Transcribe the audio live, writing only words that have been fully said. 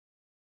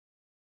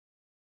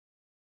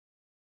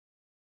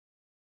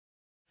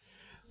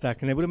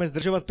Tak nebudeme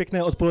zdržovat,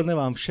 pěkné odpoledne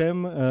vám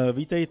všem.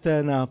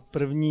 Vítejte na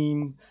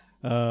prvním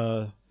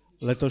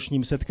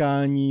letošním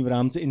setkání v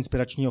rámci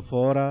Inspiračního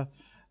fóra.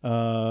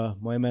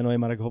 Moje jméno je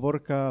Marek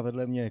Hovorka,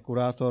 vedle mě je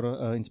kurátor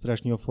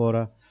Inspiračního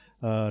fóra,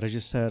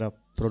 režisér a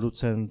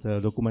producent,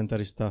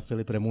 dokumentarista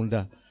Filip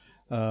Remunda.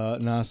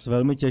 Nás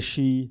velmi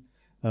těší,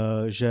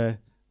 že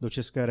do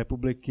České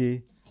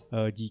republiky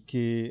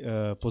díky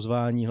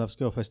pozvání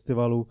Jihlavského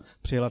festivalu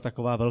přijela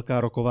taková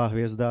velká rocková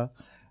hvězda,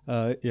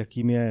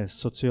 jakým je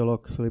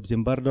sociolog Filip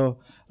Zimbardo.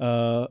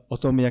 O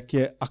tom, jak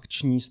je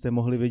akční, jste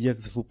mohli vidět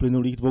v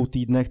uplynulých 2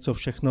 týdnech, co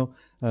všechno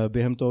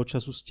během toho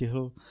času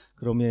stihl,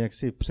 kromě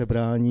jaksi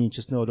přebrání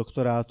čestného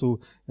doktorátu,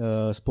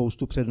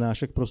 spoustu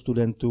přednášek pro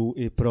studentů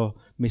i pro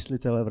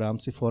myslitele v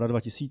rámci Fóra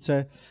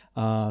 2000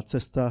 a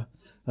cesta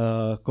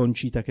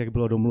končí tak, jak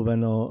bylo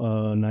domluveno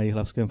na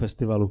Jihlavském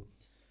festivalu.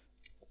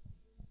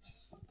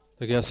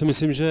 Tak já si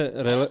myslím, že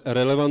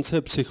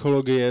relevance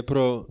psychologie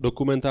pro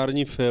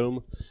dokumentární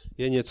film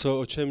je něco,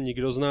 o čem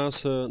nikdo z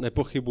nás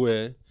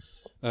nepochybuje.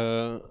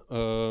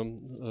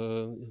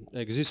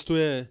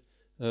 Existuje,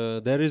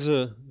 there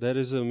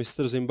is a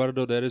Mr.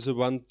 Zimbardo, there is a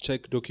one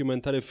Czech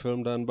documentary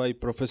film done by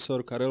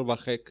Professor Karel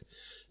Vachek,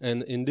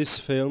 and in this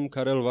film,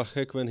 Karel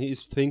Vachek, when he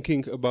is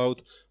thinking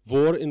about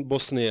war in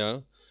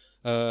Bosnia,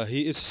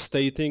 he is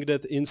stating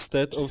that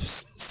instead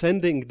of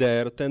sending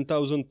there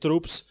 10,000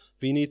 troops,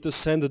 we need to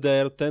send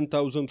there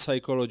 10,000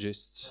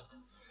 psychologists.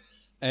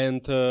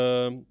 And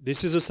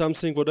this is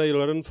something what I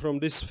learned from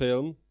this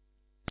film.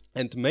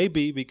 And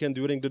maybe we can,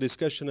 during the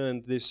discussion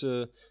and this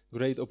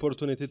great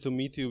opportunity to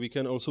meet you, we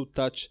can also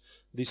touch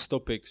these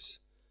topics,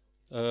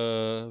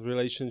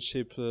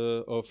 relationship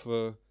of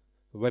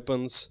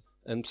weapons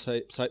and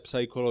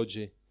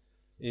psychology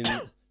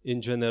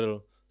in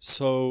general.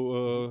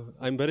 So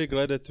I'm very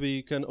glad that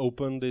we can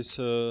open this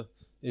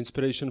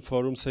Inspiration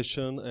Forum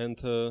session, and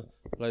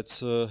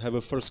let's have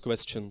a first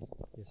question.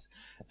 Yes.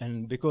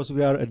 And because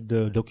we are at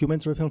the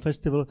Documentary Film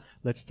Festival,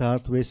 let's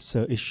start with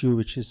an issue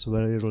which is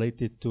very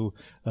related to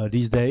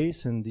these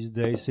days in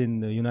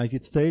the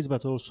United States,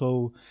 but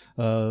also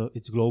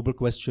it's a global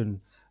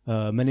question.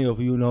 Many of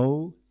you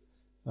know,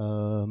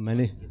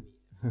 many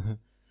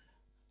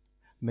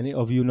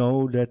of you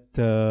know that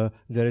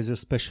there is a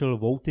special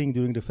voting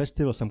during the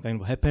festival, some kind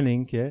of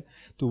happening, yeah,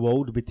 to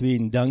vote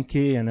between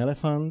donkey and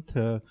elephant,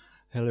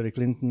 Hillary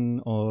Clinton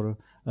or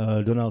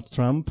Donald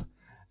Trump.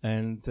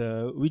 And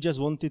we just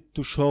wanted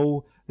to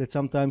show that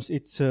sometimes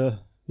it's,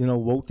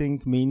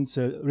 voting means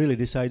really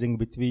deciding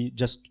between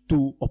just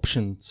 2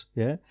 options,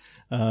 yeah.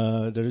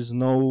 There is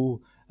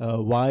no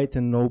white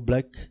and no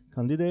black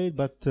candidate,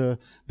 but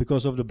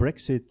because of the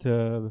Brexit,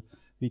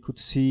 we could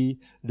see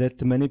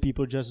that many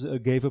people just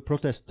gave a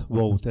protest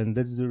vote, and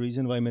that's the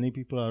reason why many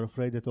people are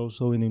afraid that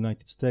also in the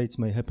United States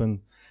may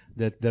happen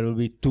that there will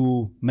be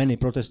too many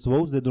protest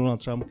votes that Donald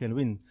Trump can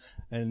win.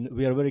 And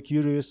we are very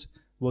curious,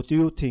 what do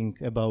you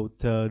think about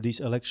these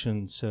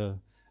elections,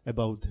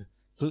 about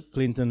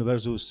Clinton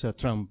versus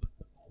Trump?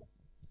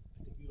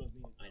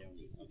 I don't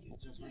need it.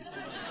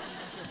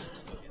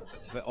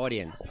 For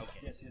audience. Okay.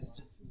 Yes.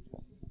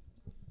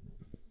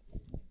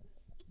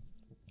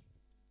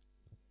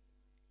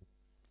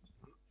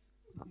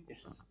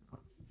 Yes.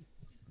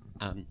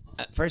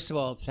 First of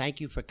all, thank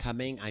you for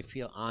coming. I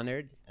feel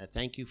honored.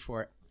 Thank you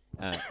for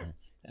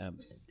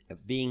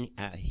being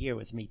here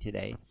with me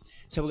today.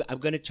 So we're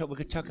going to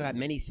talk about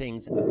many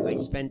things. I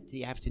spent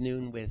the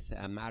afternoon with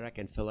Marek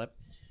and Philip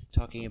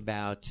talking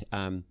about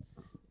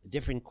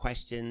different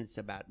questions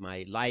about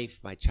my life,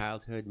 my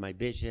childhood, my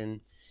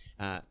vision,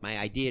 my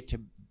idea to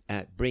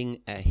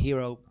bring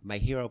my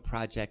hero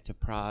project to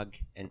Prague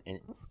and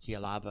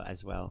Ji.hlava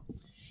as well.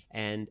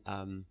 And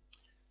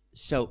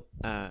so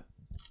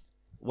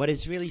what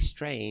is really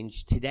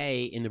strange,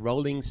 today in the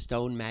Rolling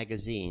Stone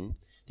magazine,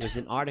 there's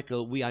an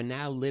article, "We are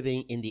now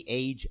living in the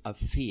age of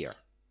fear,"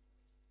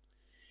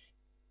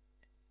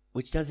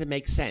 which doesn't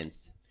make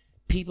sense.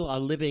 People are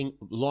living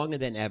longer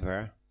than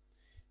ever.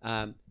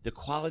 The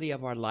quality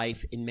of our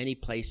life in many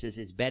places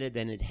is better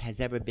than it has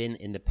ever been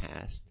in the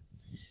past.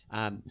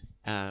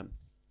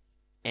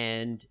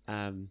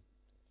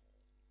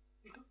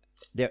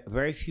 There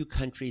very few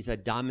countries are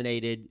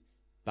dominated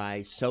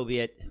by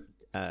Soviet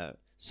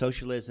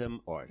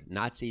socialism or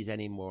Nazis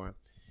anymore,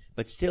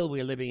 but still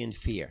we're living in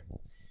fear.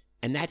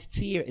 And that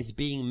fear is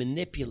being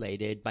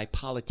manipulated by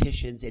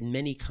politicians in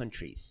many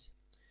countries.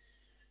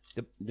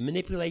 The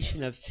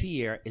manipulation of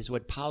fear is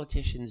what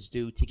politicians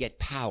do to get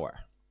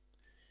power.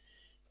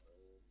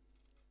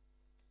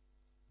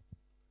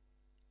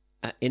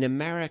 In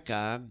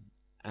America,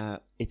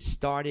 it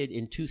started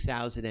in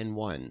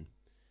 2001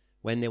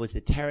 when there was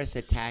a terrorist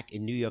attack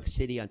in New York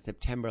City on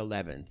September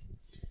 11th.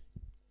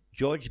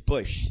 George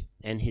Bush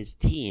and his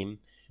team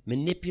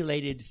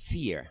manipulated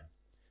fear.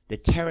 The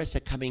terrorists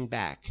are coming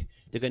back.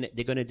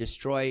 They're going to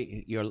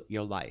destroy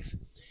your life.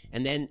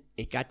 And then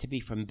it got to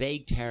be from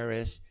vague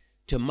terrorists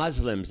to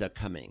Muslims are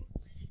coming.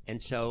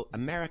 And so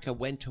America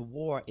went to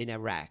war in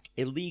Iraq,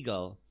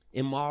 illegal,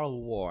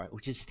 immoral war,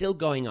 which is still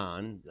going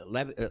on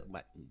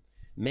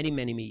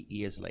many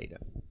years later.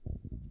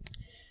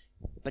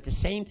 But the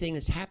same thing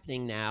is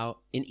happening now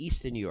in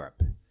Eastern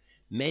Europe.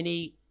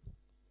 Many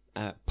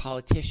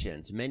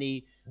politicians,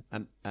 many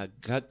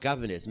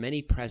governors,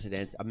 many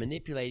presidents are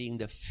manipulating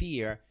the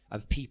fear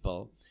of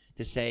people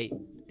to say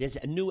there's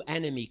a new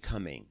enemy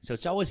coming. So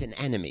it's always an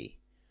enemy.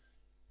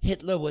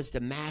 Hitler was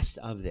the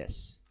master of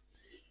this.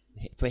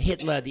 For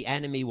Hitler, the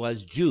enemy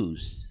was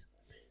Jews.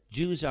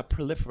 Jews are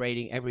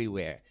proliferating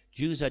everywhere.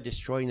 Jews are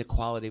destroying the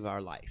quality of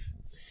our life.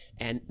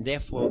 And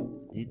therefore,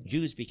 the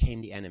Jews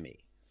became the enemy.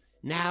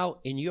 Now,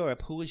 in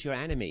Europe, who is your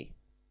enemy?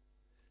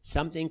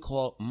 Something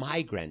called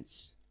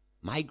migrants.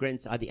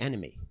 Migrants are the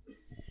enemy.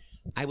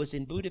 I was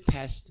in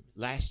Budapest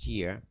last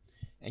year,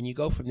 and you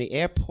go from the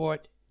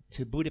airport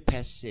to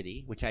Budapest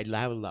city, which I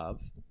now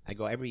love. I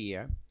go every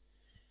year.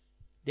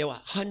 There were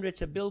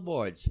hundreds of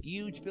billboards,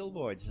 huge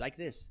billboards like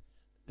this.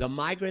 The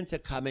migrants are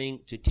coming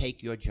to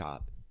take your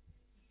job.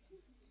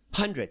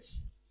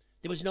 Hundreds.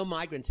 There was no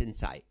migrants in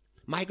sight.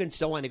 Migrants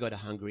don't want to go to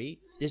Hungary.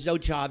 There's no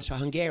jobs for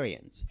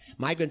Hungarians.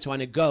 Migrants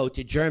want to go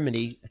to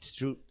Germany. It's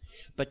true.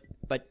 But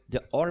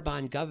the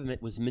Orban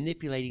government was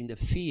manipulating the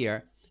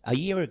fear a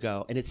year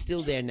ago, and it's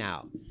still there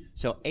now.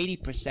 So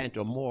 80%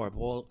 or more of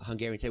all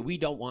Hungarians say, we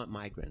don't want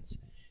migrants.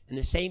 And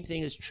the same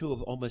thing is true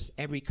of almost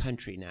every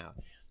country now.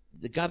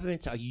 The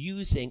governments are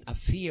using a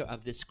fear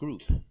of this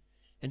group.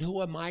 And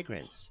who are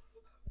migrants?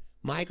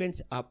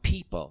 Migrants are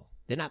people.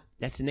 They're not,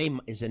 that's the name,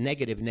 is a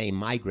negative name,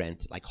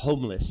 migrant, like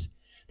homeless.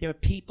 There are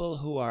people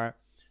who are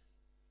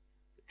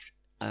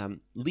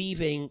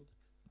leaving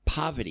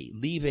poverty,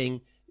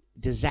 leaving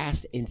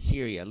disaster in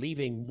Syria,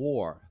 leaving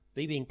war,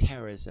 leaving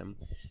terrorism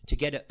to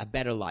get a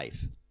better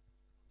life.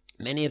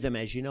 Many of them,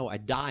 as you know, are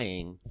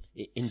dying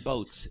in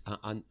boats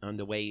on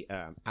the way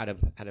out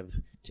of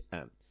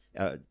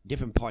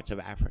different parts of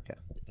Africa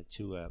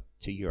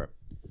to Europe.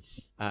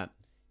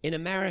 In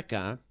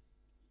America,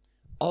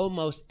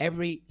 almost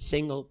every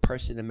single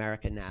person in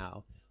America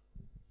now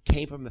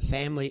came from a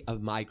family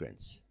of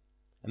migrants.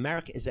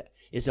 America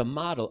is a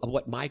model of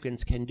what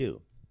migrants can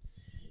do.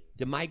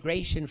 The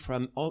migration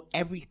from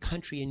every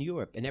country in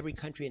Europe and every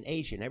country in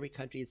Asia and every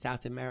country in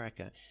South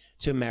America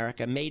to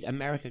America made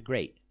America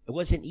great. It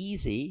wasn't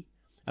easy.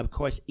 Of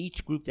course,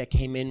 each group that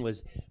came in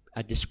was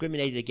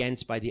discriminated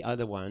against by the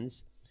other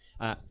ones.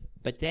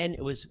 But then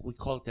it was, we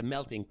call it the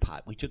melting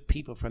pot. We took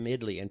people from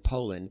Italy and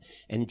Poland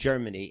and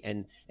Germany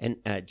and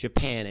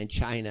Japan and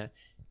China,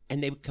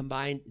 and they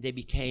combined, they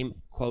became,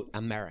 quote,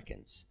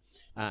 Americans.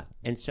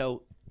 And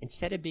so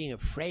instead of being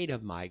afraid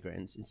of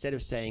migrants, instead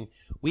of saying,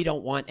 we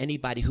don't want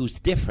anybody who's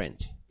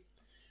different.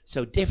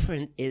 So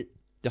different is,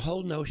 the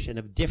whole notion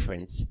of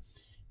difference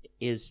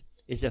is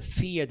a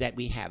fear that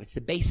we have. It's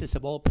the basis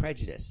of all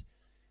prejudice.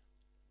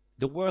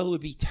 The world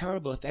would be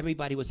terrible if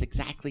everybody was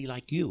exactly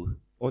like you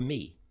or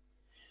me.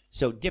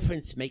 So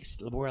difference makes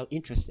the world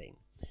interesting.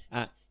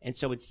 And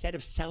so instead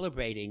of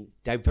celebrating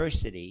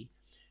diversity,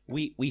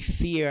 we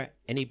fear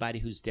anybody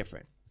who's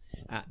different.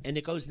 And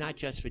it goes not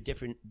just for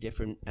different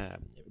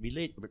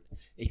religion.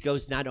 It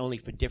goes not only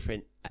for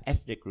different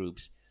ethnic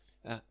groups.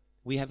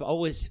 We have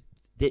always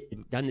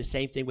done the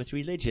same thing with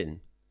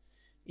religion.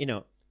 You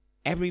know,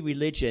 every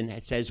religion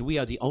that says we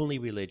are the only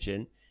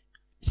religion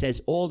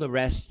says all the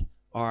rest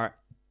are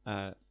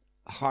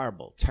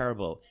horrible,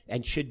 terrible,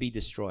 and should be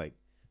destroyed.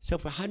 So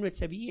for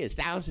hundreds of years,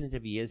 thousands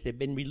of years, there have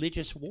been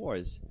religious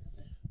wars.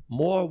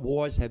 More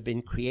wars have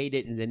been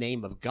created in the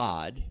name of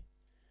God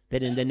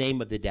than in the name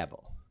of the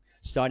devil,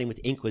 starting with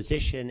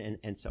Inquisition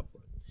and so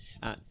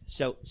forth.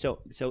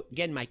 So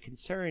again, my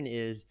concern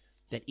is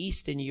that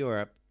Eastern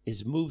Europe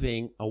is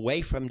moving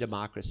away from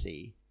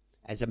democracy,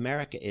 as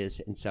America is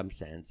in some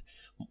sense,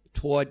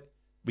 toward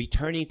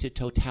returning to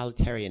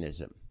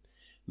totalitarianism,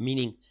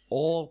 meaning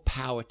all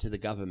power to the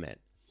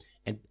government.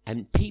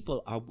 And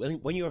people are willing,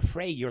 when you're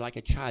afraid, you're like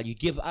a child. You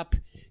give up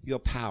your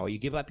power, you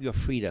give up your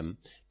freedom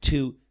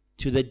to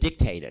the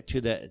dictator,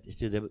 to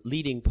the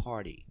leading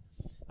party.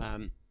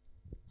 And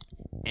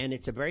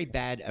it's a very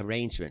bad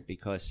arrangement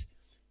because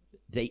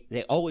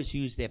they always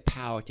use their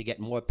power to get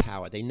more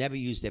power. They never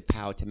use their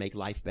power to make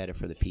life better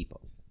for the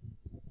people.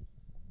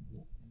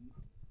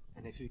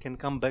 And if you can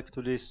come back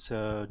to this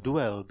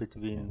duel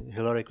between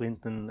Hillary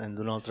Clinton and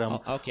Donald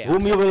Trump, okay,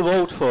 whom you will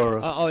vote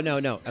for?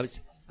 No.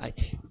 I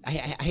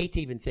hate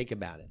to even think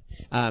about it.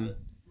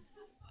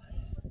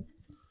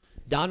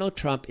 Donald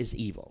Trump is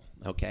evil,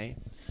 okay?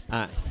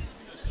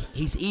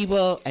 He's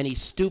evil and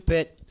he's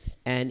stupid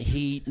and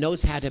he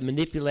knows how to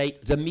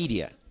manipulate the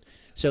media.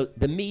 So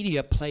the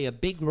media play a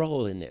big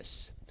role in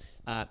this.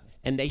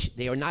 And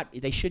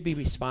they should be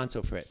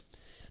responsible for it.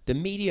 The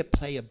media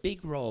play a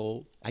big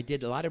role. I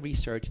did a lot of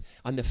research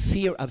on the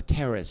fear of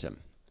terrorism.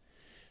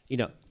 You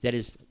know, that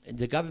is,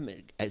 the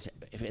government,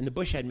 in the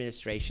Bush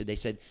administration, they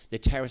said the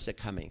terrorists are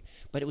coming.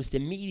 But it was the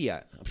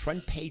media,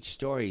 front page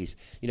stories,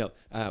 you know,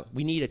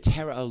 we need a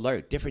terror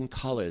alert, different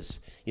colors,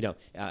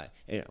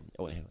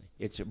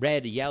 it's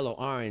red, yellow,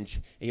 orange.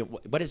 You know,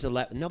 what is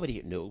the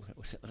nobody knew.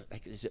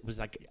 It was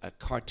like a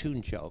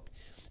cartoon joke.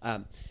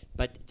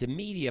 But the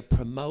media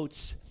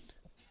promotes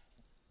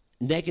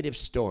negative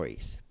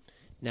stories.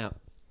 Now,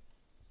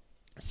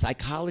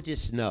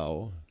 psychologists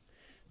know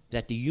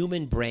that the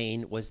human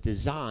brain was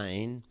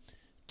designed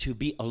to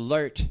be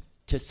alert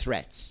to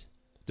threats.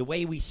 The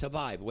way we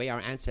survive, the way our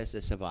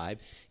ancestors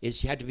survived,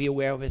 is you had to be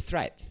aware of a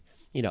threat.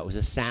 You know, it was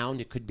a sound.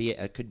 It could be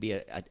a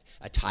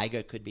tiger.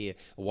 It could be a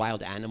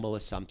wild animal or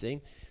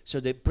something. So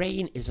the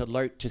brain is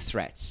alert to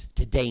threats,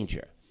 to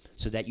danger,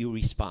 so that you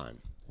respond.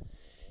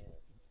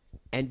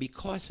 And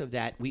because of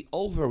that, we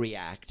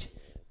overreact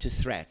to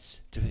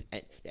threats,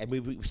 and we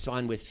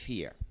respond with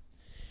fear.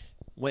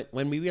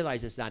 When we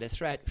realize it's not a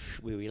threat,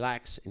 we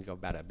relax and go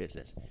about our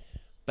business.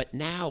 But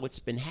now what's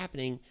been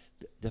happening,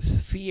 the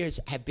fears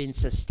have been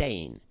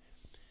sustained.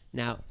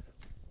 Now,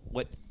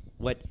 what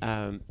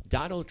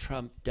Donald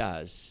Trump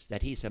does,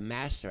 that he's a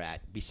master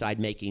at, beside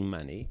making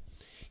money,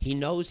 he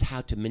knows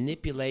how to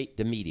manipulate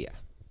the media.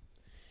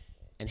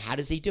 And how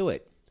does he do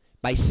it?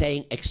 By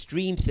saying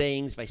extreme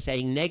things, by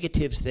saying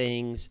negative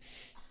things,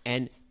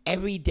 and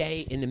every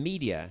day in the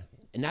media,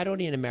 and not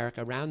only in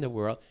America, around the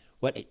world,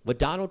 what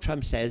Donald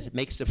Trump says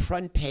makes the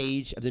front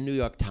page of the New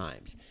York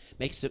Times,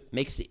 makes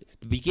the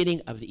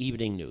beginning of the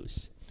evening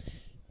news.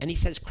 And he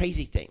says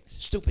crazy things,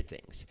 stupid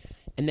things.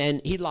 And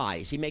then he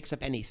lies, he makes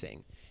up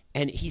anything.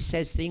 And he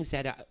says things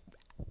that are,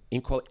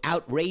 in quote,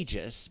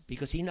 outrageous,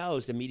 because he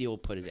knows the media will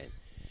put it in.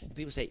 And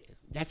people say,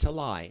 that's a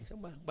lie. So,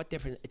 well, what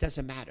difference? It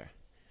doesn't matter.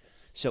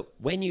 So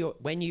when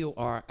you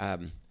are a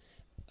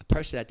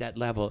person at that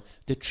level,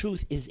 the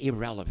truth is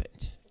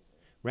irrelevant,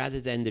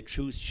 rather than the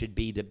truth should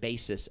be the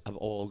basis of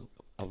all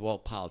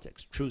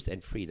politics, truth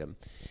and freedom.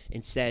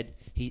 Instead,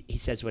 he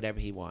says whatever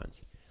he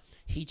wants.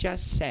 He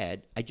just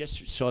said, I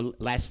just saw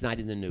last night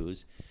in the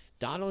news,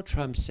 Donald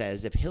Trump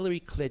says if Hillary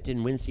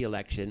Clinton wins the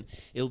election,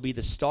 it'll be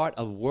the start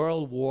of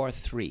World War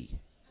III.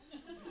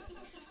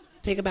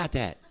 Think about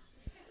that.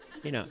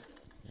 You know,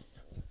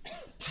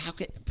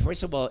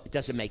 first of all, it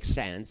doesn't make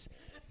sense,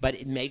 but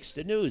it makes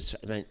the news.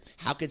 I mean,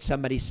 how could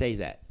somebody say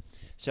that?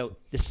 So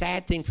the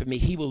sad thing for me,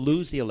 he will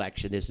lose the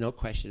election. There's no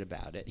question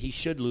about it. He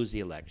should lose the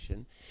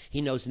election.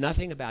 He knows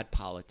nothing about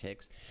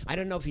politics. I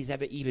don't know if he's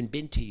ever even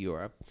been to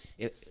Europe.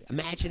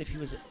 Imagine if he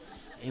was.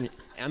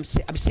 I'm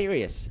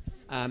serious.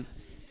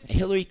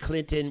 Hillary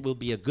Clinton will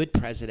be a good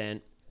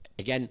president.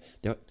 Again,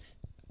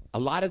 a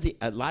lot of the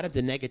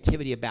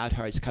negativity about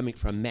her is coming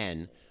from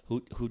men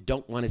who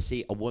don't want to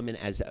see a woman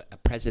as a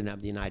president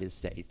of the United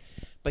States.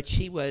 But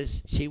she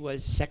was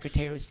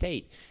Secretary of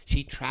State.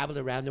 She traveled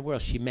around the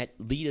world. She met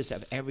leaders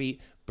of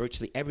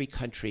virtually every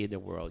country in the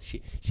world.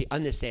 She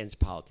understands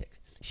politics.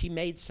 She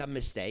made some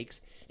mistakes,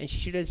 and she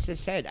should have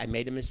just said, "I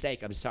made a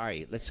mistake. I'm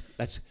sorry.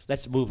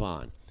 Let's move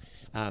on."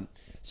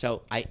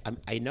 So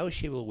I know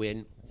she will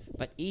win.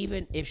 But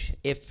even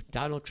if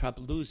Donald Trump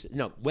loses,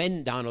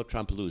 when Donald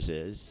Trump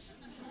loses,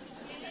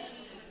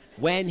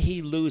 when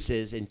he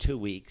loses in 2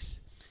 weeks,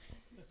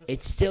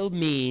 it still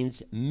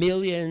means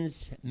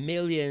millions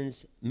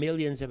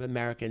of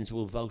Americans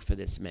will vote for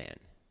this man.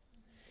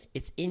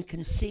 It's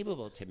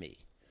inconceivable to me.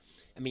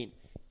 I mean,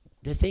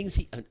 the things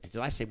the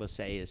last thing we'll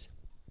say is,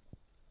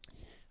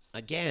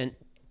 again,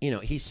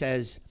 he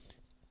says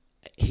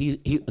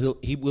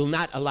he will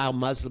not allow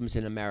Muslims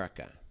in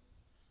America.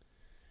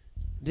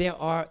 There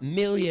are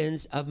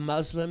millions of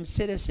Muslim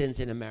citizens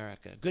in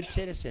America, good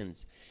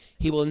citizens.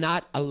 He will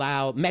not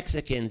allow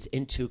Mexicans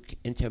into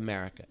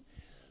America.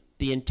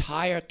 The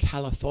entire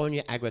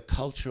California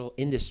agricultural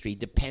industry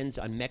depends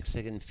on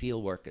Mexican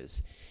field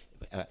workers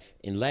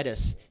in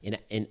lettuce, in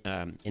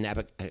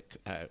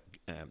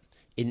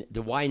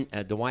the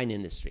wine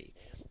industry.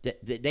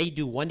 They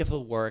do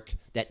wonderful work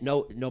that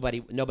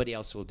nobody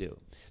else will do.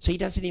 So he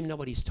doesn't even know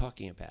what he's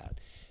talking about.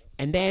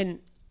 And then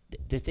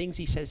the things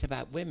he says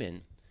about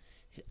women.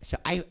 So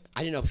I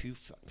don't know if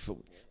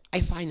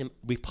I find them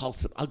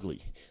repulsive,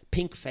 ugly,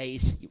 pink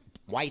face,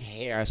 white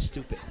hair,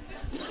 stupid,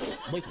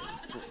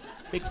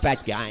 big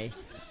fat guy,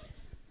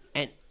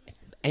 and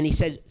he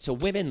said so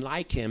women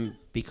like him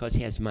because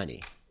he has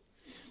money,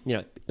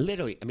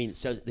 literally. I mean,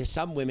 so there's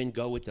some women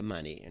go with the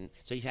money, and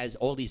so he has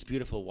all these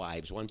beautiful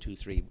wives, 1, 2,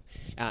 3,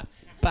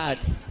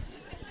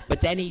 but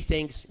then he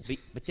thinks,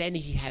 but then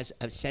he has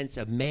a sense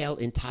of male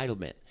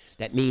entitlement.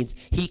 That means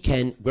he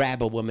can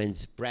grab a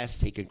woman's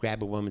breast, he can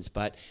grab a woman's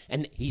butt,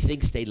 and he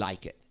thinks they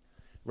like it,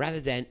 rather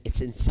than it's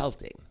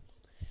insulting.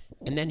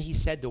 And then he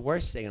said the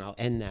worst thing, and I'll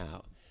end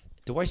now,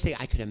 the worst thing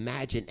I could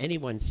imagine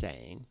anyone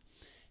saying,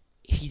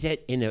 he said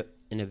in a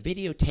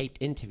videotaped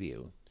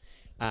interview,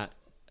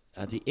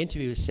 the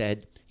interviewer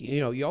said,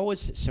 you're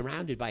always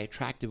surrounded by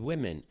attractive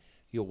women.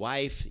 Your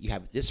wife, you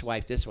have this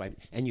wife,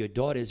 and your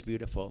daughter is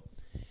beautiful.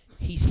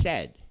 He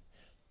said,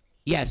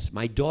 yes,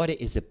 my daughter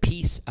is a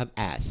piece of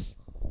ass.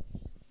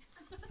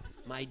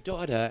 My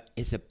daughter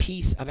is a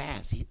piece of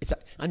ass. It's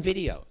on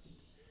video.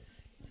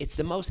 It's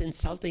the most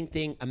insulting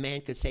thing a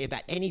man could say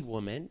about any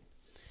woman,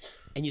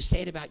 and you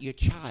say it about your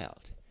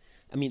child.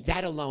 I mean,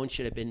 that alone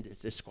should have been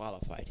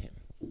disqualified him.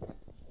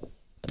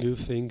 Do you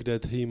think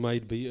that he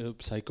might be a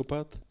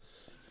psychopath?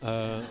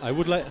 I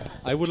would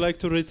like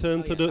to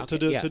return to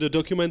the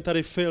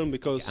documentary film,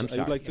 because I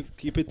would like to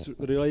keep it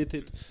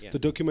related to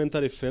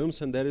documentary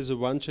films. And there is a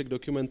one Czech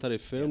documentary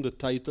film. The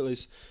title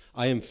is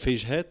 "I Am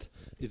Fishhead."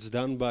 It's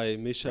done by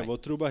Misha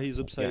Votruba. He's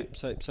a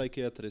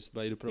psychiatrist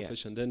by the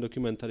profession, then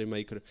documentary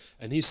maker,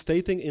 and he's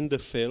stating in the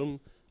film,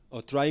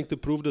 or trying to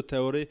prove the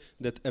theory,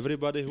 that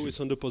everybody who is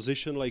on the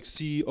position like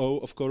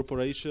CEO of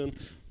corporation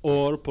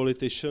or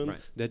politician,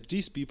 that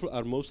these people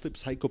are mostly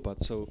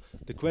psychopaths. So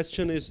the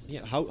question is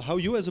how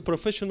you as a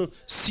professional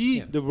see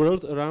the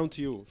world around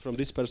you from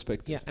this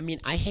perspective. Yeah, I mean,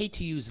 I hate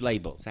to use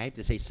labels. I have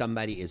to say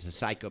somebody is a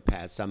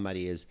psychopath,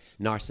 somebody is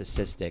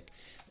narcissistic.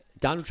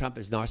 Donald Trump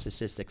is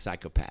narcissistic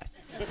psychopath.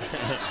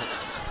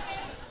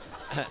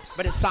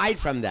 But aside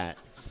from that,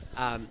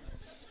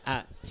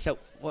 so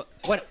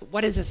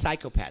what is a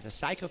psychopath? A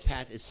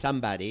psychopath is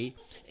somebody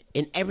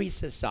in every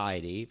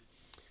society.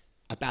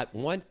 About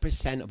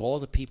 1% of all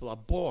the people are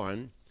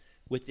born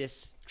with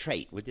this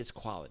trait, with this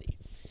quality,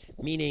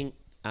 meaning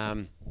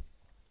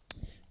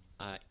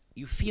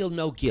you feel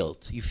no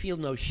guilt, you feel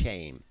no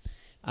shame,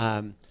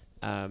 and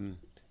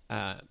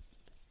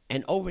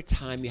over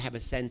time you have a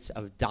sense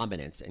of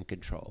dominance and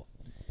control.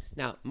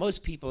 Now,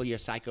 most people, you're a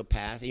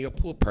psychopath and you're a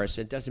poor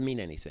person, it doesn't mean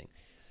anything.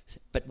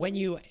 But when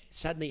you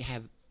suddenly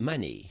have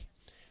money,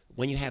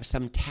 when you have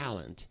some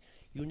talent,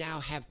 you now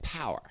have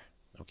power,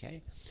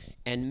 okay?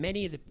 And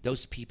many of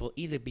those people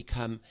either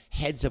become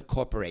heads of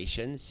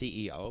corporations,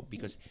 CEO,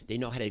 because they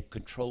know how to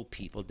control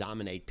people,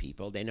 dominate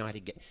people, they know how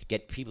to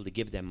get people to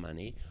give them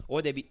money,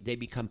 or they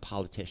become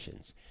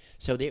politicians.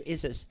 So there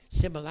is a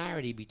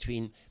similarity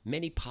between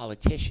many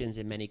politicians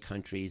in many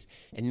countries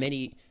and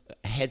many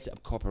heads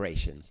of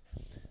corporations.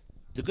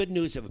 The good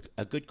news of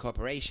a good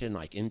corporation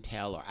like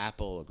Intel or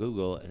Apple or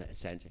Google,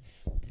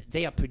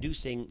 they are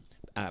producing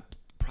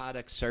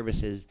products,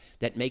 services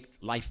that make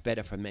life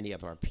better for many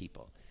of our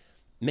people.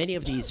 Many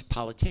of these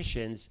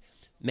politicians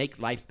make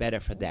life better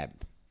for them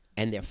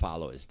and their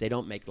followers. They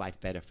don't make life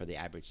better for the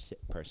average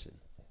person.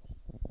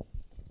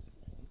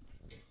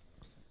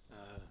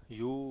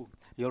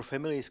 Your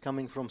family is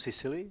coming from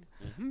Sicily,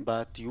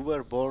 but you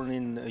were born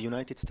in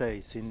United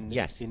States, in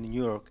New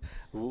York.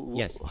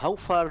 Yes. How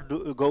far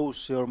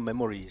goes your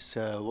memories?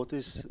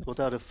 What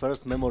are the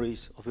first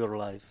memories of your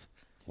life?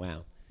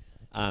 Wow.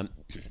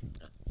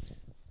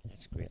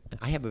 That's great.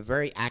 I have a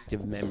very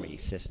active memory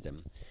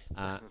system.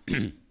 I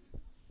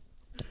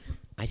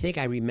think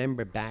I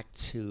remember back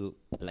to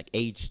like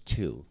age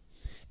 2.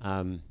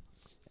 And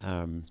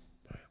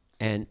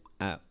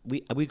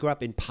we grew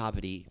up in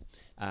poverty.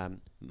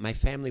 My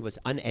family was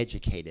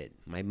uneducated.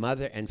 My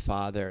mother and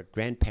father,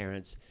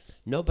 grandparents,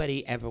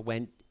 nobody ever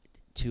went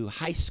to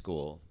high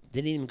school.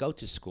 They didn't even go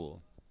to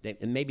school.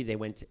 Maybe they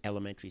went to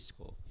elementary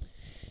school.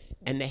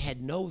 And they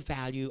had no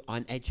value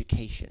on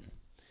education.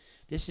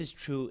 This is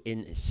true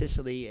in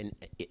Sicily and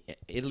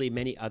Italy,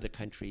 many other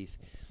countries,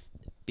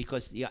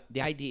 because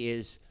the idea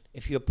is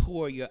if you're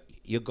poor,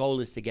 your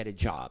goal is to get a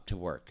job, to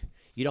work.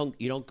 You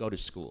don't go to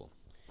school.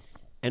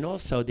 And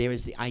also there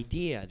is the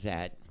idea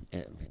that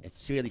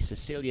it's really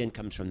Sicilian,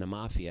 comes from the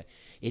mafia.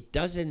 It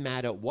doesn't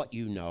matter what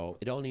you know,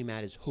 it only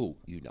matters who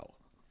you know.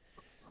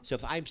 So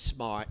if I'm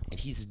smart and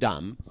he's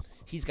dumb,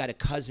 he's got a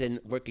cousin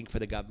working for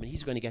the government,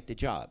 he's going to get the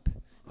job,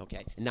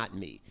 okay, and not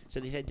me. So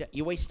they said,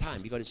 you waste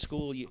time. You go to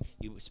school, you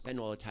spend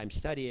all the time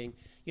studying,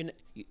 you're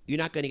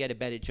not going to get a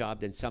better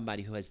job than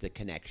somebody who has the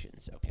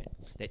connections, okay,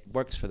 that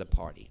works for the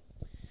party.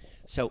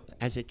 So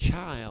as a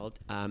child,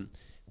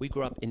 we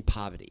grew up in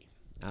poverty.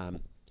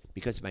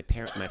 Because my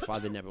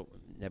father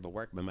never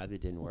worked, my mother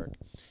didn't work.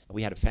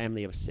 We had a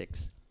family of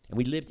 6, and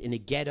we lived in a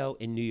ghetto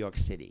in New York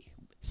City.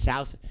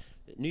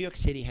 New York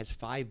City has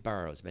 5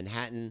 boroughs: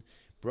 Manhattan,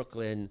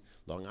 Brooklyn,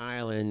 Long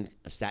Island,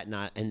 Staten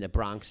Island, and the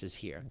Bronx is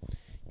here.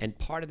 And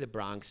part of the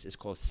Bronx is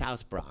called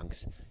South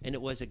Bronx, and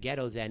it was a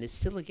ghetto then. It's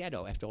still a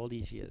ghetto after all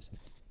these years,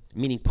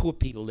 meaning poor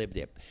people live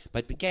there.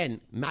 But again,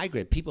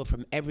 migrant people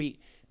from every,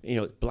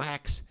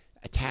 blacks,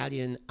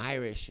 Italian,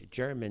 Irish,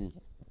 German,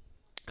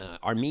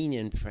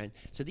 Armenian friend.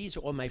 So these are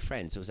all my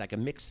friends. It was like a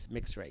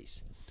mixed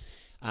race.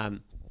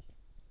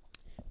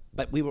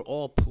 But we were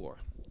all poor.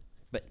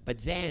 But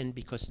then,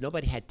 because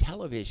nobody had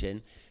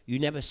television, you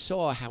never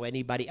saw how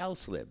anybody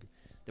else lived.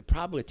 The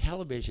problem with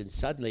television,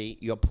 suddenly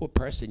you're a poor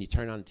person, you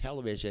turn on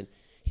television,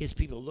 here's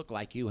people who look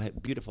like you,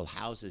 have beautiful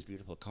houses,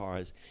 beautiful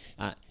cars,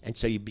 and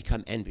so you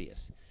become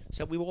envious.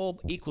 So we were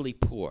all equally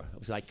poor. It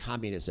was like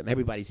communism.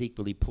 Everybody's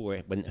equally poor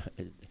when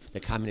the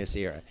communist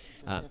era.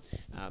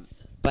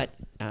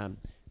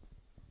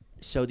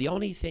 So the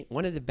only thing,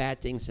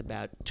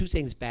 two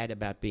things bad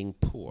about being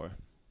poor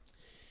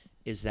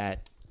is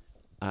that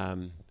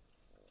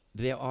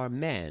there are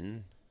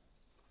men,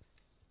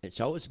 it's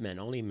always men,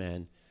 only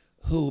men,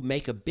 who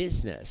make a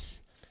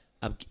business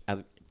of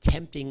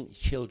tempting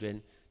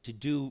children to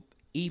do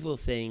evil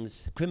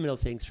things, criminal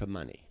things for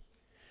money,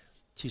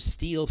 to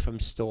steal from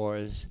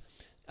stores,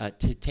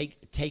 to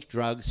take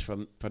drugs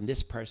from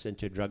this person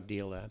to a drug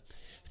dealer,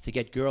 to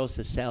get girls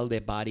to sell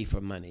their body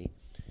for money.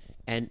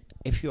 And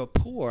if you're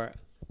poor,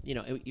 you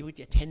know, you would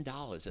get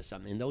 $10 or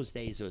something. In those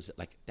days, it was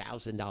like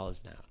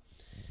 $1,000 now.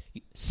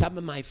 Some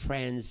of my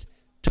friends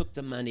took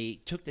the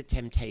money, took the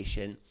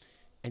temptation,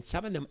 and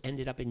some of them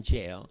ended up in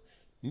jail.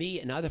 Me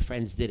and other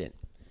friends didn't.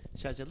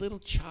 So as a little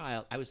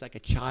child, I was like a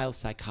child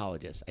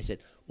psychologist. I said,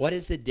 what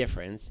is the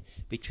difference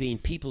between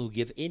people who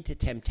give into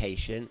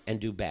temptation and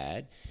do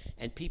bad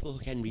and people who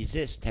can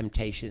resist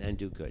temptation and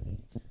do good?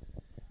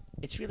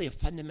 It's really a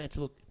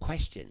fundamental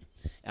question.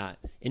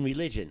 In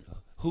religion,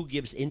 who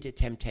gives into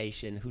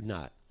temptation, who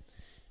not?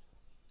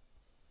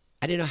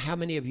 I don't know how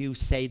many of you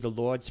say the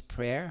Lord's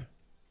Prayer.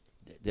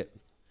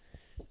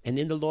 And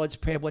in the Lord's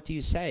Prayer, what do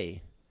you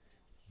say?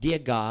 Dear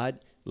God,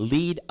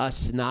 lead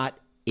us not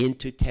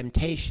into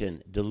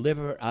temptation.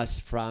 Deliver us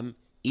from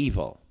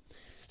evil.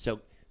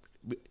 So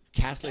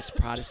Catholics,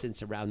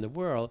 Protestants around the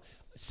world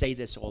say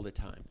this all the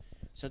time.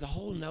 So the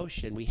whole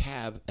notion we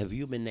have of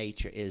human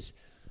nature is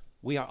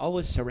we are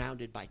always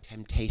surrounded by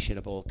temptation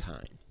of all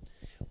kind.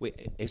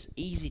 It's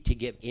easy to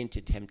give into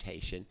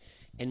temptation,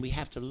 and we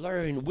have to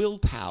learn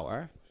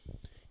willpower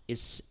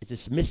is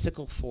this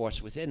mystical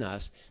force within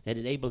us that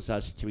enables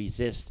us to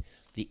resist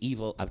the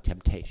evil of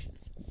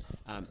temptations.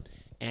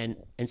 And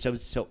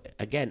so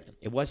again,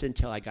 it wasn't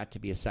until I got to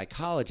be a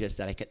psychologist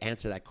that I could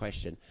answer that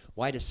question.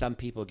 Why do some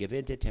people give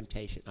in to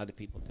temptation, other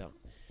people don't?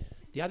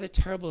 The other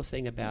terrible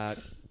thing about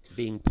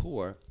being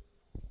poor,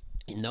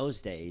 in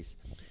those days,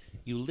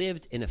 you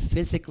lived in a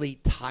physically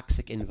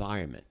toxic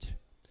environment,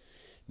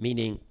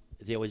 meaning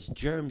there was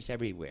germs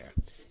everywhere,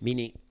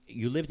 meaning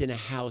you lived in a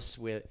house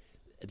where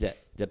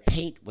the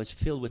paint was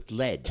filled with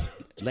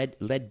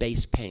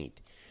lead-based paint,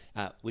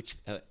 which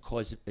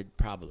caused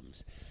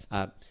problems.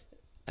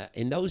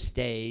 In those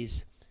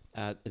days,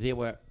 there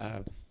were,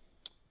 how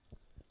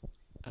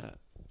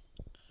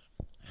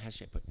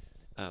should I put,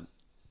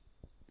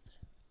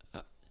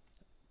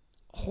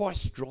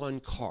 horse-drawn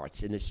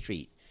carts in the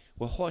street,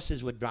 where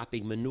horses were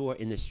dropping manure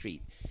in the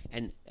street,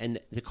 and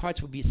the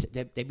carts would be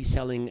they'd be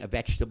selling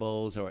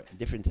vegetables or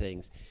different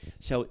things.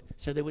 So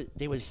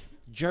there was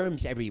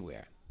germs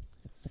everywhere,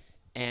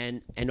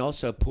 and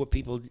also poor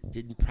people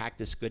didn't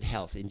practice good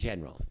health in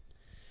general.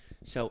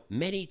 So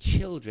many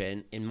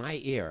children in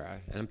my era,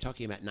 and I'm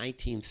talking about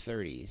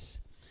 1930s,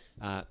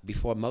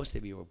 before most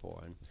of you were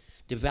born,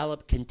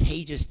 developed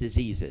contagious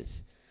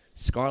diseases: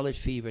 scarlet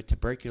fever,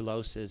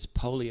 tuberculosis,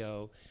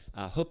 polio,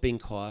 whooping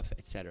cough,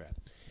 etc.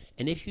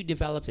 And if you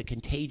developed a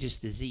contagious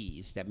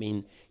disease, that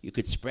means you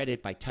could spread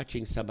it by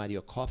touching somebody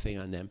or coughing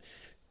on them,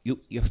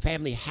 your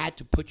family had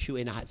to put you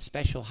in a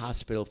special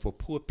hospital for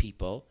poor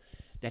people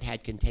that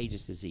had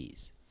contagious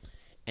disease.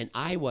 And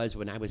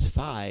when I was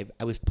 5,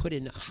 I was put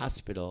in a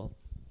hospital.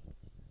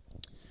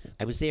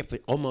 I was there for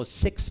almost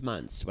 6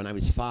 months when I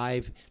was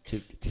 5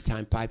 to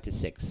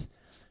 6.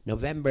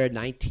 November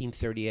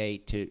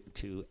 1938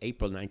 to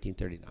April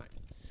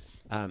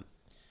 1939.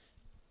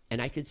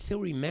 And I can still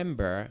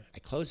remember, I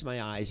close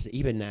my eyes,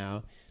 even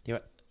now, there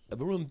are a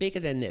room bigger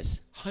than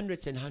this,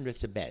 hundreds and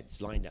hundreds of beds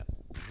lined up.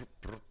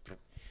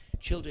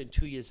 Children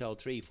 2 years old,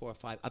 3, 4,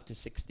 5, up to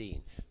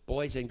 16.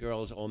 Boys and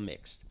girls all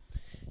mixed.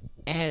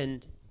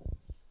 And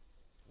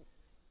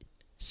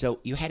so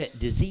you had a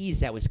disease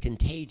that was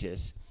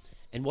contagious,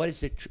 and what is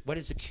the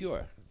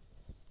cure?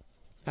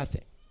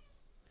 Nothing.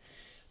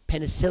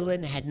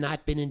 Penicillin had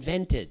not been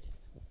invented.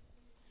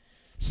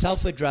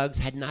 Sulfur drugs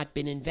had not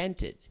been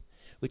invented,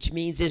 which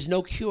means there's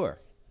no cure,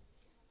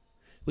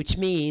 which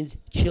means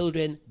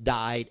children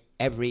died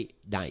every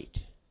night.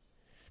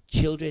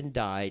 Children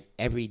died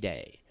every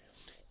day.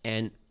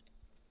 And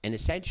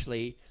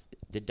essentially,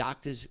 the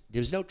doctors, there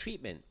was no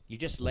treatment. You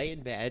just lay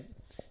in bed.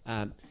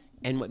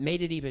 And what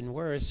made it even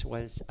worse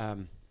was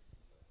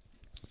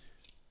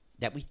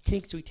that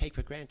things we take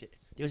for granted.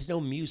 There was no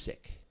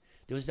music.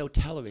 There was no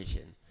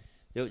television.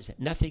 There was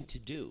nothing to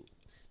do.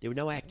 There were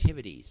no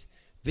activities.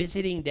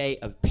 Visiting day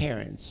of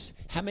parents.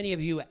 How many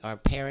of you are a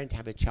parent,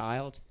 have a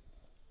child?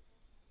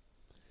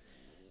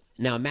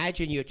 Now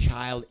imagine your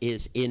child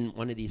is in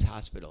one of these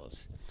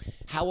hospitals.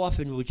 How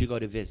often would you go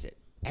to visit?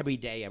 Every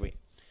day,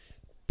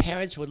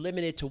 Parents were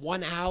limited to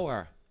 1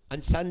 hour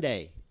on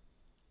Sunday.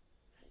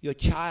 Your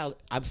child,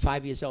 I'm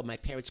 5 years old, my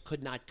parents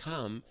could not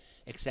come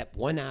except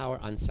 1 hour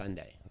on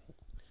Sunday.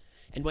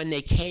 And when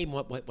they came,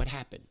 what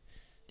happened?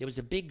 There was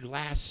a big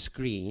glass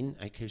screen,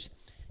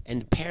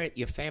 and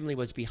your family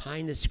was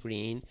behind the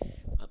screen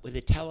with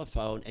a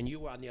telephone, and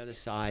you were on the other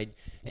side,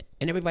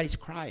 and everybody's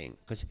crying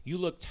because you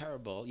look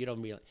terrible, you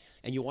don't realize,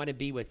 and you want to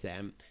be with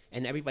them,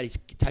 and everybody's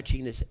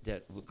touching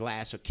the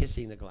glass or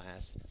kissing the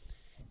glass.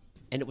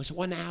 And it was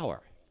 1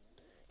 hour,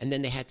 and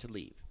then they had to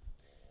leave.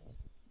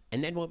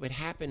 And then what would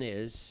happen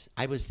is,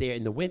 I was there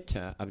in the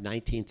winter of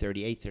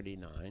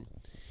 1938-39.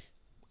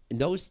 In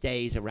those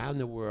days around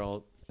the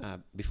world,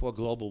 before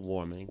global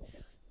warming,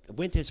 the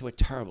winters were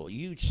terrible,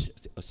 huge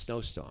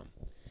snowstorm.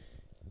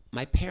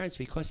 My parents,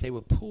 because they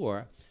were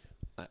poor,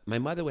 my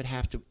mother would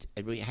have to,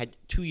 we had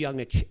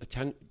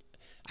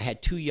I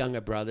had 2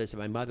 younger brothers,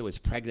 and my mother was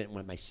pregnant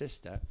with my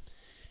sister.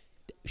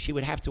 She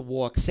would have to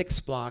walk 6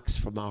 blocks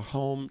from our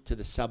home to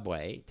the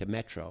subway, to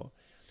Metro,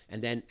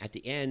 And then at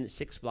the end,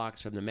 6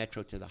 blocks from the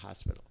metro to the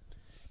hospital.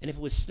 And if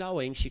it was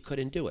snowing, she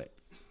couldn't do it.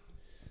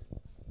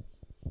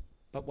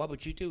 But what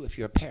would you do if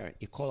you're a parent?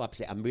 You call up and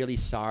say, I'm really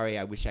sorry,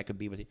 I wish I could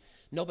be with you.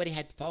 Nobody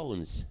had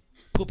phones.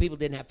 Poor people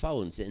didn't have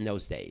phones in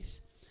those days.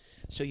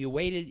 So you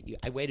waited,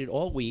 I waited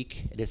all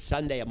week, and it's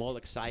Sunday, I'm all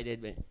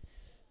excited,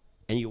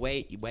 and you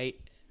wait,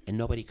 and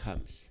nobody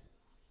comes.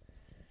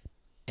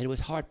 And it was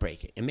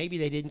heartbreaking. And maybe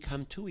they didn't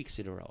come 2 weeks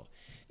in a row.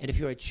 And if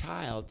you're a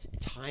child,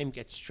 time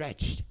gets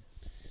stretched.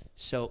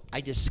 So I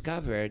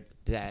discovered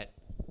that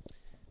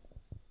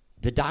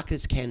the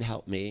doctors can't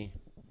help me,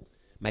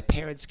 my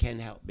parents can't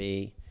help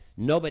me,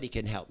 nobody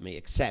can help me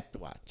except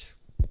what?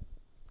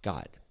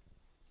 God.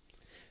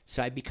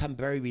 So I become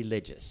very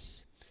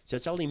religious. So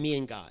it's only me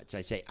and God. So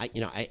I say, I'm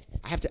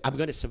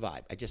going to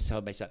survive. I just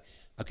told myself,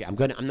 okay, I'm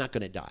not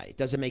going to die. It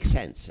doesn't make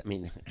sense. I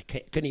mean, I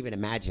couldn't even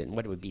imagine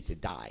what it would be to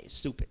die.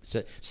 Stupid. It's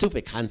a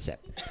stupid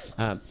concept.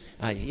 I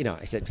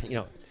said,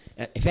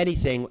 if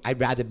anything, I'd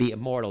rather be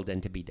immortal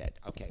than to be dead.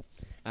 Okay,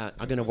 I'm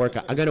going to work.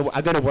 I'm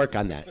going to work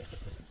on that.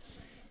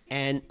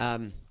 And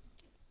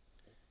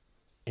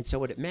so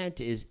what it meant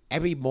is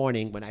every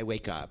morning when I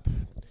wake up,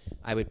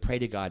 I would pray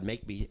to God,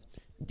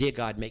 dear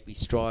God, make me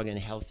strong and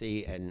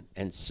healthy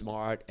and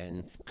smart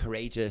and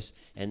courageous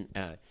and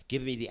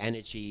give me the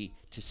energy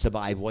to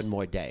survive one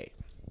more day.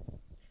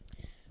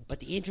 But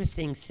the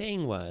interesting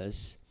thing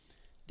was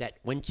that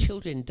when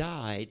children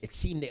died, it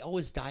seemed they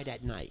always died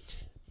at night.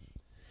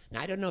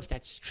 Now, I don't know if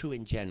that's true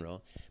in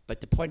general, but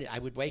the point is I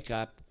would wake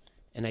up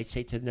and I'd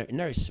say to the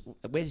nurse,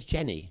 where's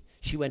Jenny?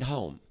 She went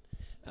home.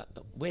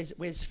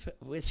 Where's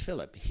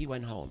Philip? He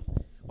went home.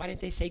 Why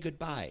didn't they say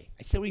goodbye?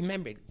 I still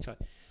remember it. So,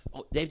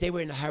 they were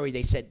in a hurry.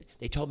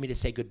 They told me to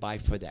say goodbye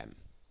for them.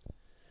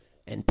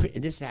 And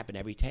this happened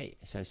every day.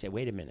 So I said,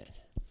 wait a minute.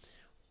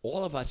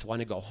 All of us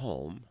want to go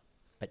home,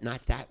 but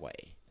not that way,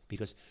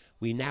 because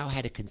we now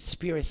had a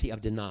conspiracy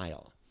of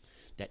denial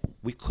that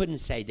we couldn't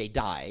say they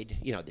died.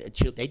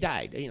 They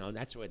died.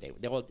 That's where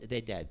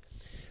they're dead.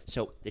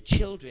 So the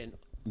children,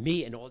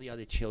 me and all the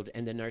other children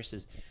and the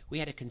nurses, we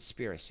had a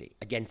conspiracy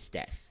against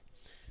death.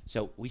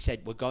 So we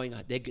said, we're going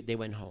on. They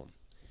went home.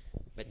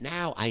 But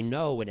now I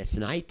know when it's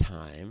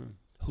nighttime,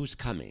 who's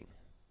coming?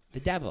 The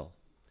devil.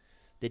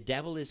 The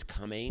devil is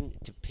coming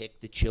to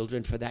pick the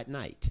children for that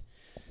night.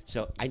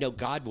 So I know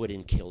God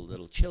wouldn't kill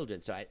little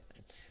children.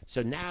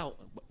 So now,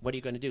 what are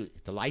you going to do?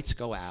 The lights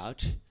go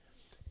out,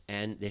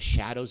 and there's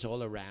shadows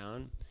all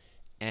around,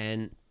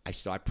 and I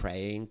start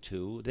praying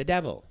to the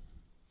devil.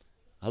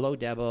 Hello,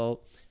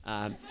 devil.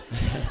 I'm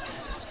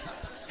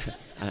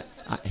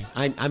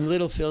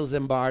little Phil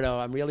Zimbardo.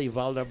 I'm really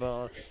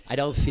vulnerable. I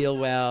don't feel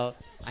well.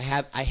 I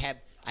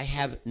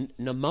have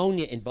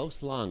pneumonia in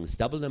both lungs,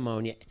 double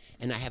pneumonia,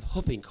 and I have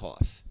whooping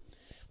cough.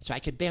 So I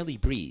could barely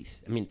breathe.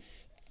 I mean,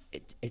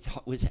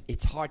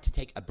 it's hard to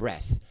take a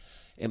breath.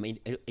 I mean,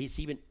 it's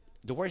even,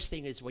 the worst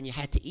thing is when you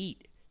had to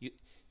eat,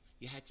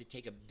 you had to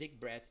take a big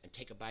breath and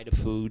take a bite of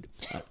food.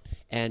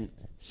 And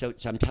so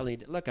I'm telling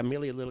you, look, I'm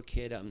really a little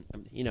kid, and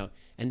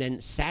then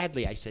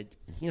sadly I said,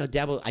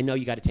 devil, I know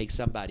you got to take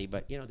somebody,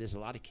 but there's a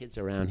lot of kids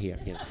around here.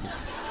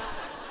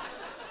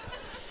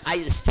 I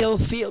still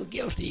feel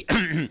guilty.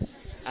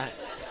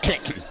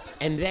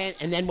 And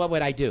then what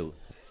would I do?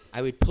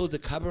 I would pull the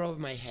cover over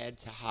my head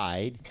to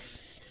hide,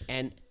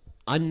 and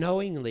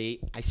unknowingly,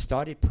 I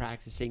started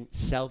practicing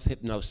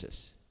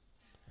self-hypnosis.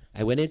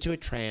 I went into a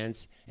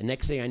trance, and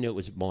next thing I knew, it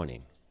was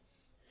morning.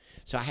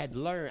 So I had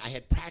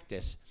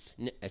practiced,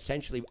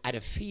 essentially out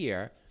of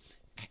fear,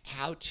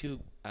 how to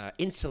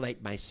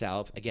insulate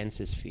myself against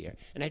this fear.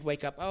 And I'd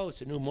wake up, oh, it's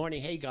a new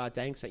morning, hey God,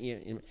 thanks,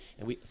 and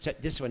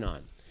this went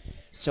on.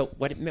 So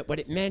what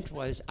it meant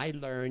was I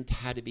learned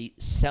how to be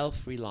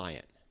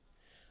self-reliant.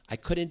 I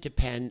couldn't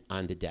depend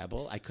on the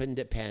devil. I couldn't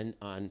depend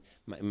on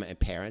my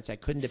parents. I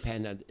couldn't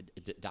depend on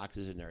the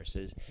doctors and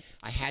nurses.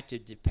 I had to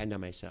depend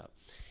on myself.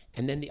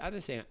 And then the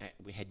other thing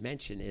we had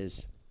mentioned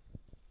is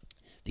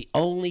the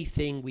only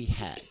thing we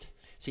had.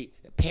 See,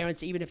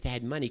 parents, even if they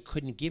had money,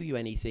 couldn't give you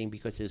anything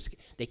because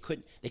they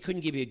couldn't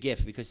give you a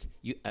gift because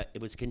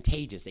it was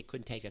contagious. They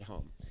couldn't take it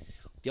home.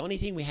 The only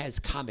thing we had is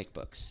comic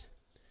books.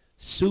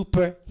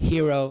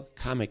 Superhero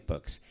comic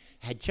books.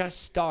 Had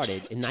just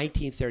started in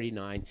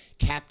 1939,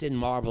 Captain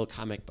Marvel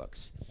comic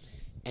books.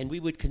 And we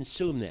would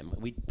consume them.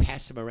 We'd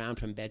pass them around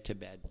from bed to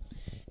bed.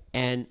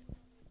 And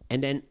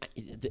then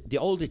the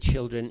older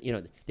children,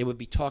 they would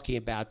be talking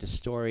about the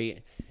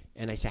story.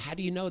 And I said, how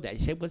do you know that? He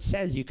said, well, it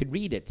says you could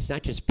read it. It's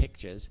not just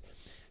pictures.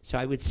 So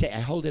I would say, I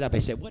hold it up. I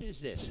said, what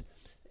is this?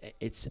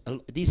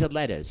 These are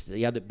letters.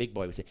 The other big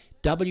boy would say,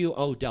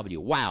 W-O-W,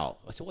 wow.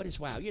 I said, what is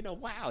wow?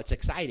 Wow, it's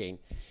exciting.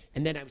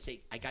 And then I would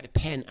say, I got a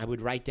pen. I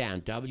would write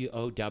down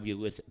W-O-W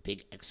with a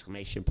big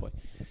exclamation point.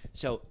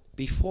 So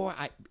before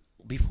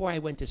I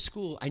went to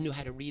school, I knew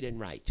how to read and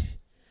write.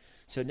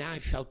 So now I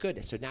felt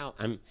good. So now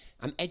I'm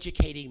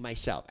educating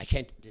myself. I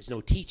can't. There's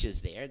no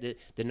teachers there. The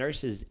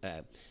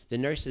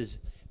nurses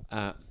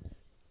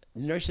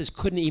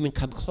couldn't even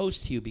come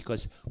close to you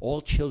because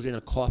all children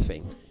are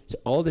coughing. So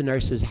all the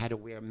nurses had to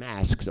wear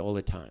masks all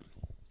the time.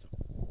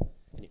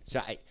 So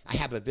I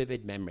have a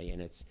vivid memory,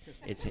 and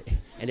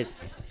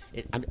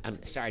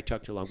I'm sorry I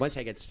talked too long. Once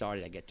I get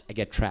started, I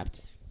get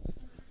trapped.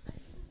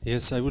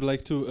 Yes, I would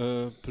like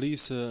to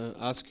please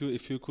ask you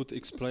if you could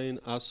explain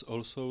us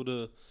also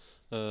the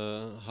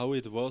how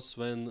it was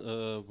when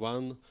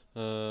one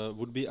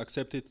would be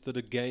accepted to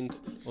the gang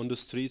on the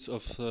streets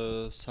of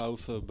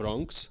South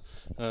Bronx.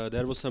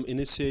 There was some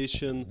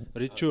initiation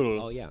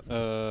ritual. Oh yeah.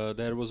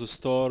 There was a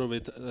store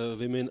with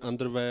women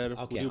underwear.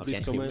 Okay, Would you please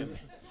comment?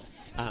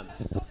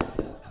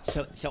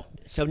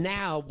 So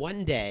now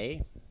one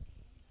day.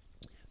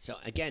 So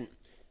again,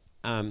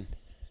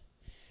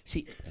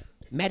 see,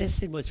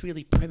 medicine was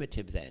really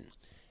primitive then.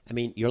 I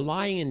mean, you're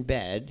lying in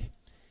bed.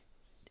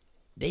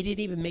 They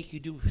didn't even make you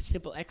do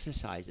simple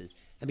exercises.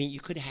 I mean, you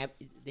could have,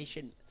 they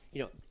should,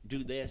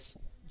 do this,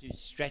 do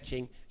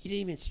stretching. You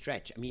didn't even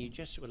stretch. I mean, you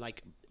just were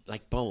like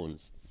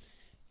bones.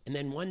 And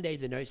then one day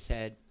the nurse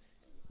said,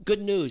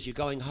 "Good news, you're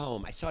going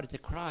home." I started to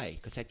cry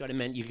because I thought it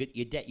meant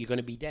you're dead. You're going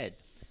to be dead.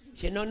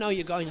 She said, "No,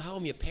 you're going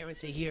home. Your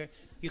parents are here.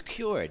 You're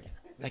cured."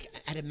 Like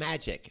out of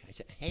magic. I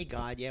said, "Hey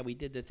God, yeah, we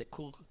did this.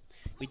 Cool."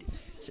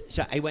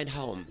 So I went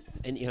home,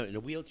 and in a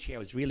wheelchair. I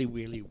was really,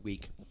 really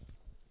weak.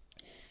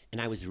 And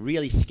I was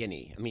really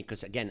skinny. I mean,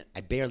 because again,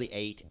 I barely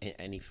ate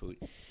any food.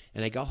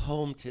 And I go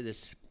home to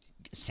this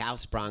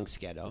South Bronx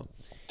ghetto,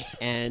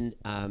 and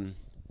I'm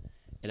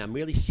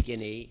really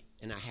skinny,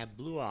 and I have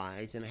blue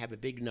eyes, and I have a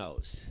big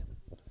nose.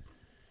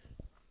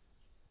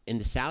 In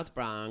the South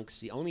Bronx,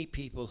 the only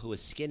people who are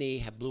skinny,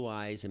 have blue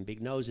eyes, and big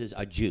noses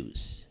are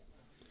Jews,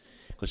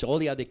 because all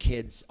the other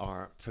kids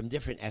are from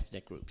different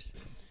ethnic groups.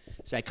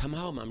 So I come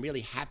home. I'm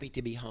really happy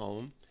to be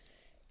home,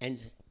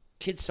 and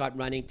kids start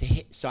running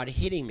started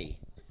hitting me.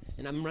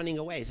 And I'm running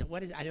away. I said,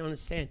 "What is it? I don't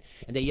understand."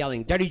 And they're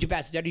yelling, "Dirty Jew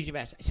bastard, dirty Jew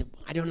bastard." I said,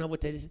 "I don't know what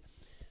that is."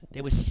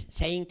 They were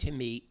saying to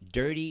me,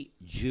 "Dirty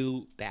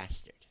Jew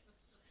bastard."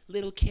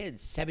 Little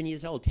kids, 7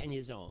 years old, 10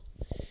 years old.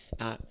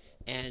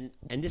 And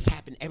this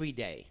happened every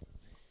day.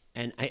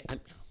 And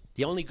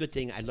the only good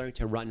thing, I learned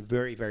to run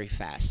very, very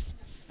fast.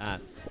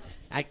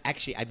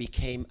 I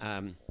became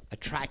a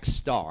track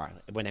star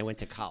when I went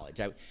to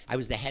college. I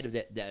was the head of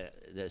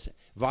the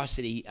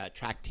varsity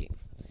track team,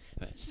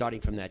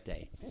 starting from that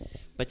day.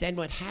 But then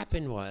what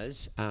happened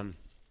was,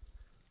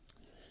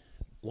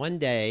 one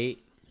day,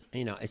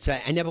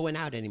 I never went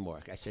out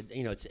anymore. I said,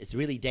 it's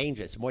really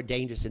dangerous, more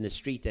dangerous in the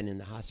street than in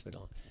the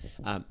hospital.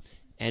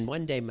 And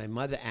one day my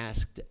mother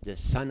asked the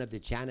son of the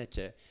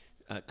janitor,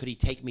 could he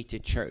take me to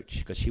church,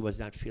 because she was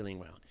not feeling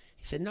well.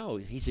 He said, "No,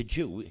 he's a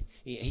Jew.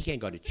 He can't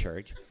go to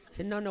church." I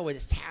said, "No, we're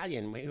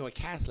Italian. We're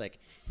Catholic."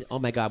 He said, "Oh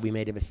my God, we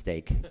made a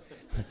mistake.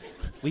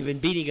 We've been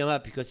beating him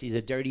up because he's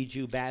a dirty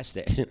Jew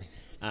bastard."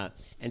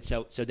 And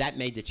so that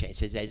made the change.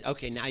 So they said,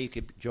 "Okay, now you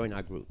could join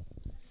our group."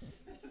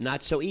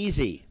 Not so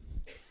easy.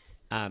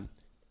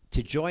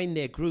 To join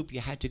their group,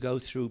 you had to go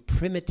through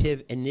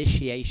primitive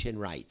initiation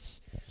rites,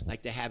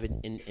 like they have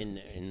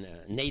in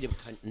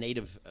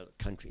native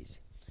countries.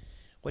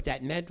 What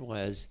that meant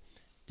was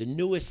the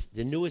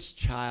newest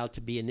child to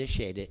be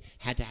initiated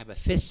had to have a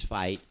fist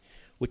fight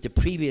with the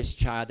previous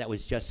child that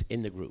was just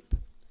in the group.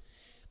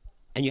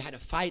 And you had to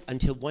fight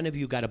until one of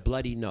you got a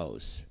bloody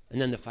nose,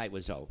 and then the fight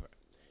was over.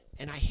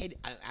 And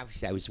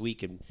obviously I was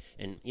weak, and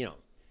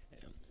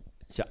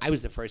so I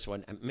was the first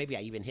one. Maybe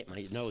I even hit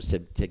my nose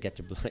to get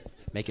to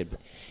make it.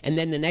 And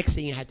then the next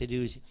thing you had to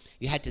do is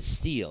you had to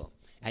steal.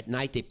 At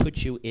night they put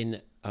you in,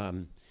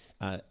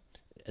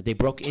 they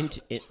broke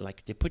into it,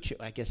 like they put you,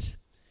 I guess,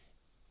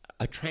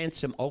 a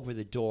transom over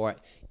the door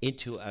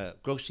into a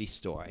grocery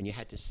store, and you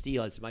had to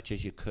steal as much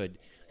as you could.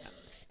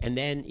 And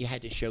then you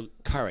had to show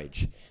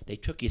courage. They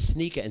took your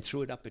sneaker and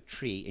threw it up a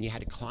tree, and you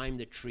had to climb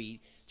the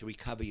tree to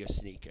recover your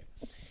sneaker.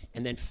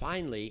 And then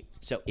finally,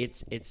 so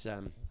it's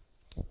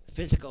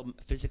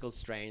physical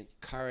strength,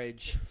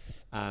 courage,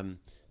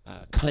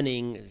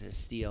 cunning is a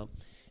steal.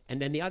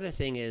 And then the other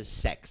thing is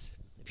sex.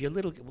 If you're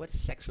little, what is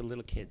sex for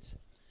little kids?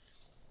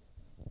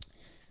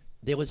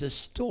 There was a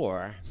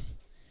store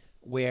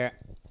where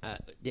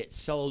it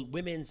sold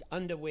women's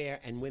underwear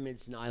and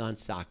women's nylon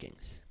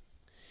stockings.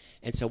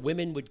 And so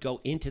women would go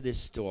into this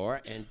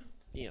store and,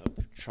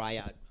 try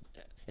out.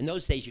 In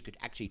those days, you could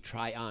actually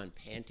try on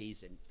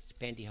panties and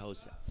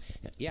pantyhose.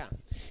 Yeah.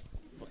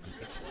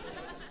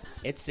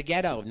 It's the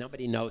ghetto.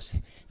 Nobody knows.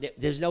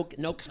 There's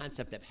no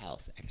concept of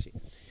health, actually.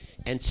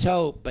 And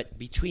so, but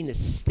between the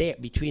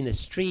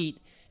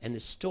street and the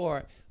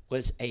store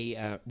was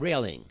a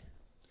railing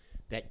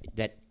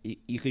that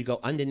you could go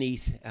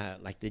underneath,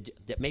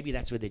 maybe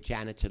that's where the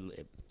janitor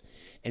lived.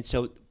 And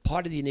so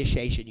part of the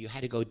initiation, you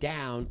had to go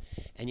down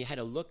and you had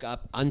to look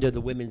up under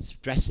the women's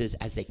dresses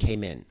as they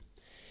came in.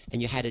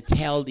 And you had to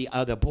tell the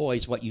other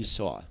boys what you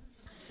saw.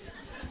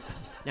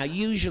 Now,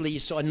 usually you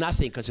saw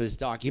nothing because it was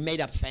dark. You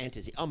made up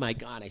fantasy. "Oh my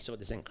God, I saw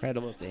this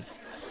incredible thing."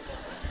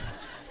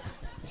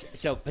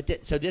 So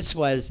this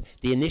was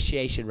the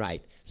initiation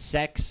rite: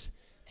 sex,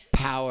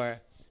 power,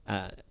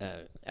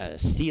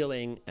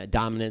 stealing,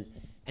 dominance,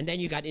 and then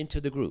you got into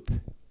the group.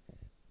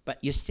 But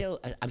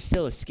I'm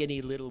still a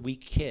skinny little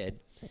weak kid,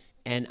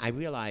 and I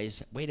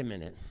realized, wait a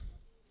minute,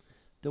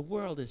 the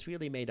world is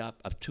really made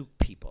up of two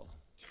people.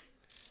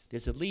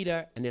 There's a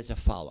leader and there's a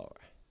follower.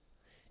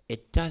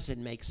 It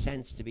doesn't make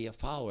sense to be a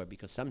follower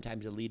because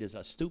sometimes the leaders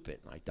are stupid,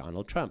 like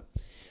Donald Trump.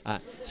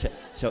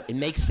 So it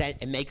makes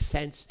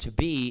sense to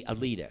be a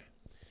leader.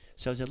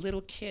 So as a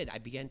little kid, I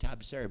began to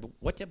observe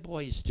what do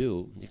boys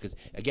do, because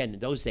again, in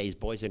those days,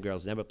 boys and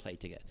girls never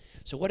played together.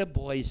 So what do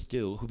boys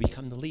do who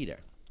become the leader?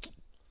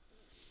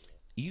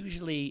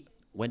 Usually,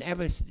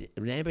 whenever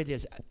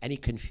there's any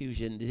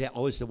confusion, they're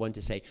always the one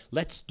to say,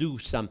 let's do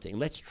something,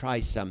 let's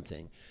try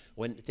something.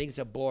 When things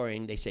are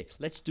boring, they say,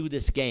 let's do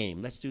this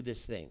game, let's do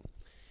this thing.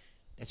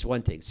 That's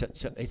one thing. So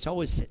it's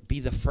always be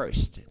the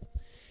first.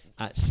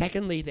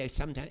 Secondly, they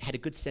sometimes had a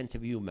good sense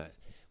of humor.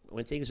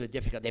 When things were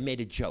difficult, they made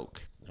a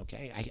joke.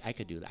 Okay, I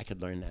could do that. I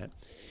could learn that.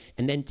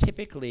 And then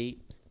typically,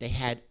 they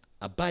had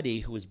a buddy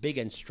who was big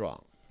and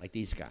strong, like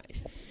these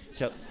guys.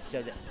 So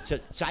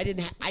I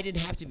didn't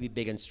have to be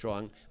big and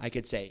strong. I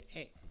could say,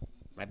 hey,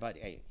 my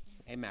buddy,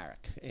 hey,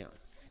 Marek, you know,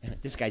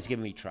 this guy's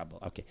giving me trouble.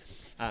 Okay,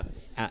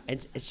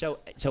 and so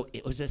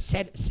it was a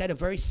set of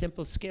very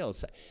simple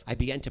skills. I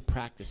began to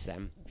practice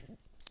them,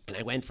 and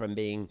I went from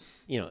being,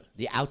 you know,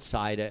 the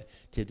outsider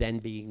to then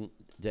being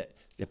the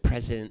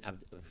president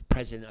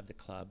of the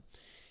club.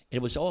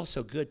 It was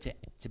also good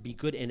to be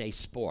good in a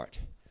sport.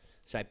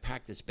 So I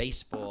practiced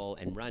baseball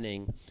and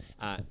running,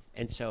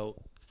 and so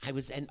I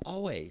was, and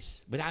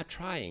always, without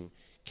trying,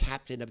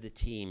 captain of the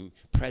team,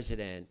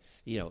 president,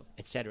 you know,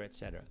 et cetera, et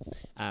cetera.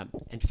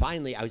 And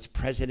finally, I was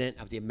president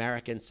of the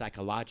American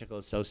Psychological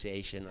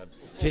Association of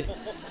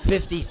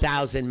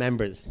 50,000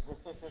 members.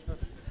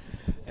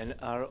 And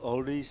are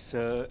all these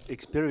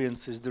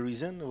experiences the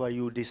reason why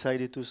you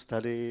decided to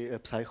study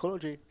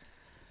psychology?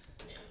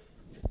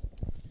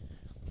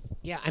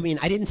 Yeah, I mean,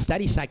 I didn't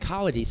study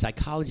psychology.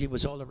 Psychology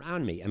was all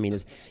around me. I mean,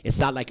 it's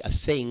not like a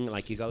thing,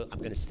 like you go, I'm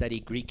going to study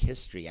Greek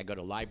history. I go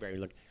to a library,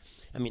 look.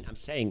 I mean, I'm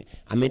saying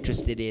I'm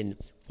interested in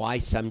why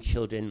some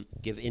children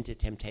give into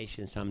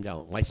temptation and some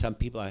don't. Why some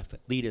people are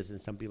leaders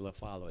and some people are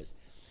followers.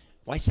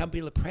 Why some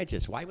people are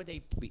prejudiced. Why would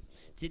they be,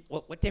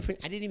 what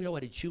different, I didn't even know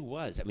what a Jew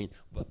was. I mean,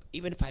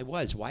 even if I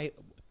was, why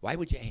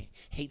would you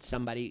hate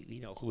somebody,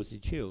 you know, who was a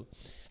Jew?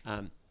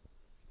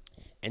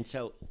 And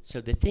so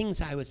the things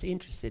I was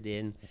interested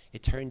in,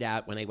 it turned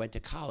out when I went to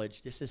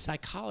college, this is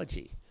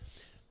psychology.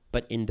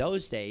 But in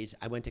those days,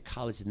 I went to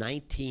college in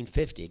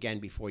 1950, again,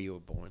 before you were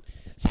born.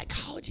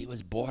 Psychology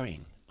was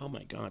boring. Oh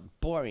my God,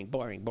 boring,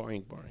 boring,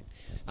 boring,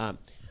 boring.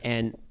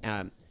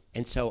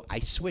 And so I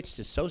switched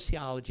to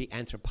sociology,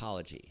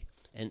 anthropology,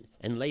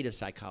 and later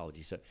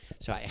psychology. So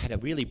I had a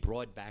really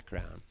broad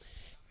background.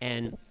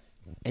 And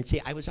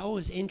see, I was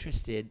always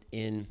interested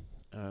in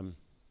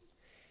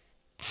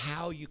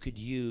how you could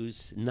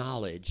use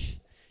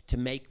knowledge to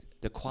make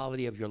the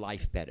quality of your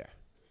life better.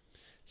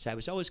 So I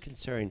was always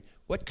concerned,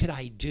 what could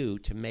I do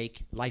to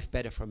make life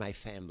better for my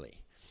family?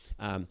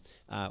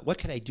 What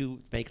could I do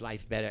to make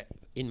life better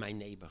in my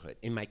neighborhood,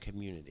 in my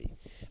community?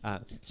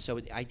 So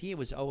the idea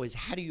was always,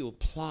 how do you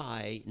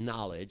apply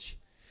knowledge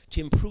to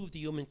improve the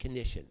human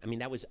condition? I mean,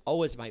 that was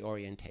always my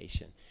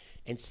orientation.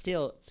 And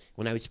still,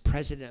 when I was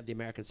president of the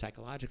American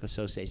Psychological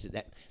Association,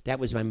 that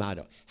was my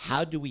motto.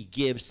 How do we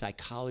give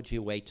psychology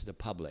away to the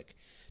public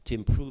to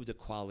improve the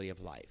quality of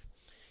life?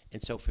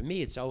 And so for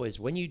me, it's always,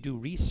 when you do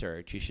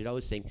research, you should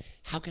always think,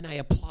 how can I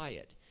apply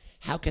it?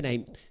 How can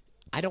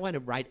I don't want to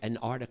write an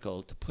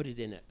article to put it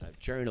in a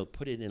journal,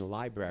 put it in a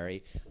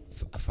library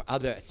for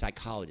other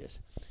psychologists.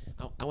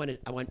 I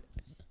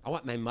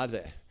want my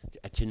mother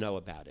to know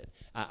about it.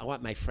 I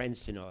want my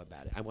friends to know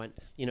about it. I want,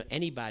 you know,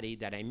 anybody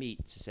that I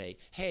meet to say,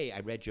 hey, I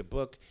read your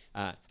book.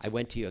 I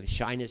went to your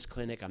shyness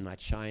clinic. I'm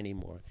not shy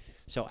anymore.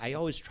 So I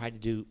always try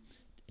to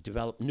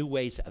develop new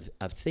ways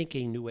of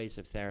thinking, new ways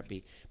of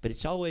therapy, but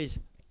it's always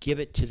give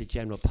it to the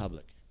general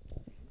public.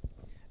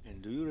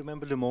 And do you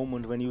remember the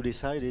moment when you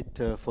decided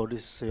for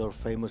this, your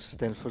famous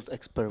Stanford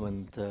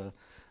experiment,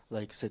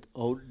 like said,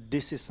 oh,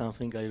 this is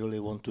something I really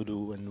want to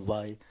do, and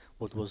why?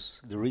 What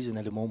was the reason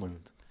at the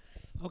moment?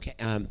 Okay,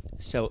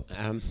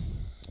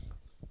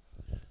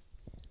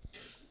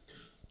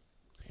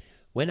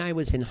 when I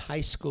was in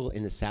high school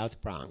in the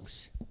South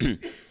Bronx, there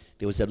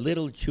was a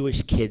little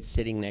Jewish kid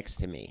sitting next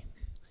to me.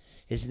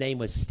 His name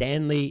was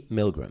Stanley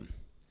Milgram.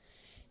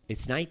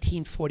 It's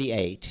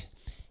 1948,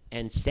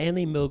 and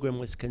Stanley Milgram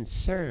was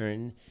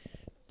concerned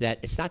that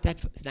it's not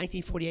that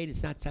 1948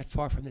 is not that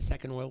far from the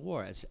Second World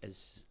War, as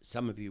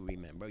some of you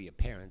remember, your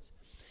parents.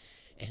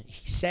 And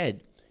he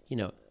said, you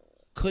know,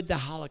 could the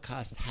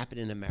Holocaust happen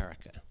in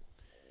America?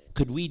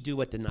 Could we do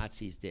what the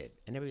Nazis did?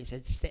 And everybody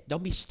said,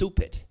 don't be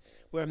stupid.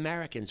 We're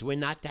Americans. We're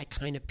not that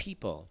kind of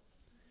people.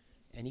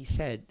 And he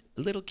said,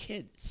 a little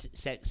kid,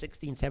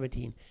 16,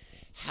 17,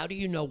 how do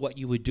you know what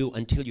you would do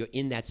until you're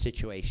in that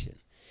situation?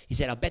 He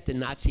said, I'll bet the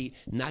Nazi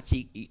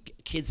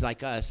kids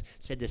like us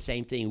said the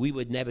same thing. We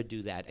would never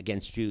do that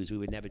against Jews. We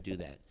would never do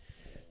that.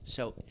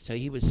 So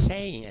he was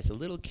saying, as a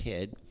little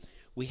kid,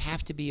 we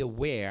have to be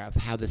aware of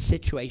how the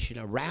situation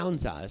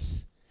around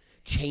us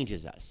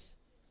changes us.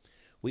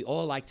 We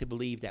all like to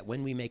believe that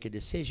when we make a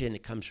decision,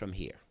 it comes from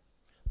here.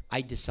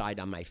 I decide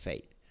on my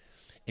fate.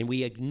 And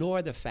we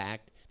ignore the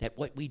fact that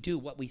what we do,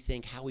 what we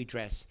think, how we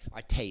dress,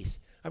 our tastes,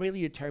 are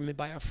really determined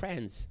by our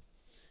friends,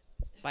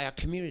 by our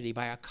community,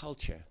 by our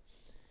culture.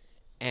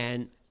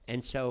 And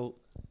so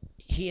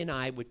he and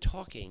I were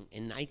talking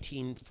in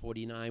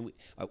 1949,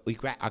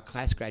 our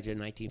class graduated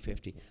in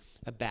 1950,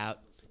 about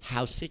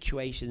how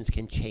situations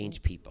can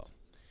change people.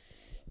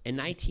 In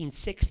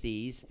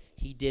 1960s,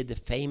 he did the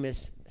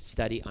famous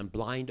study on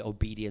blind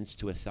obedience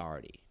to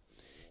authority.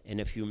 And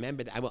if you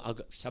remember,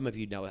 some of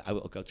you know it, I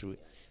will go through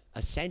it.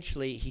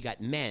 Essentially, he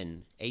got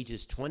men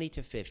ages 20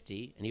 to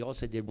 50, and he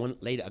also did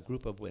later a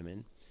group of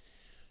women,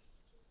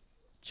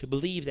 to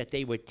believe that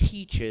they were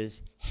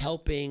teachers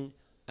helping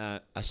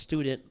a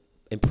student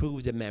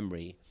improve the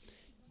memory,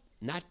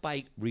 not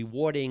by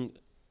rewarding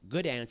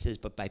good answers,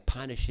 but by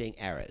punishing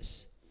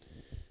errors.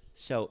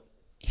 So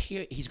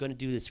here he's going to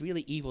do this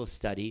really evil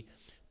study,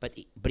 but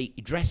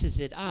he dresses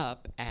it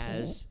up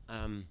as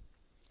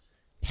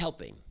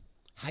helping.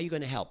 How are you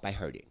going to help? By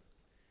hurting.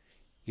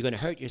 You're going to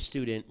hurt your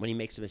student when he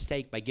makes a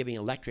mistake by giving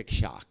electric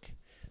shock.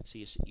 So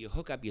you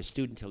hook up your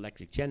student to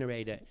electric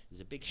generator,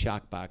 there's a big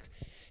shock box,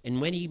 and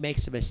when he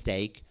makes a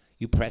mistake,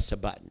 you press a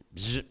button,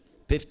 bzz,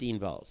 15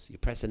 volts. You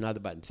press another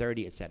button,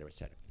 30, et cetera, et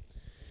cetera.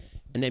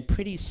 And then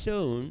pretty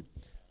soon,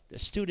 the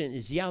student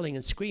is yelling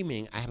and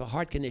screaming, I have a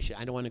heart condition,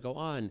 I don't want to go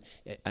on,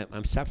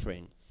 I'm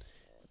suffering.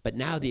 But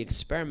now the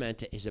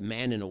experimenter is a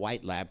man in a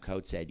white lab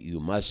coat, said, you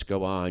must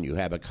go on, you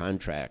have a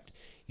contract,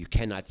 you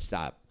cannot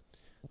stop.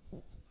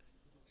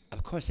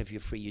 Of course, if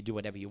you're free, you do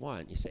whatever you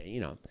want. You say, you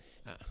know,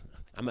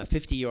 I'm a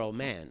 50-year-old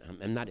man,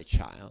 I'm not a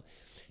child.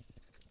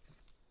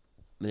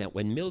 Now,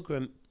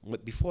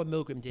 before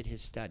Milgram did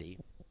his study,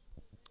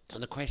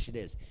 and the question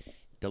is,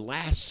 the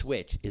last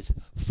switch is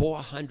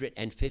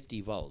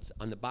 450 volts.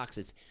 On the box,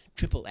 it's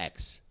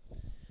XXX.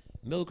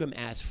 Milgram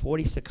asked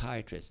 40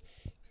 psychiatrists,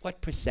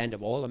 what %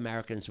 of all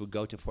Americans would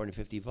go to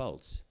 450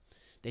 volts?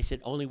 They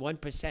said only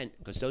 1%,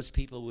 because those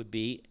people would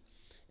be,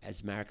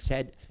 as Marek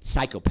said,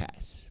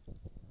 psychopaths.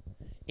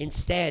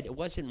 Instead, it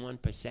wasn't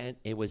 1%,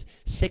 it was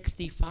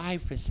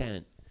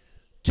 65%.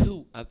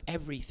 2 of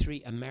every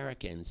 3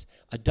 Americans,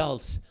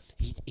 adults,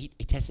 he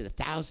tested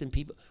 1,000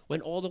 people,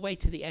 went all the way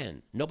to the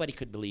end. Nobody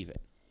could believe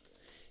it.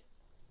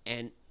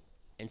 And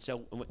so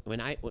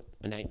when I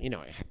you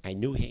know, I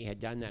knew he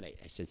had done that, I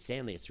said,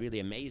 Stanley, it's really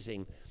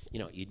amazing. You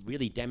know, you'd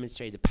really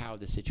demonstrate the power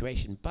of the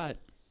situation, but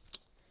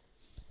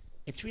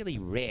it's really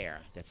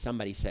rare that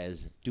somebody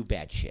says, do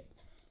bad shit.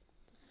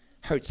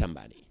 Hurt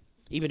somebody,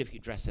 even if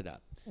you dress it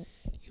up.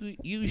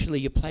 Usually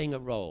you're playing a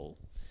role.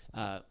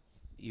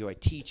 You're a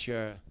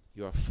teacher,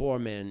 you're a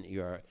foreman,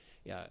 you're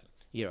a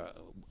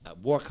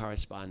war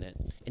correspondent.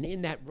 And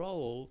in that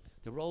role,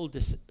 the role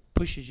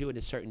pushes you in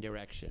a certain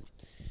direction.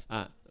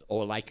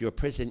 Or like you're a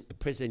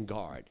prison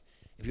guard.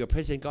 If you're a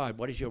prison guard,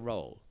 what is your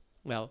role?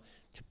 Well,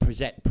 to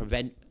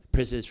prevent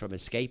prisoners from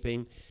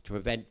escaping, to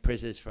prevent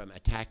prisoners from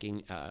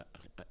attacking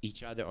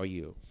each other or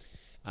you.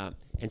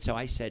 And so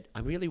I said, I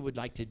really would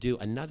like to do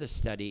another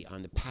study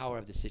on the power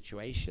of the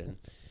situation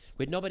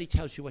where nobody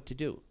tells you what to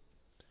do.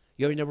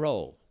 You're in a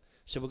role.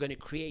 So we're going to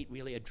create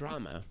really a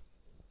drama.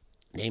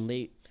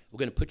 Namely, we're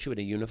going to put you in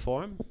a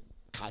uniform,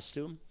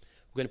 costume.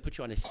 We're going to put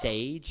you on a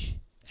stage.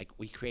 Like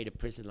we create a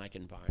prison-like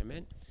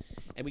environment.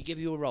 And we give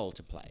you a role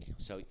to play.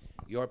 So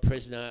you're a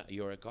prisoner,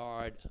 you're a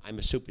guard, I'm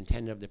a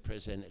superintendent of the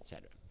prison, et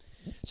cetera.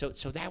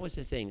 So that was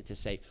the thing, to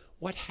say,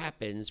 what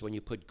happens when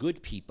you put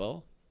good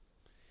people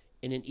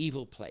in an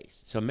evil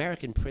place? So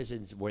American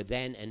prisons were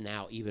then and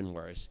now even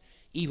worse,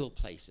 evil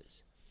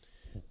places.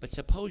 But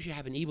suppose you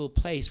have an evil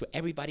place where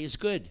everybody is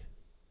good.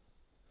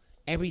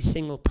 Every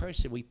single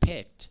person we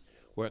picked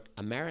were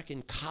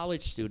American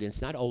college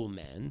students, not old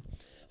men,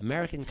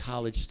 American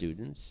college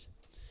students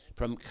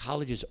from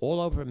colleges all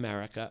over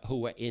America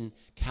who were in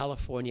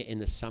California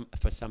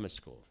for summer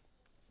school.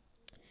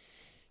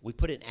 We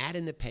put an ad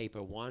in the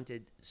paper,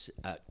 wanted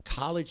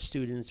college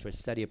students for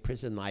study of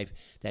prison life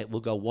that will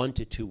go 1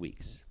 to 2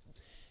 weeks.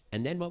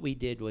 And then what we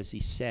did was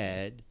he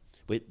said,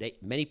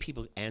 many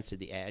people answered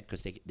the ad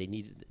because they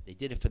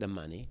did it for the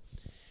money.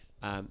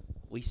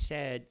 We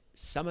said,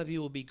 some of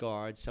you will be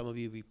guards, some of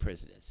you will be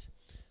prisoners.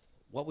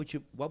 What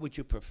would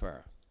you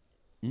prefer?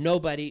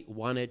 Nobody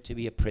wanted to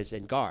be a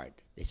prison guard.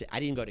 They said, I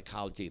didn't go to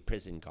college to be a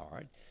prison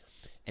guard.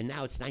 And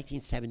now it's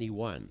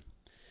 1971.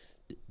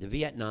 The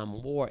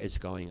Vietnam War is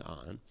going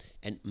on,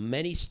 and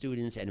many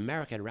students in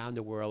America and around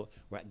the world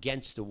were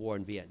against the war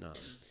in Vietnam.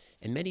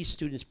 And many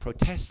students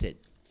protested.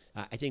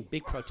 I think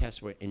big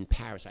protests were in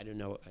Paris, I don't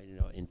know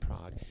in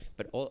Prague,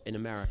 but all in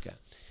America.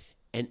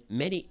 And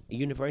many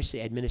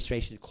university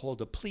administrations called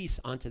the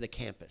police onto the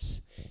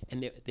campus.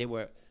 And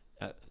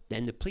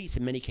then the police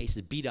in many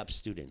cases beat up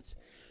students.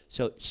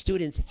 So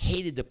students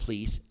hated the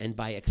police and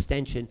by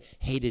extension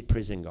hated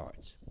prison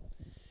guards.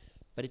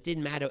 But it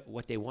didn't matter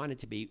what they wanted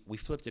to be, we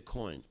flipped a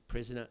coin,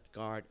 prisoner,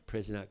 guard,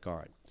 prisoner,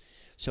 guard.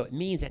 So it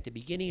means at the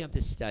beginning of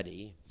the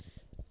study,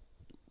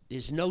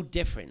 there's no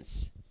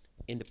difference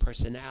in the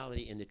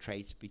personality and the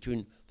traits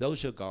between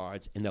those who are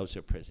guards and those who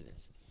are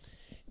prisoners.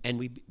 And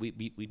we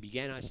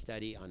began our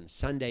study on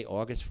Sunday,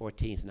 August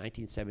 14th,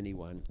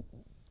 1971.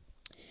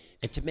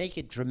 And to make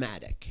it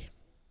dramatic,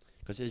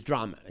 because it's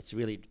drama, it's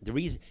really the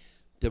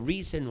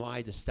reason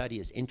why the study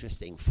is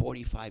interesting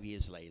 45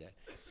 years later,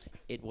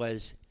 it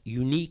was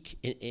unique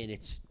in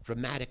its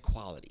dramatic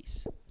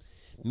qualities.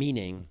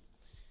 Meaning,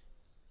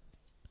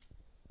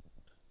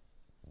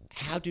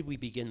 how did we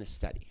begin the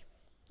study?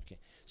 Okay.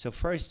 So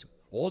first,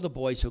 all the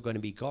boys who are going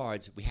to be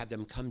guards, we have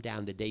them come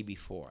down the day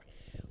before.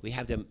 We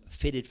have them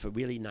fitted for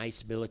really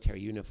nice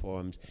military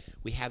uniforms.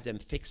 We have them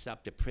fix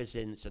up the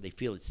prison so they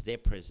feel it's their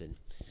prison.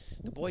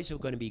 The boys who are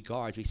going to be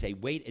guards, we say,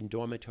 wait in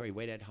dormitory,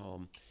 wait at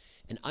home.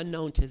 And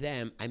unknown to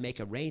them, I make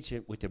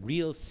arrangement with the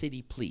real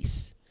city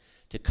police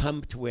to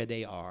come to where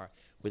they are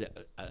with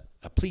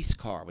a police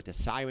car with a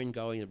siren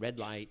going, a red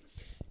light,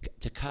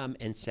 to come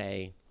and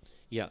say,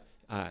 you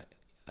know,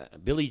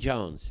 Billy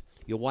Jones,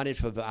 you're wanted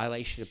for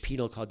violation of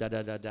penal code,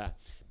 da-da-da-da.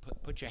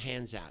 Put your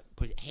hands out,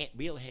 put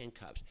real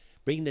handcuffs.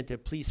 Bring them to the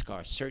police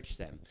car, search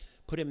them,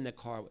 put them in the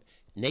car.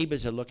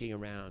 Neighbors are looking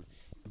around.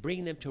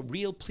 Bring them to a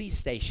real police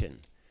station.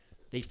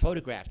 They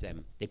photograph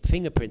them, they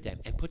fingerprint them,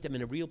 and put them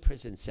in a real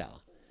prison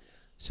cell.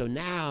 So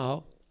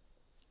now,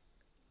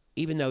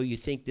 even though you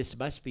think this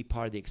must be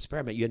part of the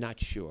experiment, you're not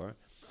sure,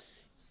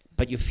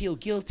 but you feel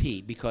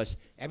guilty because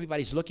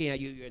everybody's looking at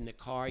you, you're in the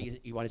car,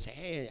 you want to say,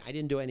 hey, I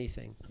didn't do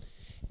anything.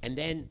 And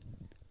then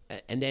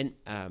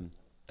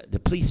the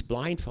police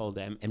blindfold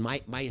them, and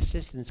my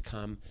assistants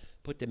come,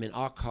 put them in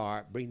our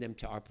car, bring them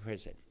to our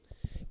prison.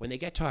 When they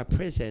get to our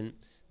prison,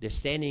 they're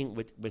standing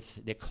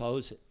with their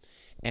clothes,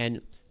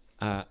 and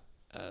our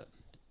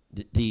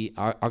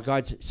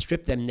guards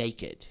strip them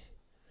naked.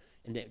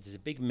 And there's a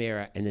big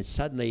mirror, and then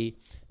suddenly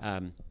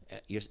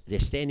they're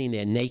standing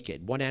there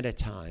naked, one at a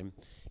time,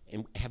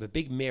 and have a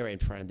big mirror in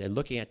front of them. They're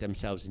looking at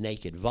themselves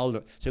naked,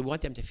 vulnerable. So we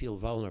want them to feel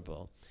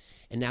vulnerable.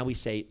 And now we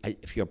say,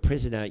 if you're a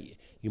prisoner,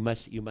 you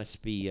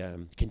must be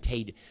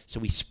contained. So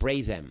we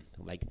spray them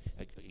like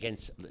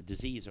against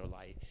disease or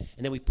light,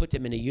 and then we put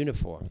them in a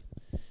uniform.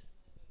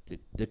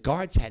 The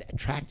guards had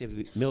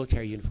attractive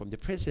military uniform. The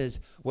prisoners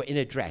were in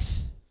a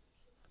dress,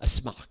 a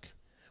smock,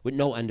 with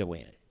no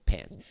underwear,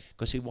 pants,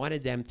 because we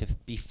wanted them to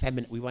be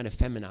feminine. We want to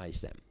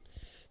feminize them.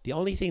 The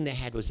only thing they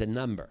had was a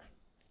number.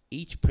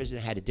 Each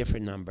prisoner had a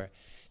different number,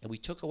 and we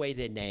took away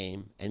their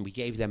name and we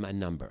gave them a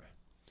number.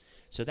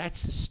 So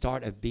that's the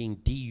start of being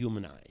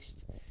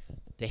dehumanized.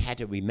 They had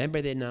to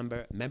remember their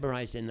number,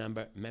 memorize their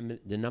number, remember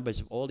the numbers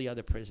of all the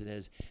other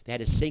prisoners. They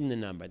had to sing the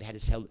number. They had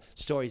to tell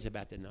stories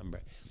about the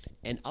number.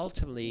 And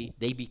ultimately,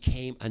 they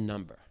became a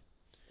number.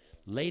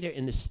 Later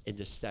in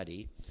the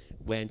study,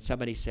 when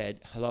somebody said,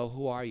 hello,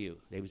 who are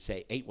you? They would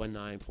say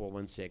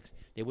 819-416.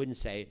 They wouldn't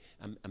say,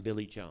 I'm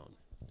Billy Jones.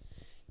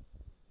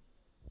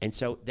 And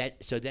so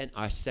then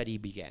our study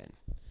began.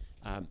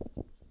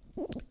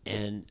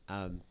 And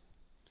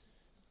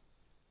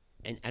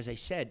as I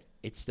said,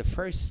 it's the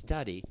first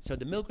study. So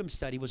the Milgram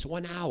study was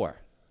 1 hour.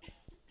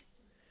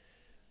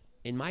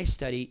 In my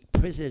study,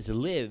 prisoners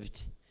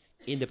lived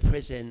in the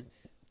prison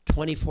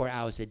 24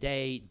 hours a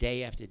day,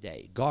 day after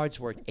day.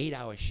 Guards worked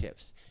 8-hour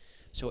shifts.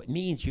 So it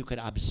means you could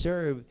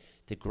observe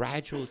the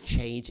gradual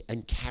change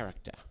in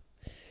character.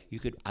 You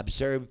could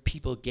observe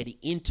people getting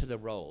into the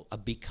role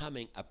of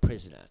becoming a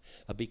prisoner,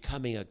 of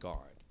becoming a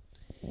guard.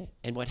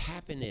 And what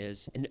happened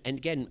is, and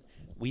again,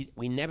 we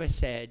never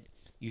said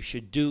you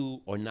should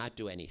do or not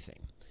do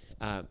anything.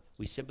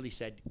 We simply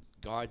said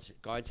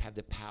guards have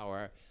the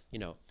power,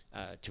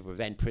 to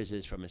prevent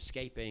prisoners from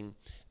escaping.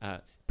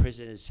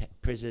 Prisoners,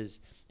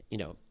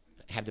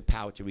 have the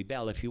power to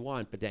rebel if you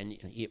want, but then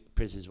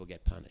prisoners will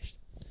get punished.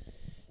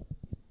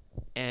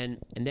 And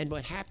then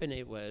what happened?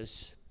 It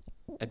was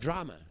a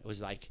drama. It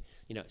was like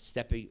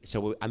stepping.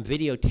 So I'm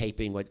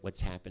videotaping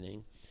what's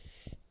happening,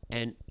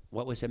 and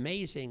what was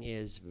amazing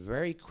is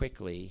very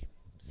quickly.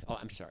 Oh,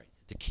 I'm sorry.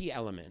 The key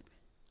element,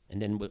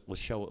 and then we'll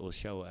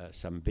show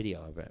some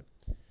video of it.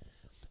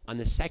 On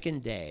the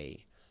second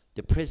day,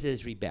 the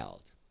prisoners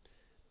rebelled.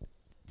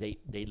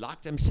 They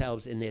locked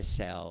themselves in their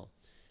cell.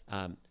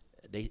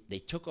 They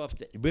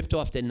ripped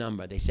off their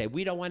number. They said,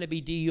 we don't want to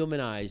be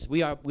dehumanized.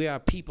 We are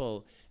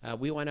people.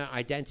 We want our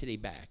identity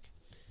back.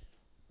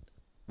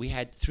 We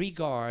had 3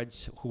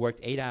 guards who worked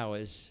 8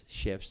 hours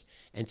shifts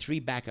and 3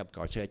 backup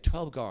guards. So we had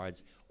 12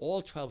 guards.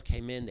 All 12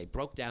 came in. They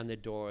broke down the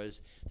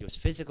doors. There was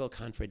physical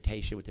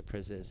confrontation with the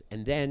prisoners.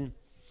 And then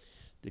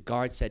the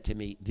guard said to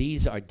me,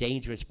 these are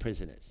dangerous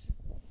prisoners.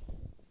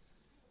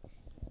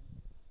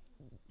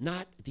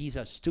 Not these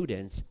are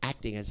students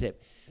acting as if,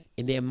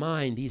 in their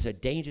mind, these are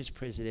dangerous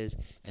prisoners,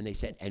 and they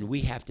said, and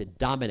we have to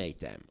dominate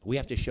them. We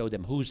have to show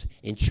them who's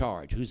in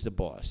charge, who's the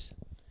boss.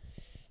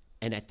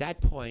 And at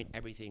that point,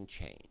 everything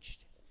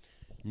changed.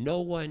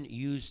 No one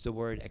used the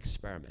word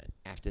experiment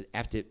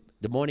after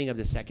the morning of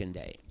the second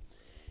day.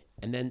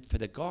 And then for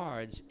the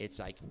guards, it's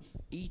like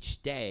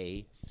each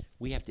day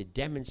we have to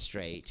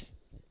demonstrate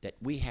that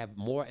we have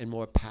more and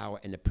more power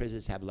and the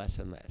prisoners have less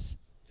and less.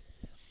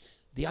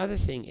 The other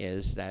thing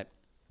is that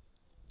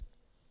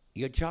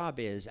your job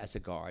is, as a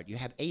guard, you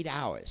have 8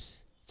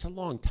 hours. It's a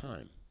long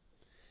time.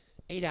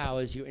 8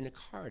 hours, you're in a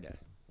corridor.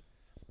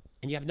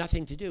 And you have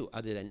nothing to do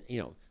other than,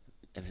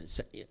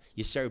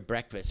 you serve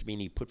breakfast,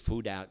 meaning you put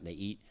food out and they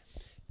eat.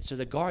 So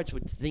the guards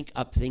would think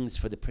up things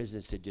for the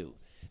prisoners to do,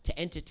 to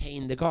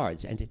entertain the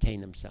guards,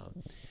 entertain themselves.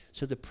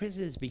 So the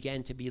prisoners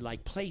began to be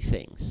like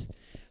playthings.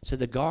 So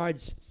the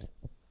guards,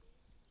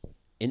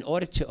 in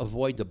order to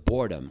avoid the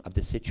boredom of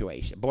the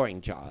situation,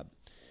 boring job,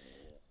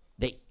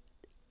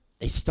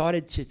 they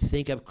started to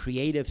think of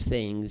creative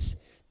things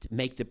to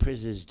make the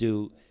prisoners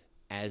do,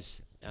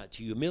 as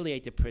to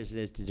humiliate the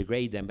prisoners, to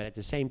degrade them, but at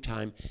the same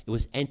time, it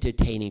was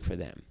entertaining for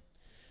them.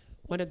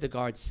 One of the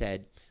guards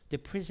said, the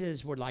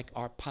prisoners were like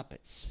our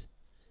puppets,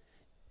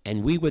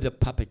 and we were the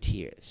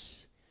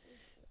puppeteers.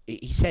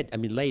 He said, I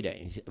mean, later,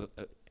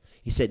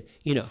 he said,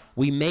 you know,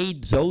 we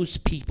made those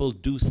people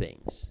do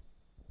things.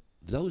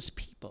 Those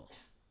people.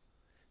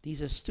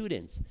 These are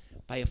students.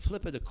 By a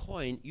flip of the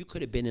coin, you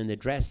could have been in the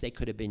dress, they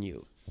could have been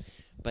you.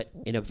 But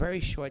in a very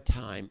short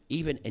time,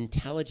 even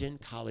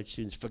intelligent college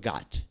students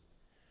forgot,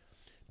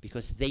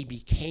 because they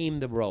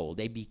became the role.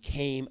 They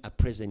became a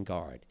prison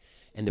guard,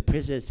 and the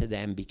prisoners to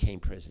them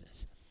became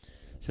prisoners.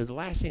 So the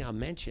last thing I'll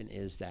mention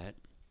is that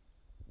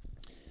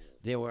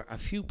there were a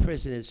few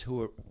prisoners who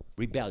were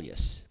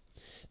rebellious.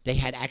 They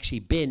had actually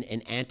been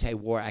in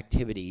anti-war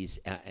activities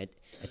at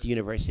the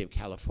University of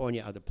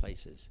California, other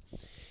places.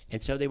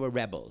 And so they were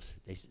rebels.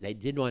 They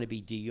didn't want to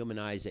be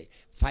dehumanized,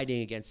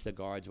 fighting against the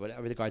guards.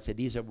 Whatever the guards said,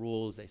 these are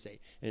rules, they say,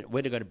 and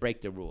we're going to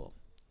break the rule.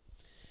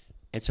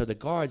 And so the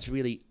guards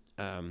really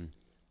try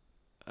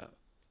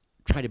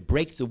to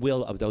break the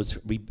will of those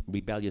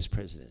rebellious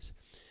prisoners.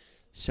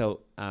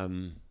 So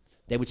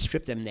they would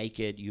strip them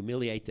naked,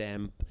 humiliate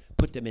them,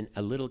 put them in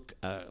a little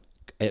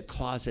a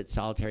closet,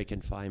 solitary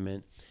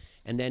confinement.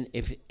 And then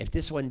if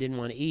this one didn't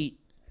want to eat,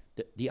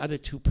 the other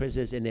two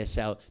prisoners in their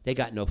cell, they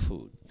got no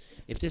food.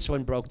 If this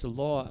one broke the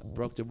law,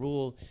 broke the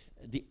rule,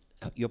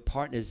 your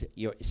partners,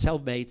 your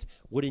cellmates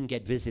wouldn't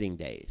get visiting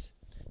days.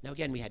 Now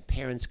again, we had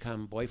parents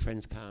come,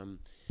 boyfriends come,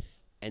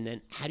 and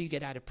then how do you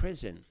get out of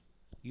prison?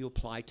 You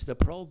apply to the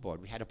parole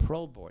board. We had a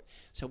parole board.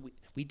 So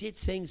we did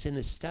things in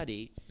the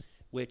study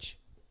which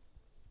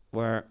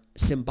were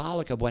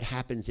symbolic of what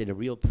happens in a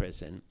real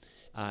prison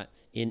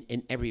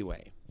in every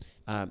way.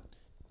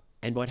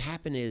 And what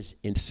happened is,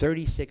 in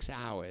 36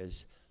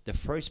 hours, the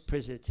first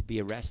prisoner to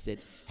be arrested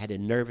had a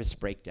nervous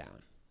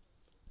breakdown.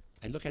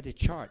 I look at the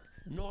chart,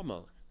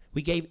 normal.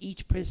 We gave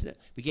each prisoner,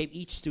 we gave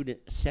each student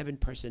 7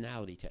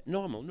 personality tests.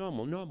 Normal,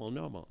 normal, normal,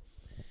 normal.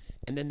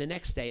 And then the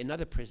next day,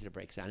 another prisoner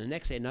breaks down. The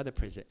next day, another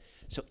prisoner.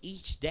 So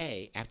each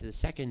day, after the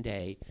second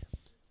day,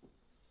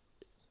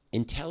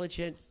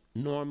 intelligent,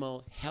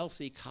 normal,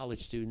 healthy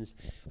college students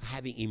are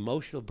having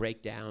emotional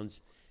breakdowns,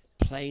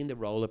 playing the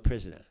role of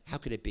prisoner. How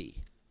could it be?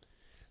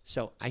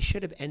 So I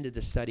should have ended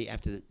the study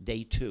after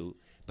day 2,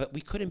 but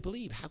we couldn't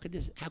believe, how could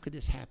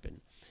this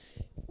happen?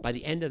 By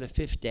the end of the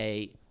 5th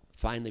day,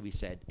 finally we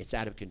said, it's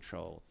out of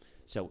control.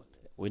 So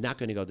we're not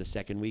going to go the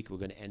second week, we're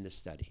going to end the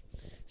study.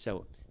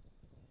 So,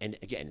 and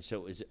again,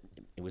 so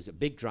it was a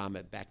big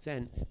drama back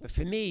then. But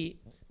for me,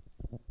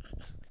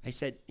 I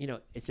said, you know,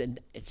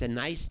 it's a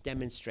nice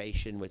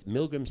demonstration with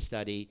Milgram's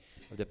study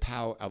of the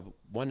power of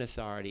one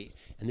authority,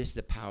 and this is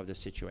the power of the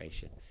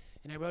situation.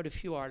 And I wrote a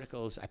few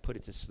articles, I put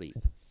it to sleep.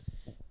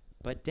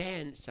 But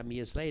then, some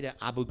years later,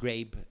 Abu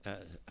Ghraib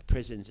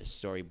prison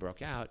story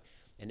broke out,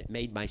 and it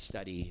made my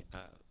study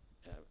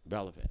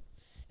relevant.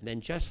 And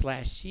then just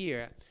last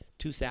year,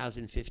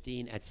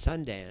 2015, at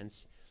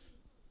Sundance,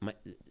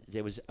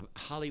 there was a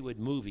Hollywood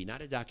movie,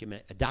 not a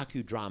document, a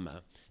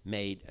docudrama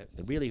made,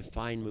 a really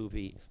fine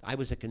movie. I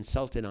was a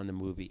consultant on the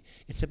movie.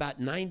 It's about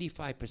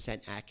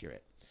 95%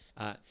 accurate.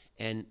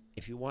 And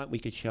if you want, we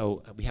could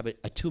show, we have a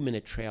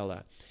 2-minute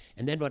trailer.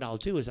 And then what I'll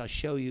do is I'll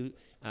show you,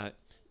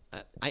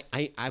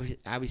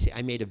 obviously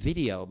I made a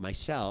video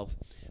myself,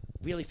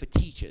 really for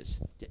teachers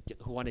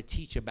who want to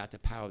teach about the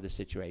power of the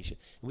situation.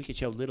 And we could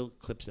show little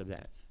clips of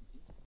that.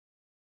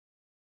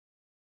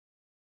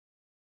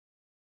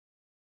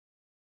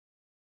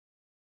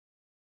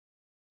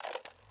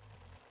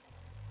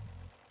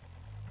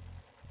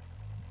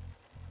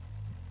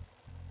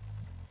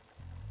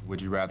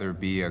 Would you rather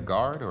be a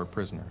guard or a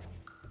prisoner?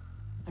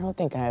 I don't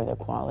think I have the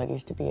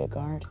qualities to be a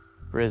guard.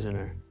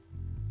 Prisoner.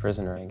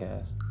 Prisoner, I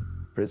guess.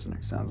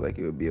 Prisoner. Sounds like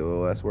it would be a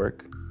little less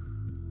work.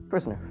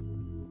 Prisoner.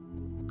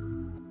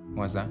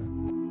 Why's that?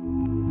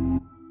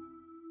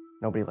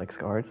 Nobody likes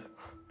guards.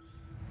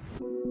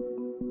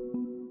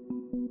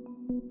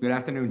 Good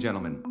afternoon,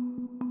 gentlemen.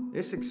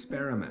 This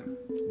experiment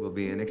will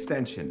be an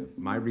extension of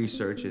my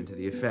research into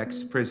the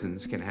effects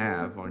prisons can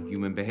have on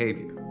human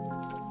behavior.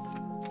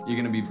 You're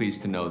going to be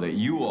pleased to know that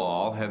you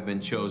all have been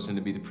chosen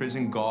to be the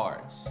prison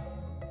guards.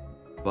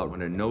 But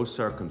under no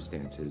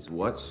circumstances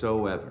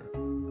whatsoever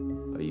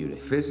are you to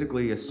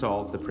physically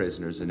assault the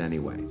prisoners in any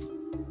way.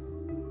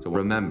 So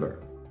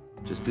remember,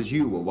 just as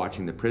you were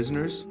watching the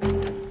prisoners,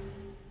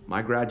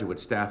 my graduate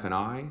staff and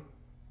I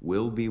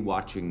will be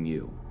watching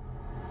you.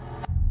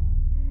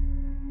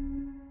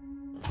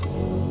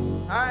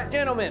 All right,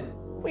 gentlemen,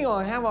 we're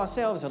gonna have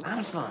ourselves a lot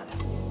of fun.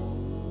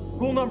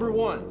 Rule number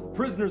 1,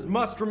 prisoners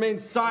must remain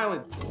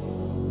silent.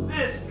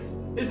 This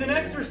is an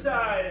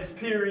exercise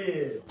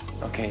period.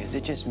 Okay, is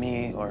it just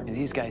me, or are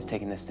these guys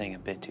taking this thing a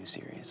bit too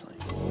seriously?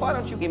 Why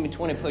don't you give me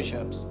 20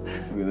 push-ups?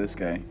 Look at this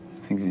guy.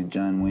 Thinks he's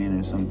John Wayne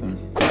or something.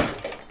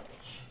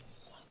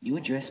 You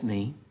address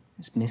me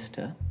as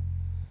Mr.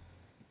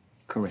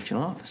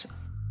 Correctional Officer.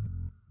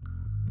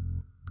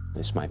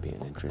 This might be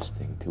an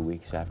interesting 2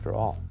 weeks after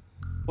all.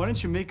 Why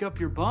don't you make up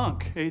your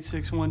bunk,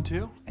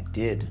 8612? I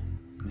did,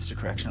 Mr.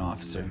 Correctional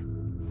Officer.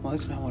 Well,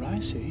 that's not what I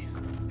see.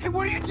 Hey,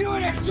 what are you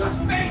doing? It's just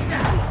me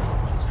now!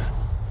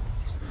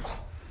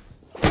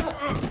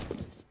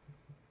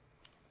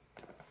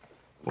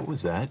 What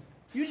was that?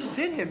 You just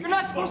hit him. You're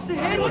not supposed to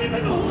hit him.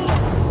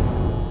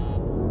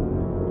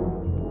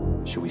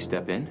 Should we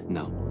step in?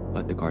 No,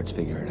 let the guards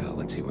figure it out.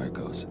 Let's see where it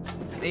goes.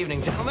 Good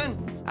evening, gentlemen.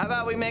 How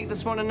about we make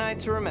this one a night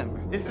to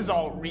remember? This is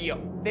all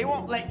real. They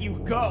won't let you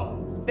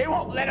go. They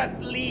won't let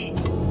us leave.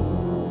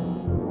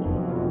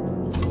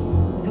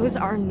 Those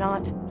are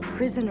not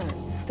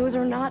prisoners. Those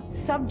are not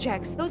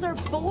subjects. Those are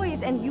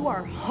boys, and you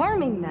are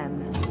harming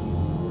them.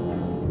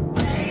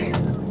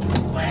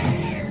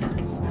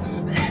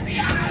 Let me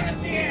out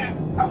of here!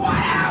 I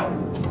want out!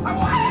 I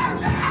want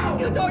out now!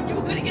 You thought you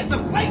were gonna get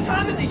some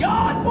playtime in the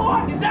yard,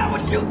 boy? Is that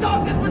what you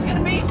thought this was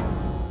gonna be?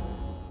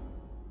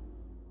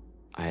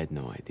 I had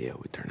no idea it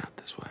would turn out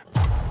this way.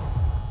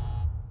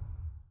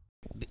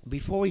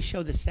 Before we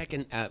show the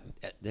second,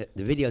 the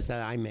videos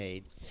that I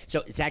made,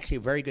 so it's actually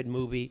a very good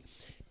movie.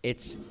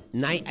 It's,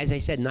 as I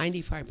said,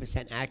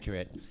 95%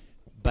 accurate,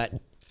 but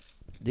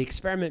the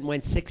experiment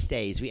went 6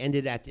 days. We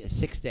ended at the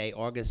 6th day,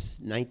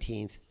 August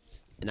 19th,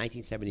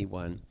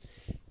 1971.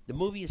 The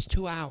movie is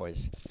 2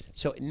 hours,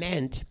 so it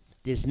meant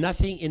there's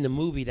nothing in the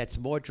movie that's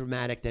more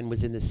dramatic than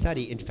was in the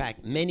study. In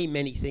fact, many,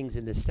 many things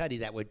in the study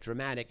that were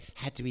dramatic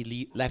had to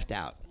be left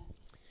out.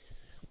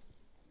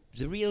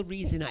 The real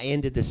reason I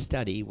ended the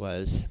study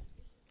was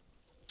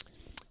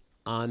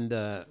on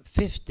the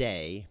 5th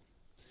day.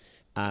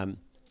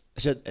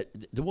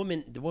 The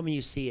woman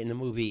you see in the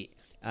movie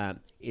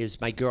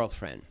is my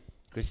girlfriend,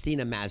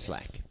 Christina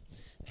Maslach,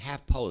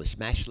 half Polish.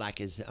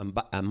 Maslach is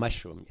a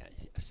mushroom.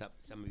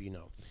 Some of you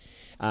know.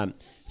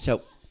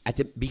 So at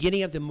the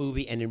beginning of the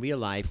movie and in real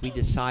life, we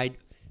decide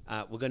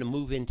we're going to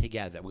move in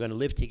together. We're going to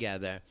live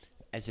together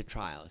as a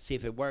trial. See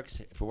if it works.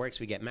 If it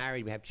works, we get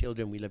married, we have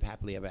children, we live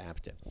happily ever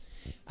after.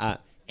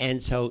 And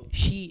so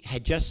she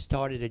had just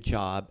started a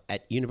job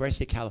at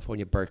Univerzity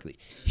Karlovy, Berkeley.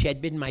 She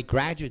had been my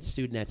graduate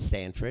student at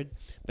Stanford,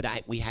 but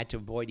we had to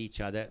avoid each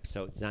other,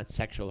 so it's not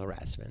sexual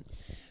harassment.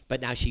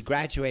 But now she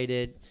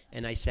graduated,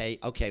 and I say,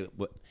 okay,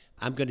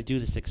 I'm going to do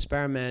this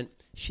experiment.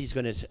 She's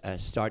going to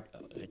start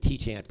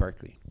teaching at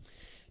Berkeley.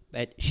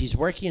 But she's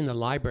working in the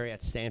library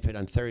at Stanford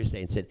on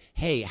Thursday and said,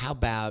 hey, how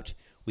about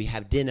we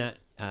have dinner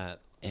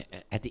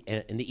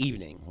in the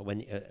evening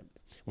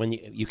when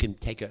you can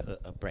take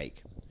a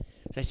break.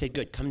 So I said,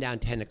 good, come down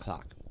 10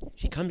 o'clock.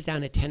 She comes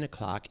down at 10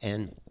 o'clock,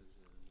 and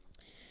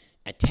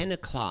at 10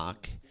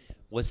 o'clock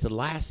was the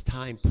last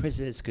time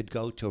prisoners could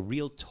go to a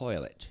real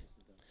toilet.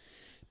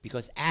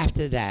 Because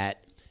after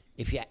that,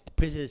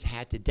 prisoners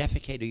had to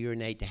defecate or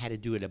urinate, they had to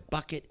do it in a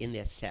bucket in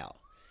their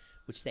cell,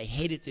 which they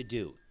hated to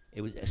do.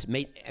 It was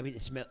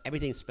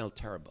everything smelled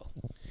terrible.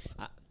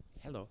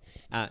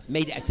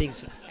 Made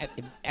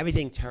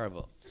everything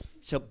terrible.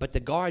 So, but the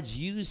guards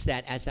used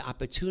that as an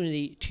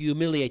opportunity to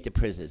humiliate the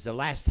prisoners. The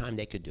last time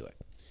they could do it,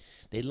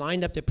 they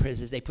lined up the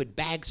prisoners. They put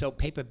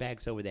paper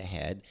bags over their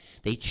head.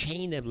 They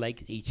chained their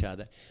legs to each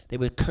other. They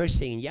were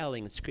cursing and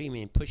yelling and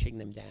screaming and pushing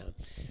them down.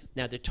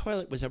 Now the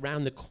toilet was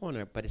around the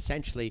corner, but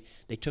essentially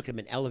they took them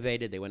in an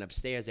elevator. They went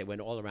upstairs. They went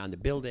all around the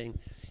building,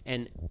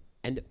 and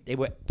they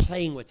were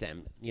playing with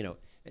them. You know,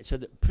 so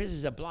the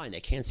prisoners are blind.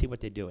 They can't see what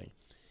they're doing.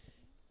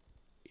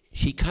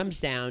 She comes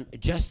down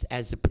just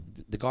as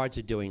the guards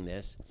are doing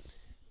this.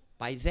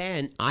 By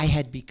then, I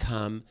had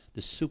become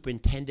the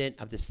superintendent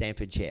of the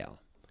Stanford jail.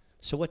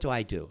 So what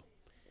do?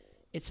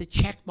 It's a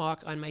check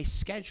mark on my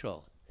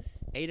schedule.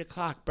 8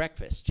 o'clock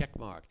breakfast, check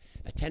mark.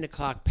 At 10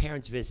 o'clock,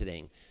 parents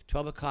visiting.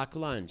 12 o'clock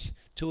lunch.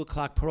 2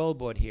 o'clock parole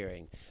board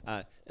hearing.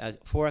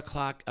 4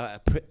 o'clock, a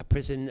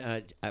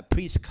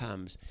priest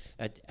comes.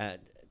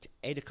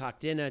 8 o'clock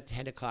dinner,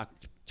 10 o'clock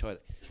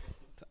toilet.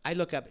 I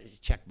look up,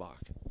 check mark.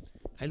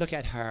 I look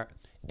at her,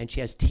 and she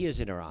has tears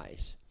in her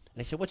eyes.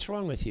 And I said, what's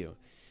wrong with you?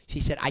 She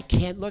said, I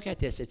can't look at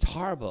this. It's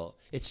horrible.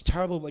 It's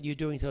terrible what you're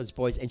doing to those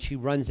boys. And she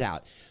runs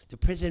out. The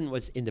prison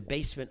was in the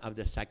basement of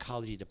the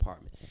psychology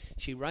department.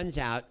 She runs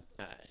out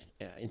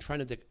in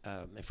front of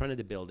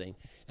the building,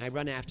 and I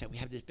run after her. We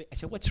have this I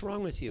said, what's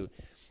wrong with you?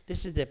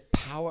 This is the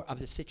power of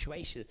the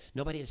situation.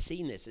 Nobody has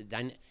seen this.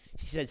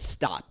 She said,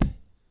 stop.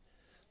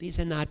 These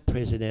are not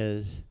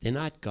prisoners. They're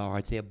not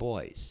guards. They're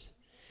boys.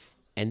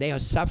 And they are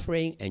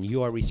suffering, and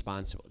you are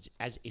responsible,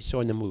 as you saw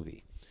in the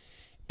movie.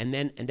 And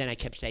then I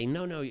kept saying,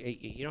 no,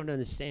 you don't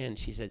understand.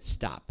 She said,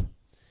 stop.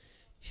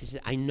 She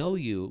said, I know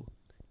you.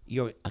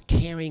 You're a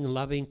caring,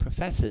 loving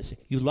professor.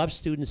 You love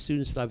students.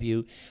 Students love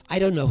you. I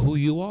don't know who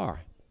you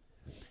are.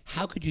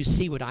 How could you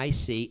see what I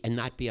see and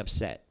not be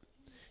upset?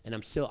 And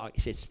I'm still,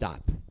 she said,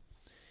 stop.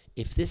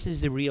 If this is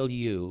the real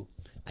you,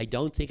 I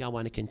don't think I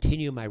want to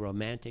continue my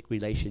romantic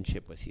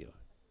relationship with you.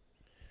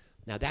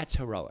 Now that's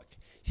heroic.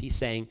 She's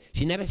saying,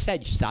 she never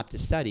said stop the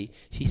study.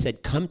 She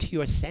said, come to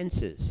your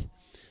senses.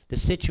 The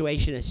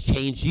situation has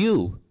changed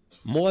you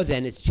more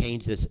than it's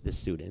changed the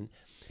student.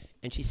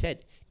 And she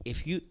said,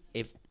 if you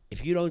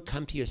don't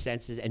come to your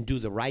senses and do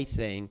the right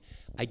thing,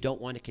 I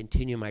don't want to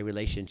continue my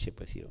relationship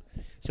with you.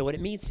 So what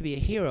it means to be a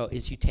hero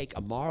is you take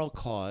a moral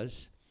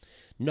cause,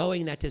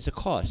 knowing that there's a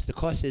cost. The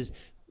cost is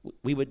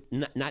we would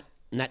not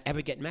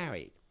ever get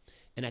married.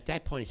 And at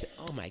that point, he said,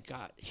 oh my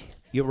God,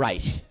 you're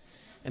right.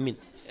 I mean,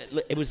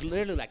 it was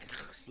literally like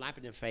a slap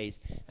in the face.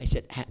 I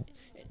said,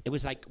 it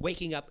was like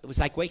waking up. It was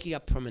like waking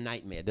up from a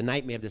nightmare, the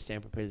nightmare of the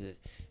Stanford prison.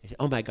 I said,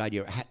 oh my God,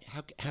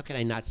 how can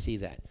I not see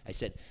that? I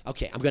said,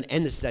 okay, I'm going to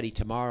end the study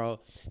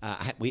tomorrow.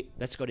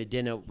 Let's go to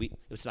dinner. It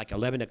was like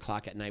 11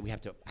 o'clock at night.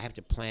 I have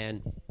to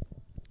plan.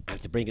 I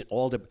have to bring in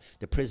all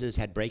the prisoners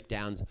had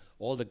breakdowns,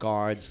 all the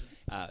guards.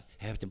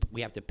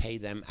 We have to pay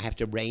them. I have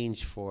to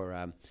arrange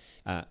for.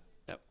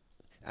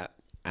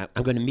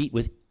 I'm going to meet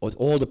with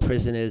all the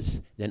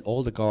prisoners, then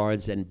all the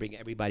guards, and bring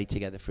everybody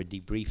together for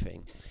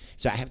debriefing.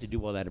 So I have to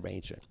do all that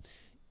arrangement.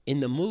 In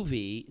the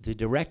movie, the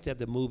director of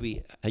the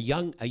movie, a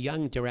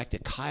young director,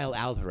 Kyle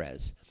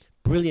Alvarez,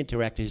 brilliant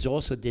director, who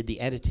also did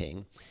the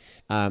editing,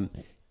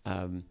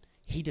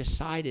 he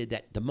decided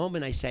that the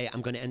moment I say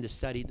I'm going to end the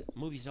study, the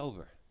movie's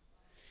over.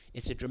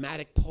 It's a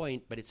dramatic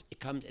point, but it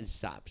comes and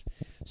stops.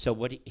 So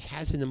what he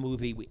has in the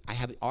movie, I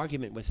have an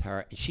argument with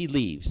her, and she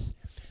leaves.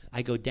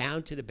 I go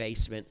down to the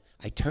basement,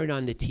 I turn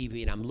on the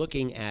TV, and I'm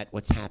looking at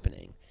what's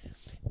happening.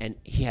 And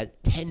he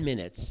had 10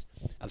 minutes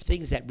of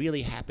things that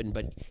really happened,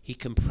 but he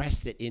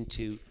compressed it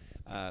into,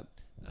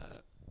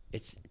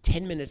 it's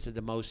 10 minutes of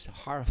the most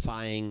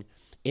horrifying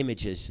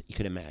images you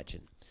could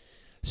imagine.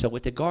 So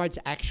what the guards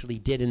actually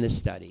did in this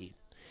study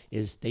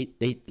is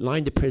they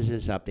lined the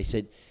prisoners up. They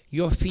said,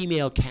 your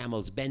female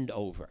camels bend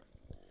over.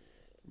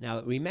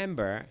 Now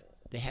remember,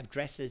 they have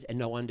dresses and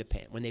no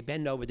underpants. When they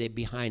bend over, their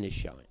behind is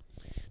showing.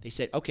 They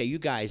said, okay, you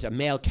guys are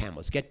male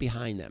camels. Get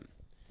behind them.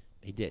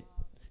 They did.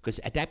 Because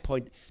at that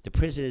point, the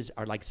prisoners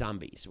are like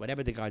zombies.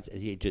 Whatever the guards,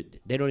 they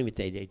don't even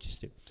think, they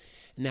just do.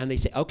 And now they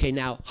say, okay,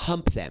 now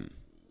hump them.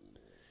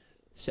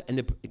 So, and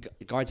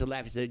the guards are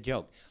laughing. It's a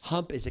joke.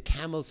 Hump is a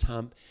camel's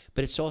hump,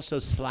 but it's also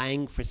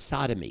slang for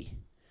sodomy.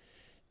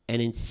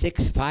 And in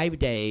 5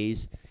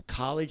 days,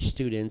 college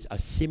students are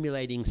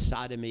simulating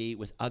sodomy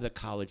with other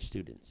college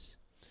students.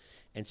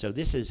 And so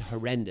this is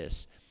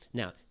horrendous.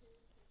 Now,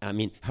 I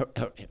mean,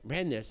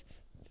 horrendous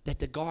that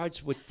the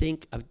guards would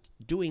think of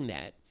doing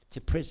that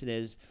to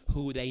prisoners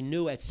who they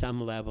knew at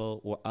some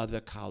level were other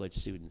college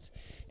students.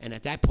 And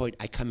at that point,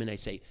 I come in, I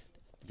say,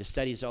 the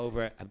study's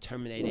over, I'm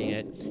terminating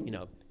it, you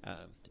know,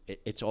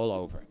 it's all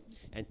over.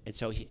 And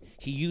so he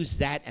used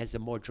that as the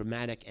more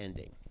dramatic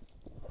ending.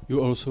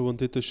 You also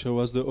wanted to show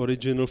us the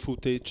original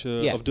footage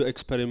of the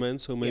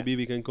experiment, so maybe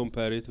we can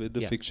compare it with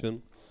the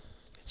fiction.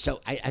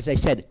 So as I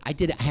said, I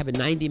have a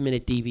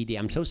 90-minute DVD.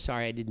 I'm so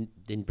sorry I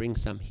didn't bring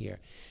some here.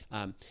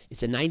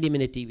 It's a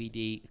 90-minute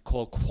DVD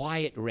called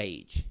Quiet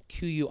Rage,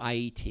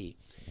 Q-U-I-E-T.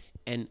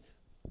 And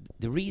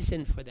the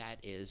reason for that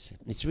is,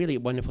 it's really a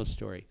wonderful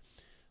story.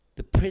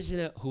 The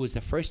prisoner who was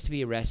the first to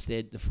be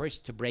arrested, the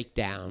first to break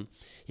down,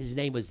 his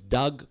name was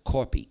Doug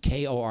Korpi,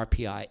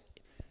 K-O-R-P-I,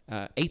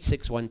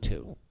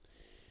 8612.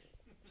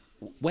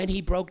 When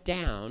he broke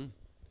down,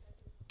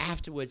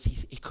 afterwards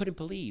he couldn't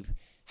believe.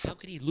 How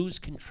could he lose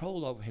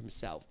control over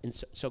himself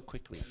so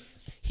quickly?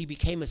 He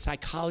became a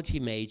psychology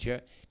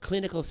major,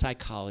 clinical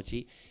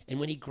psychology, and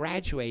when he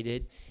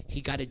graduated,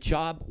 he got a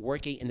job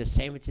working in the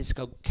San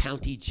Francisco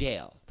County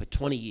Jail for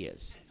 20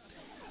 years.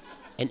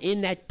 And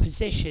in that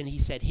position, he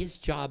said his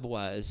job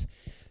was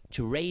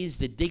to raise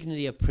the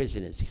dignity of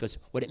prisoners, because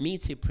what it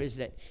means to be a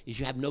prisoner is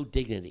you have no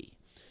dignity,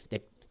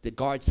 that the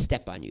guards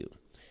step on you.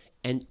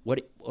 And what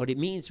it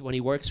means when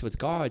he works with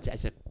guards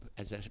as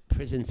a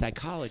prison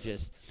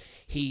psychologist,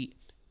 he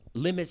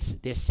limits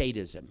their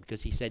sadism,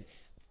 because he said,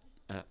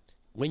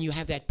 when you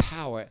have that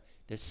power,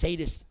 the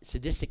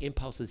sadistic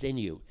impulse is in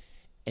you,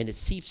 and it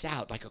seeps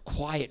out like a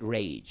quiet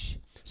rage.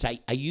 So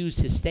I use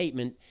his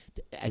statement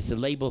as the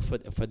label for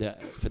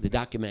the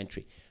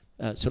documentary.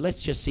 So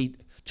let's just see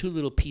two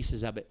little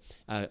pieces of it.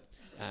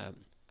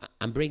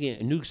 I'm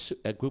bringing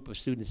a group of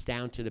students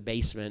down to the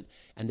basement,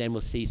 and then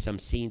we'll see some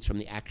scenes from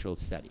the actual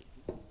study.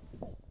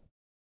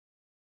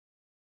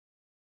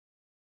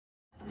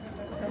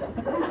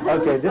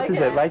 Okay, this is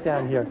it, right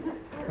down here.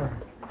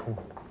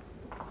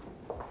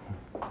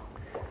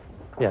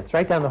 Yeah, it's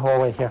right down the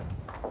hallway here.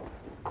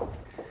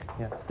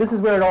 Yeah. This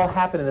is where it all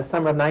happened in the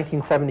summer of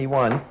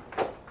 1971.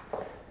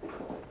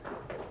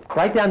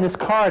 Right down this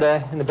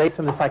corridor in the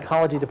basement of the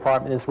psychology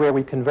department is where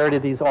we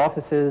converted these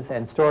offices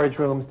and storage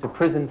rooms to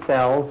prison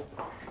cells.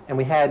 And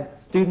we had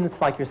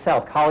students like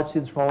yourself, college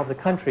students from all over the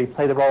country,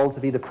 play the roles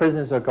of either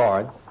prisoners or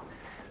guards.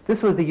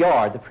 This was the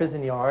yard, the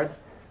prison yard.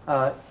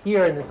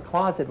 Here in this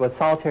closet was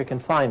solitary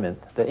confinement,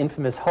 the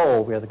infamous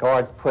hole where the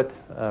guards put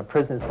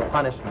prisoners for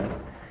punishment.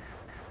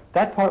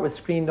 That part was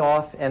screened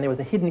off, and there was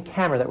a hidden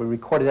camera that we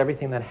recorded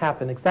everything that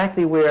happened,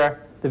 exactly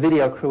where the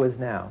video crew is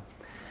now.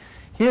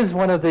 Here's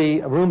one of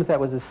the rooms that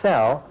was a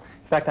cell.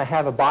 In fact, I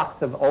have a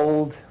box of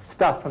old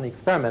stuff from the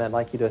experiment I'd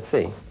like you to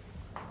see.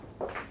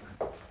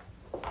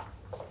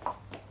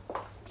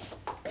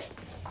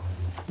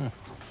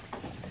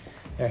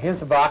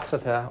 Here's a box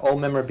with old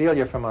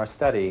memorabilia from our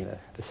study.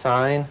 The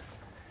sign.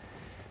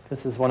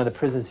 This is one of the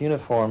prisoners'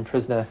 uniform,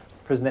 prisoner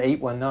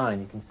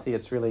 819. You can see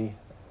it's really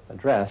a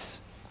dress.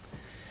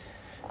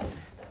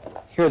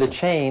 Here are the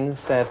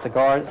chains that the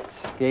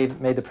guards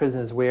made the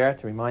prisoners wear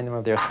to remind them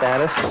of their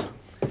status.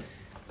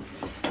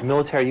 The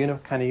military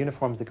kind of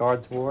uniforms the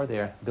guards wore,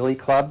 their billy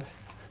club,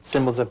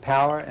 symbols of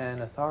power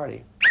and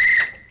authority.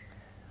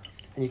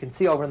 And you can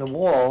see over on the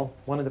wall,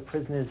 one of the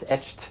prisoners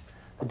etched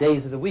the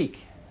days of the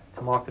week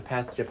to mark the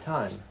passage of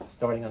time,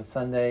 starting on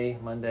Sunday,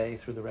 Monday,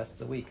 through the rest of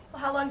the week.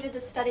 Well, how long did the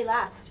study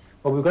last?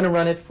 Well, we were going to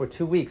run it for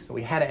 2 weeks, but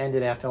we had to end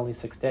it after only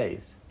 6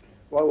 days.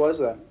 What was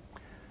that?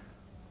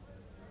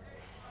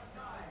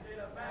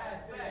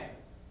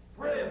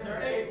 Prisoner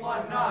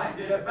 819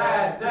 did a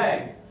bad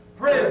thing.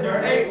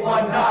 Prisoner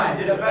 819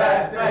 did a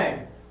bad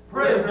thing.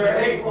 Prisoner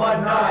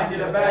 819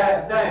 did a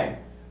bad thing.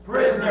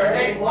 Prisoner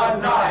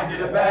 819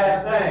 did a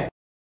bad thing.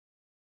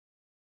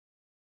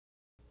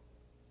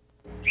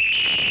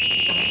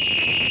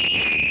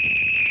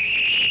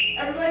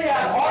 Everybody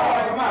out. All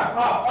right, come on.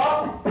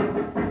 Up.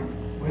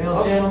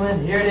 Well,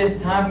 gentlemen, here it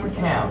is, time for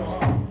count. I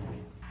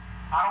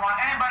don't want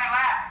anybody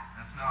laughing.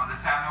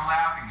 Let's have no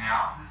laughing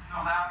now. There's no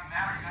laughing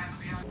now. You guys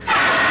will be on.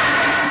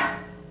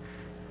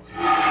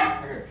 I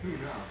got two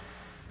now.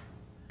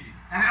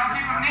 And they don't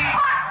keep them neat.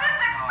 What's this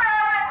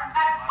experiment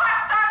at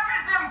Dr.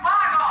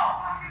 Zimbardo?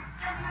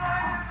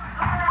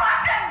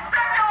 Fucking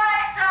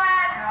simulation!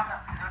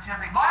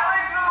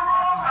 Violation of the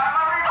rules.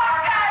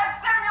 Fucking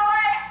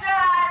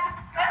simulation!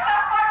 It's a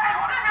fucking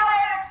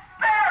simulated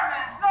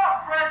experiment. No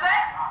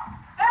prison.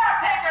 They don't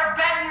take your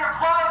bed and your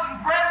clothes in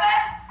prison.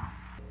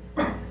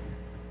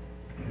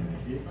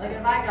 Like,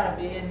 if I gotta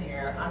be in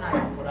here, I'm not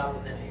gonna put up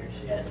with any of your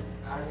shit.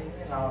 I mean,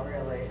 you know,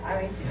 really.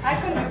 I mean, I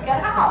couldn't even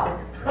get out.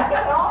 I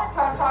spent all the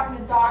time talking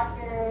to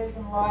doctors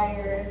and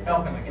lawyers.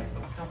 Help him against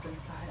the... Fucked up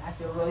inside. I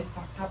feel really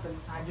fucked up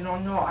inside. You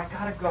don't know. I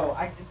gotta go.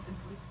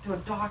 To a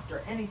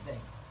doctor, anything.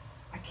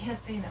 I can't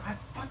stay in there. I'm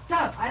fucked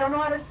up. I don't know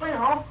how to explain it.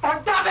 I'm all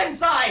fucked up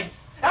inside.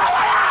 I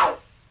want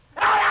out!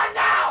 Out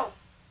now!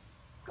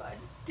 God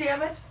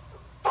damn it.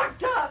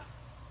 Fucked up.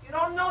 You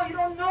don't know. You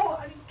don't know.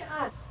 I mean,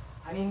 God.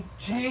 I mean,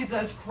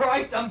 Jesus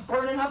Christ, I'm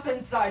burning up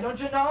inside. Don't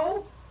you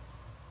know?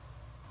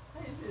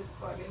 I just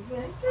fucking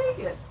can't take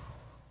it.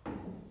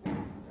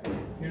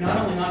 You're not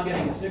only not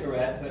getting a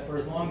cigarette, but for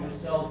as long as the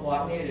cell's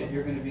blockaded,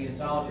 you're going to be in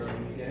solitary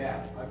when you get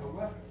out.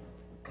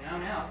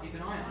 Now, keep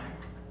an eye on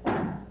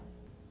him.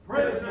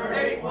 Prisoner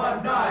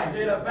 819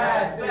 did a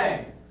bad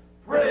thing.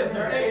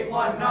 Prisoner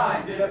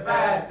 819 did a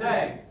bad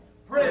thing.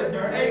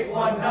 Prisoner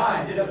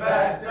 819 did a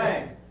bad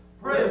thing.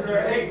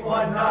 Prisoner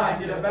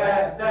 819 did a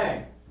bad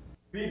thing.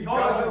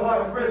 Because of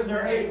what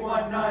prisoner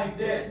 819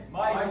 did,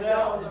 my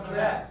cell is a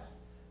mess.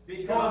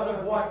 Because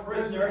of what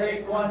prisoner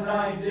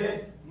 819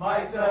 did,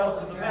 my cell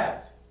is a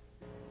mess.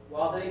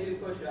 While they do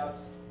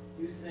push-ups,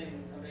 you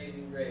sing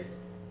Amazing Grace.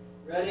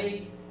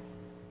 Ready?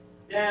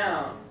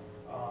 Down.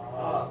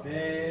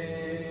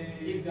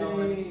 Keep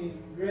going.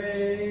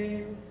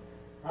 Grace.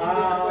 Keep doing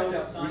the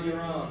push-ups on your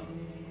own.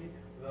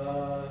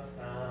 The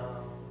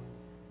sound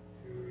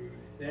to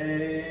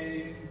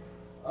save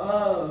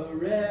a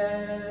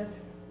wretch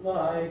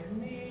like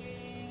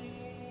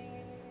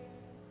me.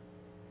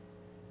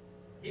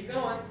 Keep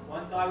going.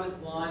 Once I was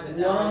blind, but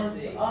now I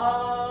see.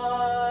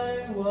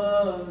 I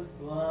was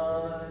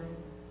blind,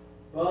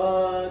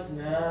 but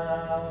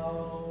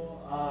now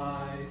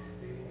I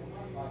see.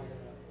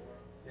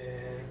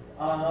 Since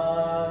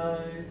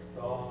I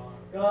saw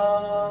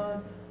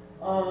God,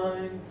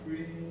 I'm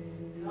free.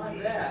 Not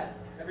that.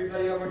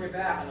 Everybody over on your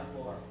back on the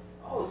floor.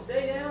 Oh,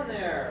 stay down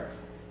there.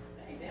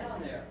 Stay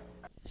down there.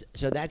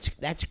 So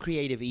that's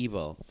creative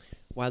evil.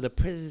 While the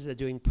prisoners are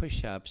doing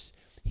push-ups,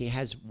 he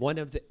has one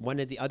of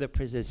the other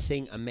prisoners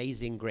sing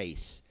Amazing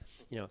Grace.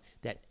 You know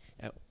that,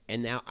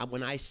 and now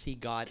when I see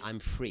God, I'm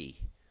free.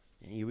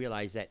 And you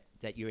realize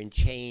that you're in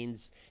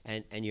chains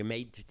and you're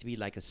made to be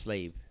like a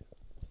slave.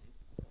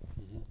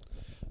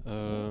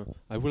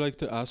 I would like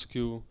to ask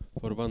you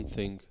for one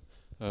thing,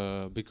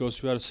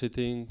 because you are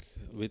sitting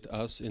with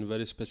us in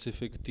very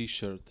specific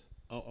T-shirt.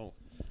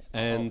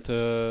 And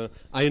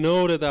I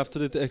know that after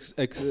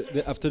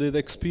that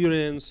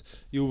experience,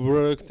 you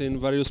worked in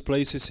various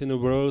places in the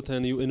world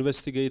and you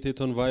investigated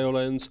on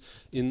violence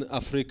in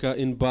Africa,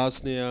 in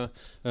Bosnia,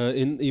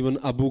 in even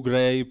Abu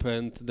Ghraib,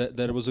 and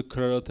there was a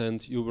Kurd,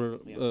 and you were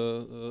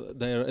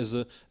there as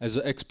an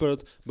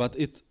expert. But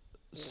it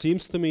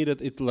seems to me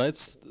that it led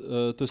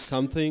to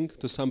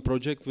some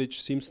project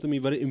which seems to me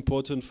very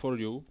important for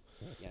you.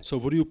 So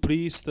would you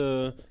please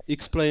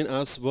explain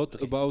us what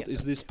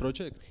is this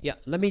project? Yeah,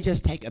 let me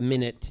just take a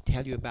minute to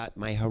tell you about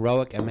my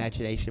heroic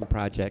imagination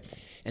project,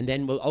 and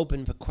then we'll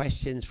open for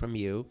questions from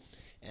you.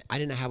 I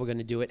don't know how we're going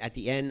to do it. At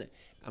the end,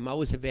 I'm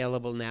always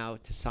available now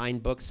to sign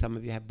books. Some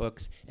of you have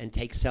books, and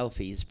take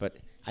selfies, but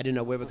I didn't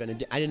know where we're going to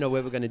do. I didn't know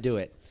where we're going to do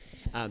it.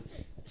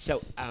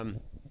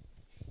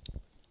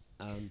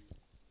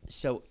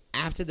 So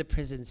after the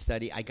prison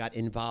study, I got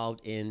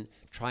involved in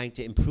trying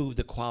to improve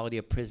the quality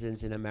of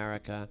prisons in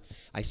America.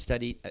 I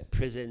studied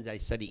prisons. I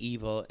studied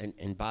evil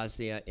in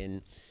Bosnia,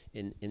 in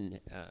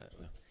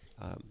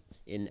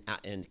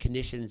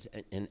conditions,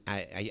 and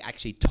I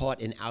actually taught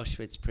in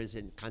Auschwitz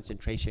prison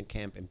concentration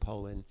camp in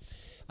Poland.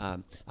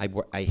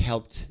 I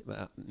helped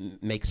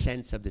make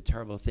sense of the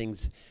terrible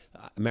things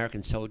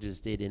American soldiers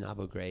did in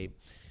Abu Ghraib.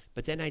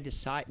 But then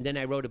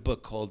I wrote a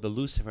book called The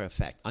Lucifer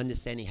Effect,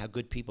 Understanding How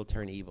Good People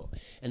Turn Evil.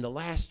 And the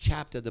last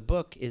chapter of the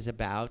book is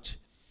about,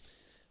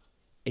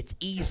 it's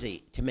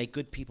easy to make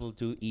good people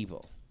do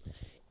evil.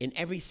 In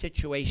every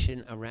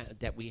situation around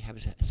that we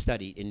have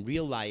studied, in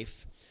real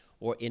life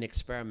or in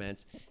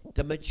experiments,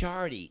 the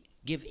majority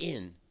give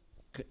in,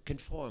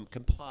 conform,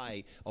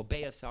 comply,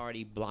 obey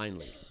authority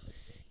blindly.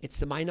 It's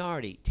the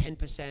minority,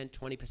 10%,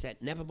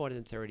 20%, never more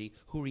than 30,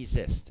 who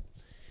resist.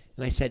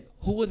 And I said,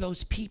 who are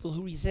those people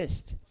who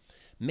resist?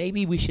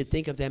 Maybe we should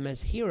think of them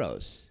as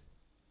heroes.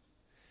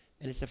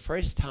 And it's the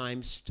first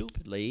time,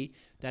 stupidly,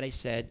 that I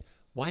said,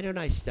 why don't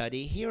I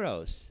study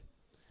heroes?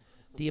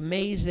 The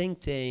amazing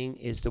thing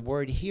is the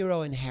word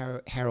hero and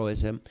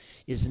heroism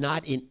is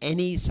not in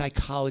any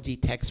psychology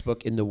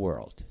textbook in the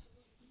world.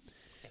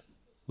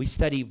 We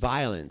study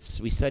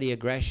violence, we study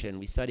aggression,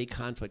 we study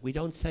conflict. We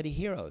don't study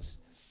heroes.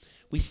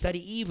 We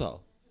study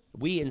evil.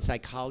 We in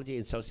psychology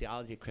and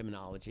sociology,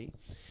 criminology.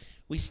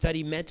 We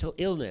study mental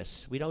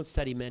illness. We don't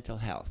study mental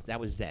health. That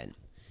was then.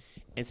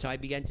 And so I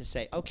began to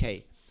say,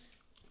 okay,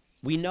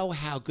 we know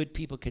how good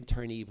people can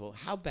turn evil.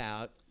 How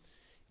about,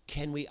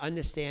 can we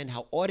understand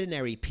how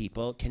ordinary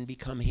people can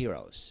become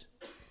heroes?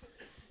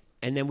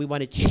 And then we want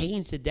to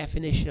change the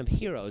definition of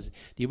heroes.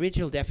 The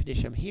original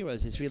definition of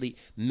heroes is really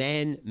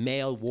men,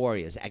 male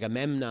warriors,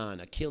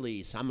 Agamemnon,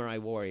 Achilles, samurai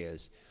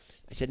warriors.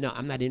 I said, no,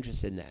 I'm not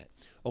interested in that.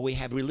 Or we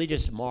have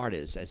religious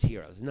martyrs as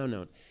heroes. No,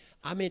 no.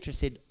 I'm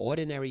interested in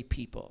ordinary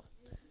people.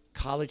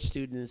 College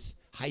students,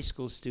 high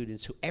school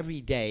students who every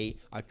day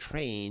are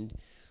trained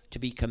to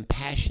be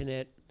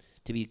compassionate,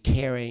 to be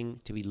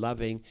caring, to be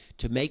loving,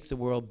 to make the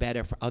world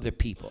better for other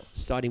people,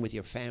 starting with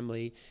your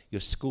family,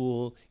 your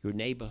school, your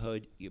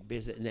neighborhood, your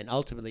business, and then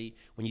ultimately,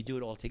 when you do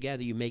it all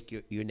together, you make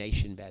your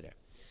nation better.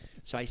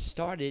 So I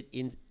started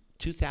in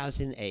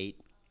 2008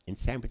 in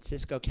San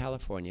Francisco,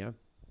 California,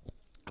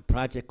 a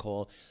project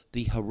called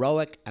the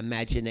Heroic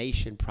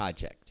Imagination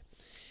Project.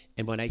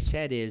 And what I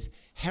said is,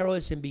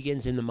 heroism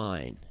begins in the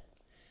mind.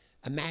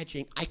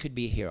 Imagine I could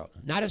be a hero,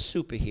 not a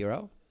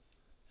superhero.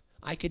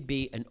 I could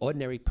be an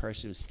ordinary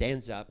person who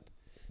stands up,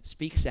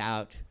 speaks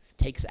out,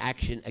 takes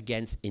action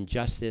against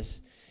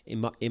injustice,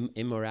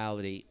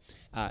 immorality,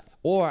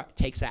 or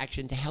takes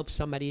action to help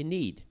somebody in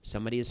need.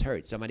 Somebody is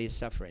hurt, somebody is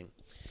suffering.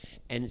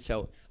 And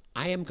so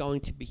I am going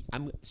to be,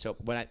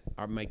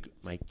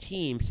 my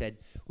team said,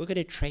 we're going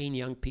to train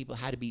young people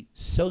how to be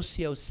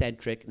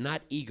sociocentric,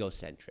 not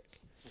egocentric.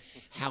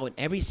 How in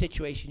every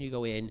situation you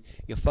go in,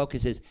 your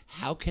focus is,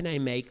 how can I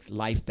make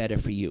life better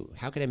for you?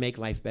 How can I make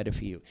life better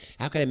for you?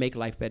 How can I make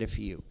life better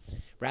for you?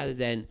 Rather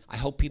than, I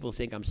hope people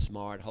think I'm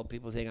smart, hope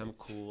people think I'm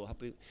cool.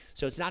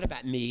 So it's not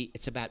about me,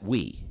 it's about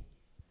we.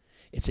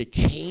 It's a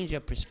change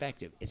of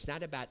perspective. It's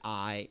not about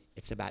I,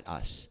 it's about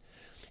us.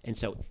 And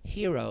so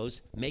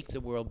heroes make the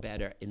world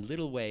better in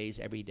little ways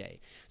every day.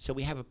 So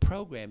we have a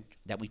program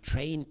that we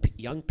train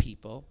young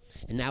people,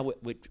 and now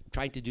we're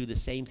trying to do the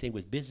same thing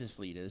with business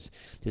leaders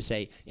to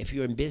say, if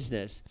you're in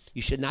business,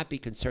 you should not be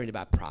concerned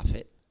about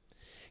profit.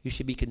 You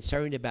should be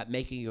concerned about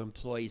making your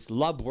employees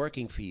love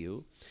working for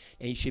you,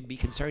 and you should be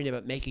concerned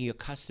about making your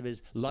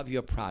customers love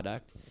your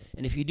product.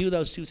 And if you do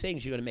those two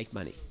things, you're going to make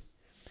money.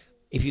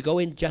 If you go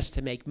in just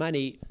to make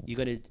money, you're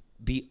going to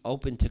be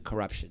open to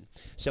corruption.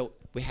 So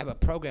we have a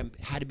program,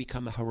 how to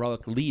become a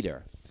heroic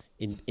leader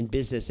in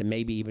business and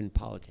maybe even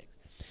politics.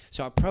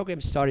 So our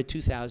program started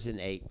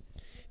 2008.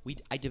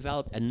 I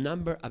developed a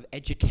number of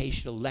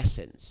educational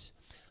lessons.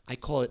 I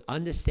call it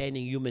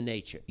Understanding Human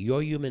Nature,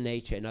 your human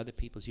nature and other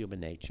people's human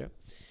nature.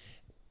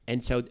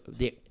 And so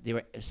there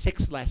are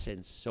 6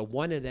 lessons. So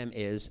one of them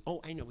is,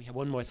 oh, I know, we have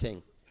one more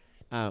thing.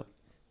 I'll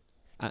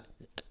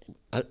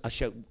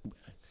show.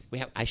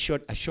 I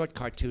showed a short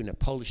cartoon a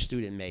Polish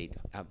student made,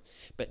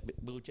 but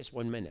just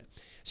 1 minute.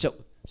 So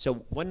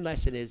one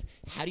lesson is,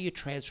 how do you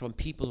transform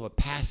people who are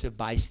passive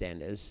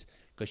bystanders,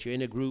 because you're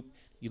in a group,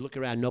 you look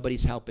around,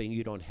 nobody's helping,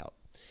 you don't help,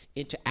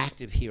 into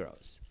active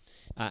heroes?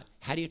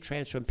 How do you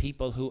transform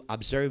people who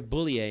observe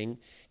bullying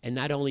and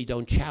not only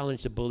don't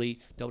challenge the bully,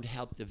 don't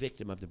help the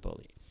victim of the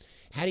bully?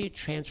 How do you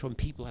transform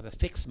people who have a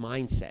fixed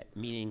mindset,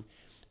 meaning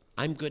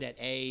I'm good at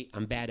A,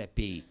 I'm bad at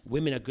B.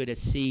 Women are good at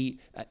C,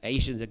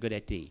 Asians are good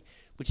at D,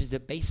 which is the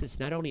basis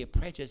not only of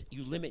prejudice,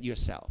 you limit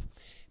yourself.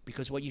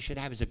 Because what you should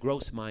have is a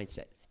growth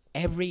mindset.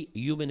 Every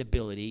human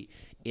ability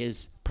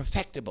is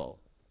perfectible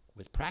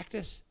with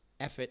practice,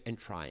 effort, and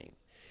trying.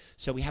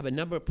 So we have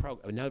another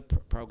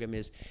program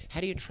is how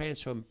do you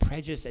transform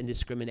prejudice and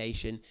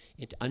discrimination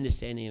into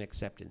understanding and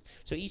acceptance.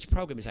 So each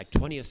program is like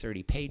 20 or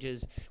 30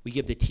 pages. We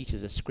give the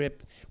teachers a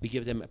script. We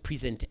give them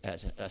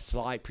a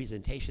slide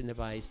presentation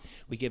device.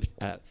 We give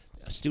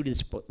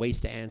students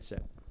ways to answer.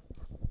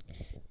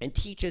 And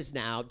teachers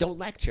now don't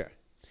lecture.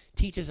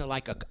 Teachers are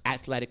like an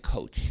athletic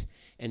coach,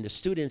 and the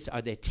students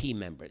are their team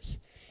members.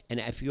 And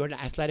if you're an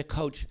athletic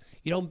coach,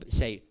 you don't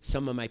say,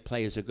 some of my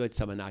players are good,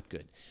 some are not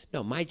good.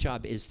 No, my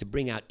job is to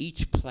bring out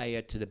each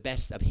player to the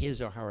best of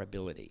his or her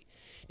ability.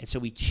 And so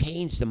we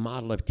change the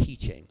model of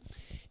teaching.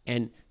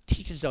 And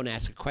teachers don't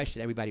ask a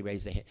question, everybody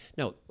raises their hand.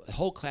 No, the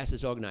whole class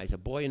is organized. A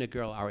boy and a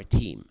girl are a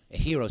team, a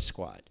hero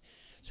squad.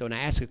 So when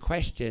I ask a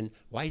question,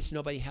 why is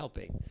nobody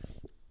helping?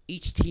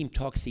 Each team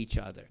talks to each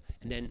other.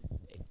 And then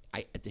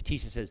the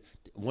teacher says,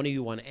 one of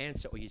you want to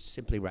answer, or you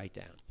simply write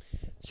down.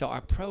 So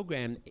our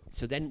program,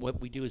 so then what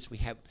we do is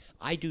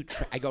I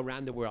go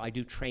around the world, I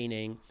do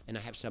training, and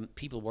I have some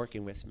people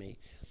working with me.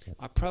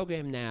 Our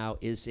program now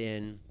is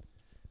in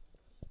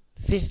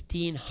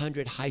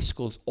 1,500 high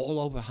schools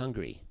all over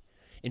Hungary.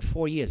 In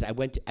 4 years, I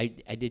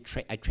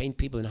trained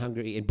people in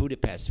Hungary, in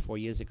Budapest 4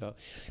 years ago.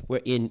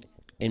 We're in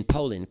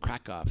Poland,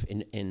 Krakow,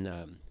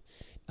 in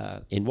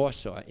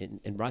Warsaw,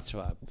 in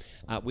Wrocław.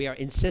 We are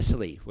in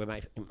Sicily, where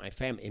my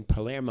family, in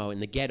Palermo, in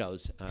the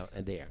ghettos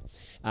there.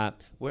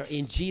 We're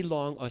in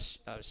Geelong,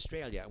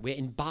 Australia. We're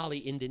in Bali,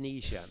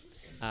 Indonesia.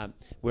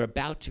 We're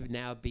about to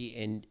now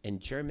be in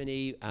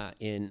Germany,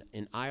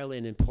 in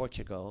Ireland, and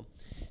Portugal,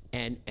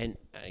 and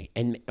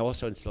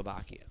also in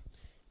Slovakia.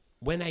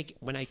 When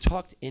I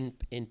talked in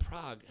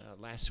Prague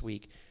last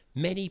week,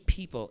 many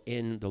people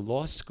in the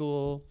law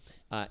school,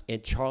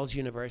 in Charles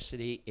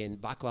University, in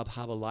Václav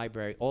Havel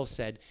Library, all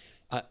said,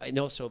 and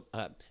also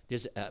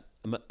there's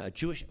a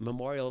Jewish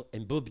memorial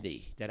in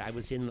Bubny that I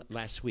was in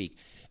last week.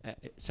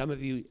 Some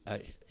of you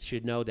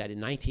should know that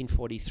in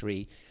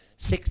 1943,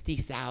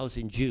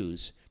 60,000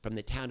 Jews from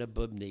the town of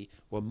Bubny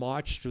were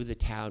marched through the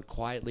town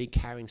quietly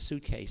carrying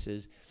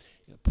suitcases,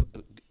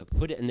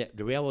 put it in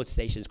the railroad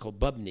station is called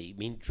Bubny,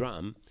 meaning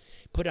drum,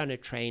 put on a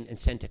train and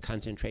sent to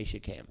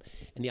concentration camp.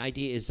 And the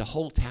idea is the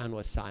whole town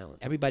was silent.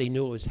 Everybody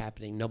knew what was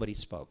happening. Nobody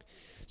spoke.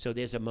 So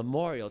there's a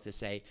memorial to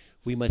say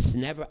we must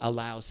never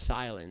allow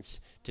silence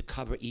to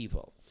cover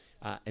evil.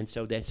 And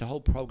so there's a whole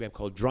program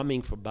called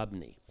Drumming for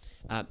Bubny.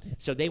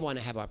 So they want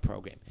to have our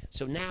program.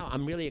 So now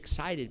I'm really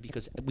excited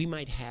because we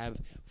might have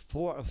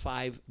 4 or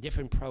 5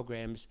 different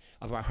programs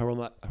of our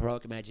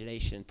Heroic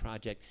Imagination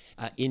project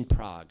in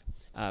Prague.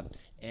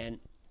 And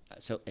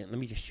let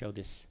me just show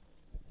this.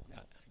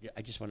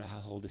 I just want to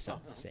hold this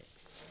up to say.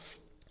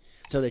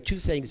 So there are 2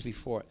 things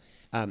before.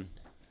 So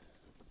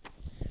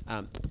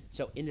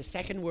in the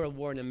Second World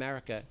War in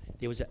America,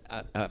 there was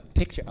a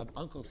picture of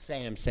Uncle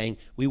Sam saying,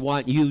 we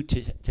want you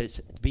to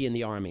be in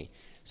the Army.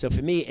 So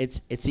for me,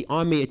 it's the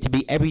Army to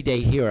be everyday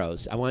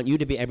heroes. I want you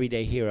to be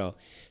everyday hero.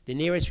 The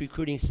nearest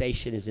recruiting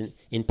station is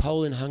in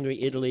Poland,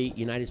 Hungary, Italy,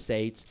 United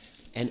States,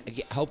 and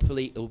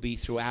hopefully it will be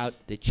throughout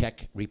the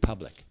Czech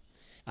Republic.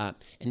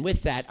 And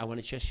with that, I want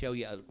to just show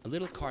you a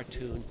little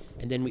cartoon,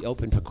 and then we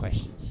open for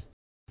questions.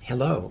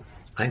 Hello,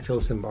 I'm Phil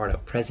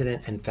Zimbardo,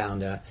 president and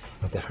founder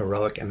of the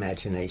Heroic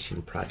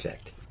Imagination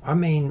Project. Our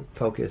main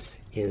focus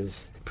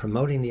is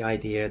promoting the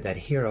idea that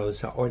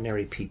heroes are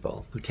ordinary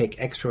people who take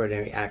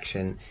extraordinary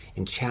action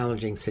in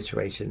challenging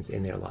situations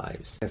in their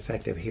lives.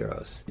 Effective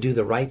heroes do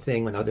the right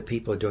thing when other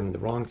people are doing the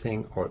wrong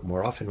thing, or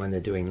more often when they're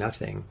doing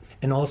nothing,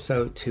 and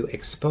also to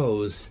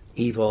expose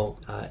evil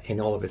in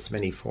all of its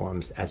many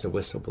forms as a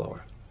whistleblower.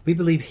 We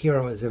believe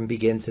heroism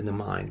begins in the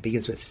mind,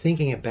 begins with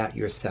thinking about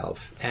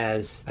yourself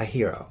as a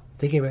hero,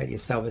 thinking about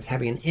yourself as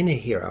having an inner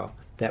hero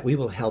that we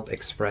will help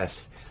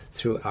express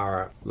through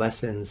our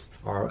lessons,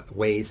 our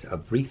ways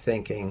of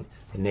rethinking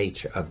the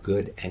nature of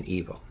good and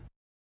evil.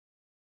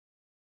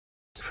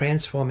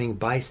 Transforming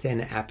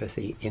bystander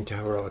apathy into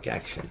heroic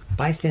action.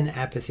 Bystander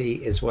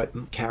apathy is what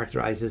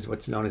characterizes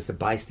what's known as the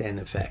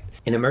bystander effect.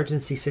 In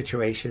emergency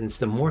situations,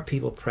 the more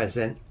people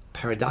present,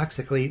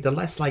 paradoxically, the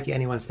less likely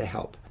anyone's to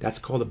help. That's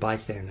called the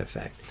bystander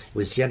effect. It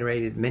was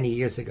generated many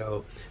years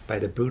ago by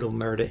the brutal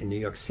murder in New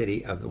York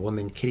City of the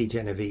woman Kitty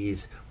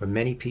Genovese, where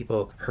many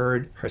people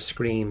heard her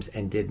screams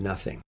and did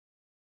nothing.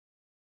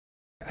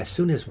 As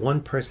soon as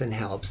one person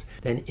helps,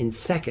 then in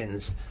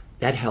seconds,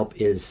 that help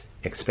is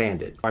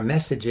expanded. Our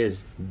message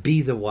is,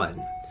 be the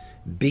one.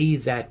 Be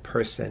that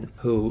person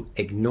who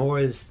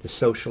ignores the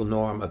social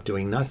norm of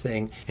doing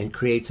nothing and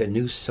creates a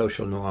new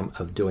social norm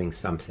of doing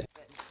something.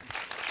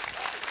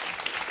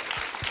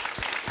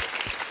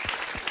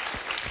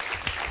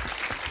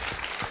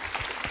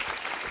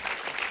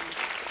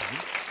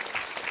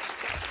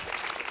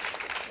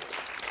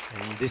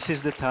 And this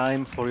is the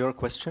time for your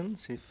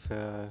questions. If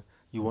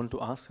you want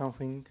to ask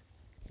something,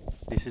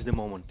 this is the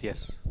moment.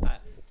 Yes.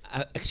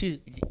 Excuse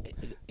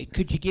me,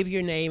 could you give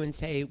your name and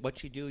say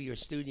what you do? You're a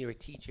student, you're a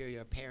teacher,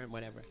 you're a parent,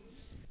 whatever.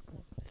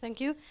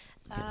 Thank you.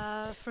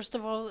 First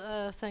of all,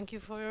 thank you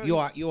for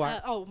your... You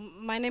are?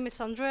 My name is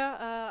Andrea.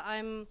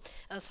 I'm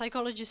a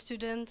psychology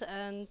student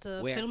and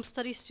Where? film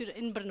studies student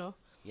in Brno.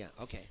 Yeah,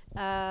 okay.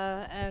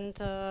 And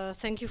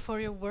thank you for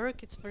your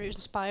work. It's very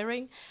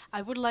inspiring.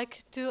 I would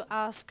like to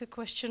ask a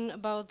question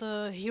about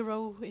the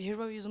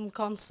heroism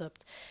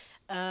concept.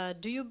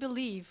 Do you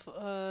believe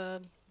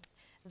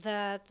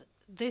that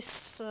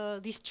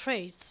these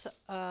traits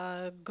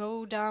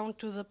go down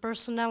to the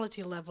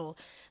personality level?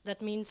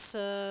 That means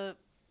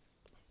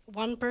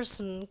one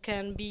person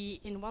can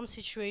be in one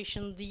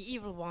situation the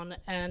evil one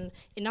and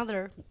in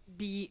another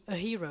be a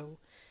hero.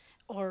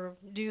 Or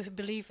do you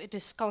believe it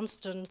is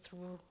constant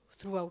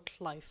throughout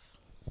life?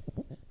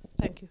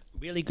 Thank you.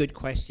 Really good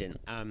question.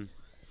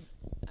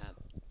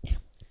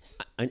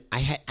 I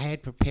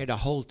had prepared a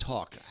whole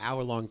talk,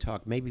 hour-long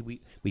talk. Maybe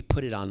we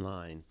put it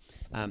online.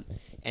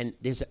 And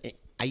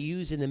I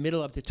use in the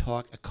middle of the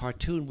talk a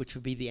cartoon which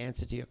would be the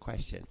answer to your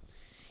question.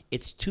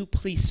 It's two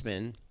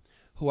policemen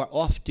who are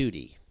off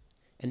duty,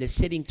 and they're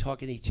sitting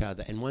talking to each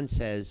other, and one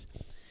says,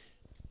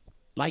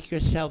 like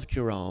yourself,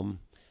 Jerome,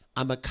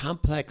 I'm a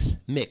complex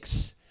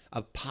mix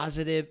of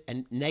positive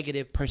and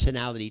negative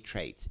personality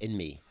traits in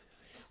me,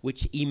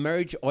 which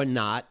emerge or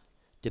not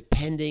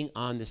depending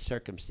on the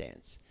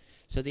circumstance.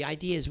 So the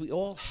idea is we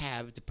all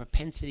have the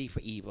propensity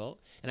for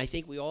evil, and I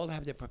think we all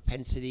have the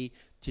propensity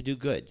to do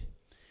good.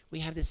 We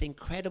have this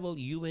incredible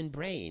human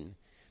brain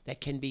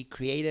that can be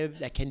creative,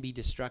 that can be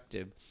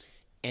destructive,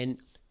 and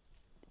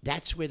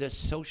that's where the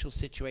social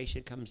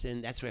situation comes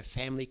in, that's where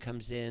family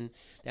comes in,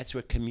 that's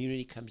where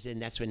community comes in,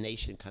 that's where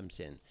nation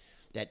comes in.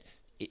 That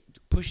it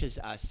pushes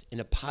us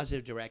in a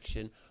positive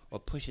direction or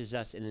pushes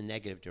us in a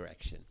negative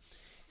direction.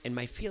 And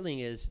my feeling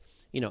is,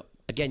 you know,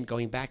 again,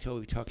 going back to what we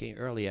were talking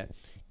earlier,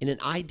 in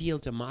an ideal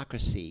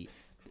democracy,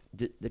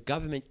 the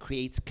government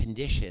creates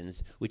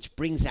conditions which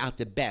brings out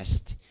the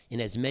best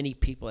in as many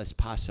people as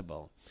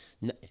possible,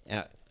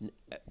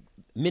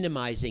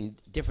 minimizing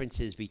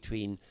differences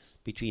between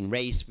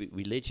race,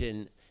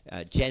 religion,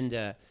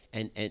 gender,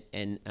 and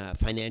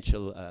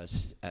financial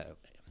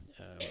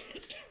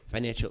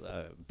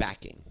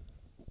backing.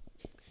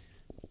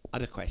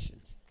 Other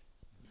questions?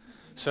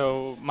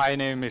 So my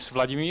name is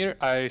Vladimir.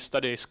 I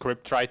study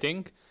script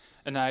writing,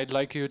 and I'd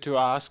like you to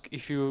ask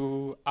if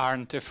you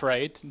aren't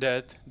afraid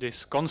that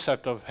this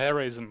concept of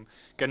heroism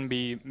can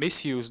be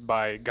misused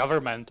by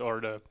government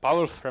or the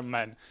powerful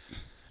men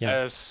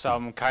as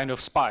some kind of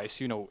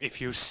spies. You know,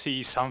 if you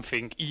see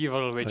something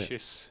evil which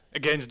is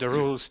against the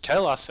rules,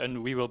 tell us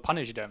and we will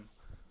punish them.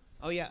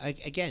 Oh yeah,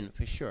 again,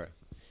 for sure.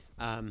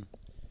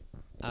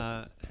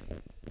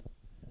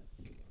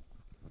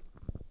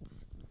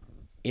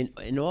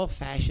 In all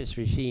fascist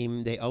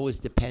regime, they always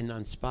depend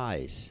on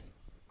spies.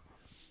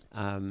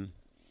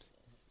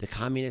 The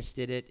communists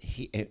did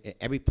it.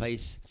 Every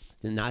place,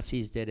 the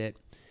Nazis did it,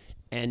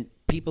 and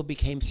people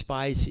became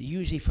spies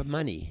usually for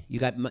money. You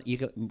got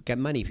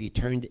money if you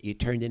turned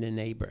in a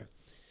neighbor.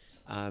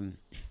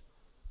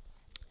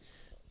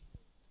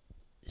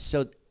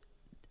 So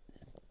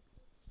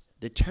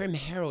the term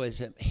hero is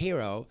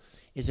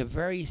a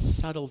very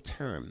subtle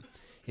term.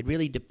 It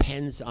really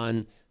depends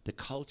on the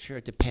culture,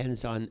 it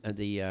depends on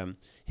the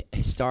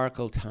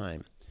historical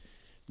time.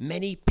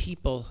 Many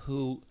people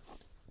who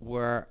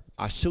are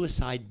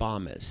suicide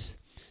bombers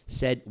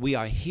said, we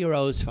are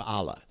heroes for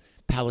Allah.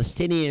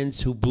 Palestinians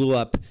who blew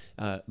up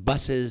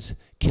buses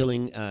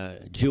killing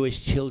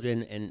Jewish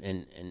children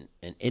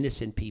and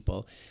innocent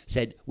people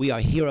said, we are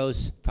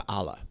heroes for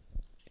Allah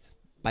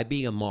by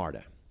being a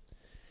martyr.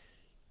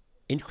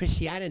 In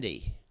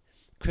Christianity,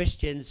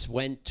 Christians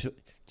went to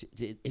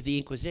the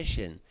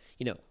Inquisition,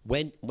 you know,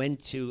 went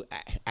to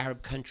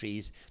Arab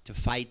countries to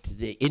fight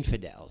the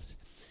infidels.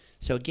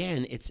 So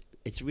again,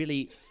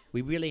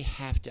 we really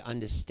have to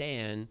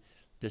understand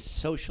the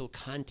social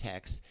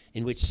context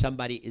in which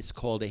somebody is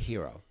called a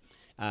hero.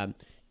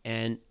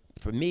 And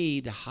for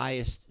me,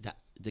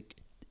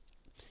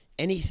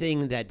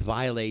 anything that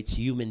violates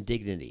human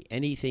dignity,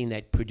 anything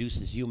that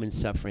produces human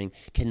suffering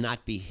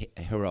cannot be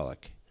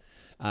heroic.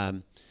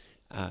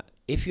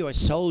 If you're a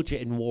soldier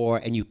in war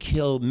and you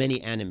kill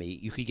many enemy,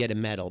 you could get a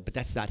medal, but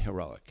that's not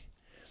heroic.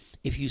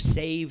 If you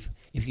save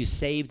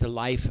the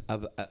life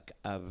of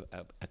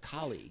a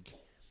colleague,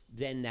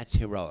 then that's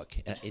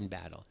heroic in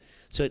battle.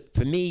 So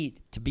for me,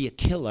 to be a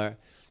killer,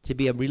 to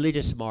be a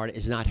religious martyr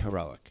is not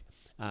heroic.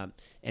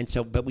 And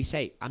so, but we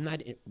say,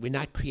 we're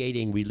not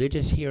creating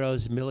religious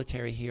heroes,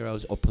 military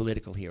heroes, or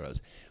political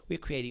heroes. We're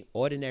creating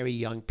ordinary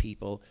young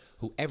people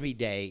who every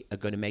day are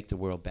going to make the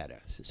world better.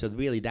 So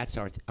really, that's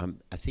our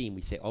a theme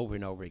we say over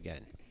and over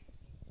again.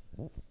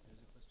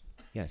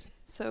 Yes.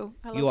 So,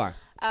 hello. You are.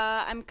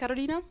 I'm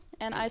Karolina,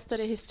 and I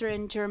study history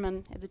and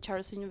German at the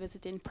Charles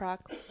University in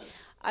Prague.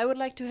 I would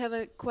like to have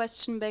a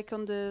question back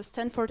on the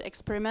Stanford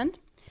experiment.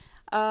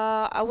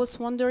 I was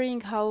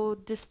wondering how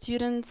the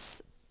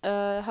students,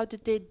 how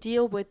did they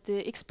deal with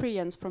the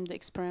experience from the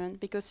experiment?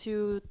 Because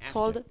you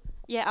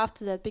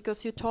after that,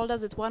 because you told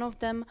us that one of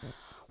them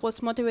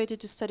was motivated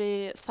to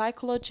study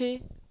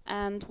psychology,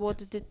 and what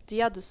did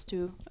the others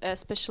do,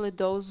 especially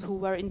those who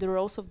were in the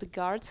roles of the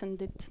guards and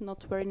did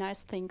not very nice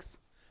things?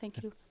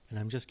 Thank you. And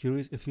I'm just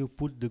curious if you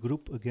put the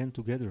group again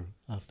together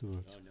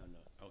afterwards.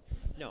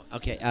 No.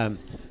 Okay.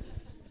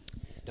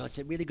 No, it's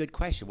a really good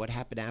question. What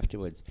happened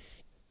afterwards?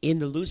 In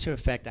the Lucifer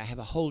Effect, I have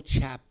a whole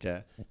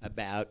chapter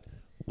about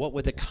what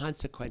were the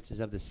consequences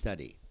of the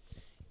study.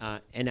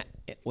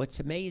 What's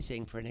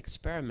amazing for an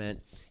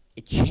experiment,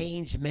 it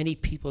changed many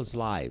people's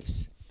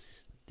lives.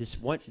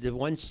 The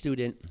one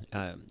student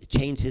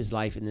changed his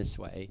life in this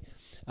way.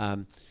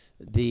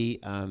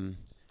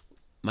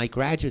 My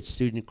graduate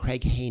student,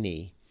 Craig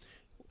Haney,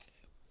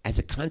 as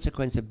a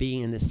consequence of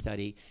being in this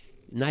study,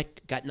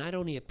 got not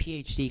only a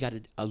PhD, got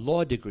a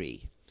law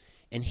degree.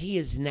 And he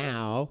is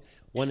now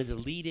one of the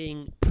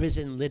leading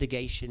prison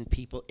litigation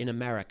people in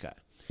America.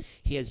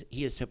 He has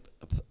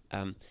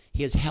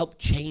helped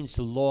change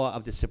the law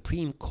of the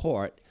Supreme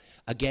Court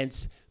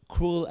against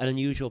cruel and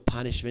unusual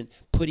punishment,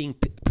 putting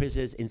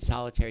prisoners in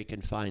solitary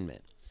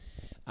confinement.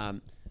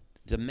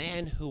 The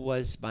man who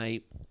was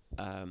my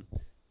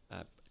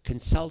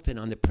consultant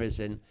on the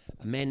prison,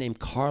 a man named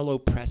Carlo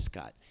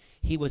Prescott,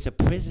 he was a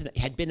prisoner,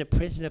 had been a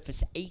prisoner for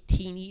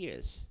 18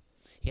 years.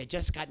 He had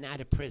just gotten out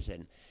of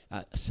prison.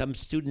 Some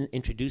student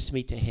introduced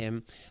me to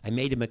him. I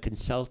made him a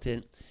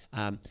consultant,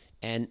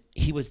 and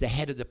he was the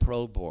head of the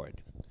parole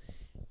board.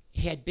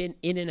 He had been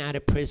in and out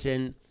of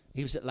prison.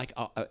 He was like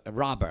a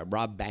robber,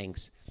 robbed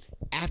banks.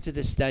 After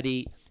the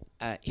study,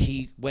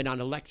 he went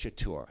on a lecture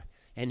tour,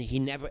 and he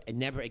never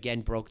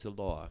again broke the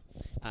law.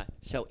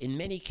 So in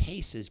many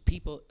cases,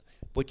 people,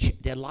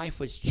 their life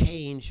was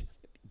changed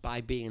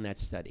by being in that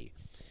study.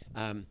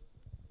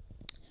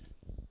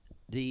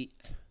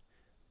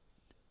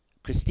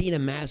 Christina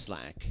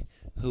Maslach,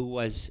 who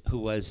was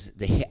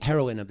the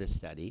heroine of the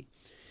study,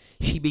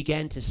 she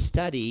began to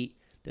study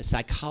the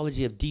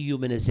psychology of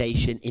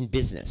dehumanization in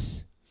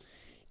business.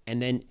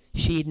 And then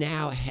she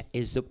now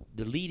is the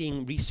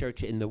leading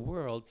researcher in the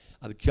world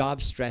of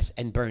job stress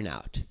and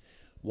burnout.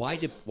 Why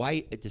do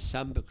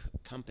some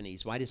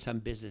companies, why do some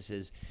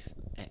businesses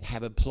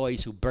have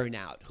employees who burn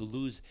out, who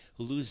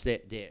lose their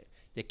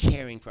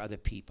caring for other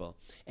people?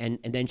 And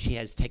then she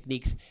has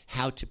techniques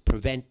how to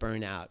prevent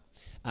burnout.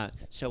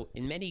 So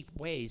in many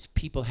ways,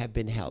 people have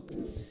been helped.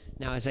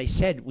 Now, as I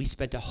said, we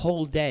spent a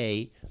whole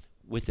day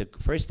with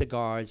first the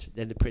guards,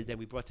 then the prison, then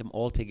we brought them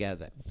all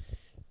together.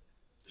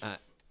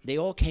 They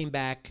all came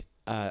back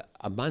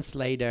a month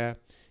later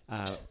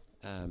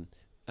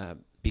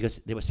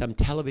because there was some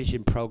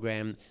television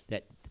program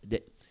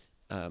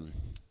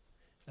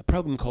a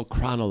program called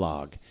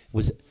Chronologue,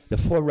 was the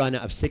forerunner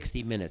of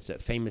 60 Minutes, a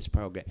famous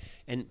program.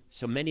 And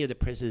so many of the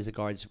prisoners and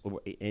guards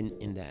were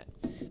in that.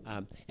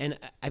 And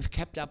I've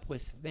kept up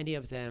with many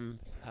of them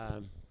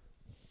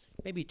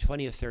maybe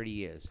 20 or 30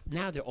 years.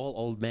 Now they're all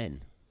old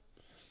men.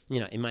 You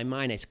know, in my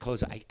mind, I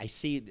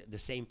see the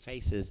same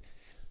faces,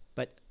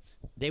 but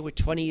they were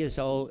 20 years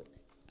old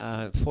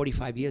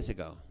 45 years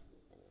ago.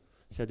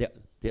 So they're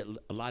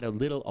a lot of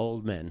little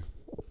old men.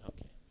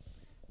 Okay.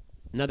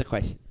 Another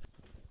question.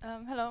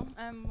 Hello,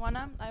 I'm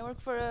Juana. I work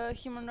for a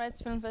human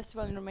rights film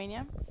festival in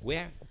Romania.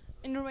 Where?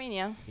 In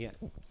Romania. Yeah.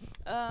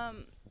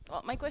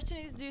 Well, my question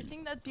is, do you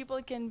think that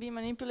people can be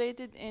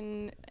manipulated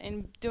in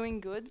doing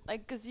good?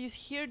 Like, because you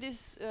hear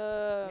this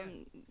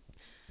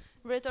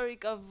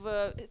rhetoric of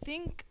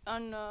think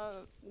on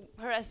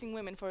harassing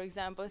women, for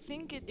example.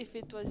 Think if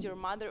it was your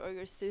mother or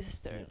your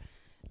sister,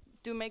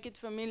 to make it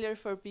familiar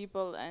for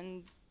people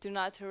and to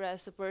not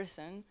harass a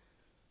person.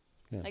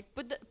 Yeah. Like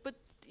put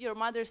your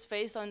mother's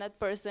face on that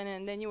person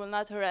and then you will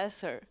not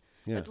harass her.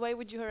 Yeah. But why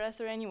would you harass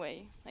her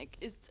anyway? Like,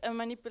 it's a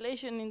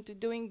manipulation into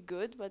doing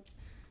good, but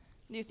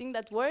do you think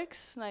that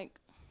works? Like,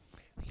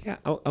 yeah,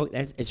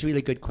 it's a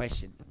really good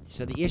question.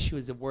 So the issue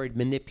is the word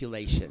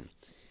manipulation.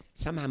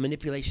 Somehow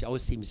manipulation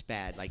always seems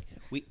bad. Like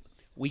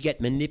we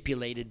get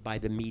manipulated by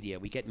the media.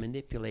 We get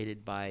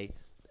manipulated by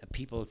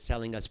people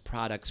selling us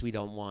products we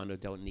don't want or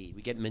don't need.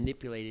 We get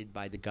manipulated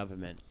by the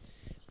government.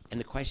 And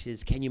the question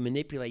is, can you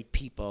manipulate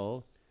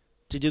people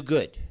to do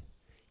good?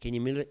 Can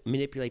you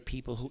manipulate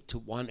people to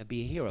want to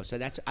be a hero? So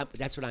that's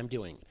what I'm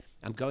doing.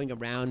 I'm going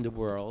around the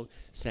world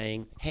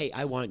saying, hey,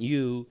 I want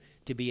you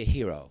to be a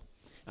hero.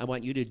 I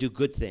want you to do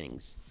good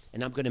things.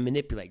 And I'm going to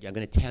manipulate you. I'm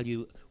going to tell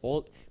you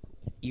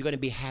you're going to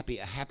be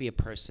a happier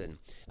person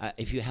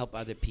if you help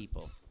other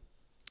people.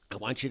 I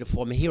want you to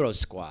form a hero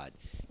squad.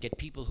 Get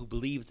people who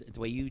believe the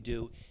way you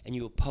do, and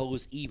you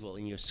oppose evil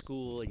in your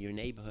school, in your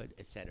neighborhood,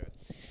 etc.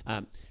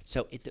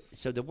 So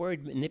the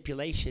word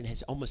manipulation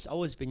has almost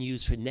always been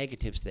used for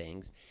negative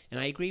things, and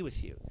I agree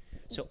with you.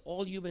 So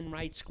all human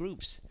rights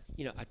groups,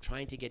 are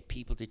trying to get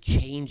people to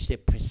change their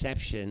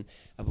perception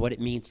of what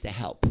it means to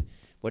help,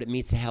 what it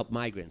means to help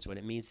migrants, what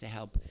it means to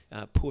help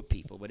poor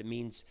people, what it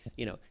means,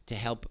 to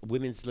help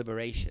women's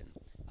liberation.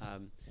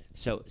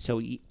 So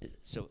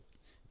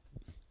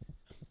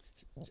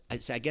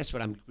I guess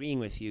what I'm agreeing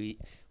with you,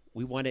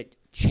 we want to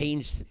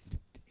change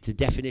the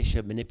definition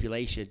of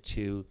manipulation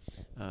to,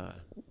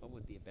 what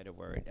would be a better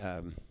word?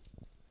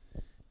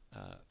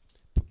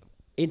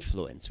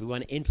 Influence. We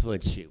want to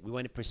influence you. We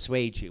want to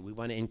persuade you. We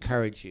want to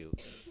encourage you.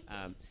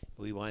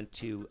 We want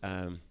to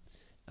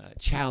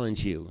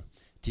challenge you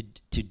to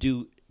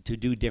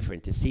do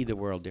different, to see the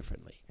world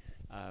differently.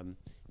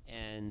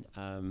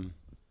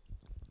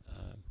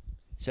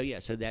 So yeah,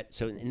 so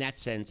in that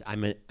sense,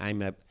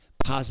 I'm a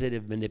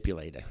positive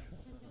manipulator.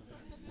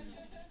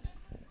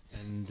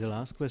 And the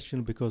last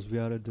question, because we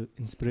are at the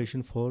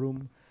Inspiration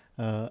Forum,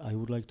 I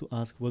would like to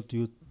ask, what do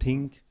you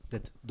think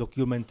that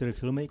documentary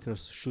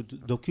filmmakers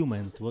should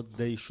document, what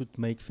they should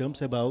make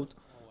films about,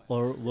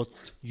 or what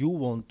you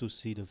want to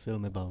see the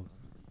film about?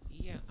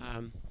 Yeah,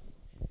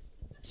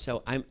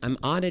 so I'm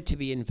honored to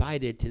be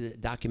invited to the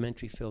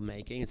documentary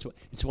filmmaking.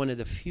 It's one of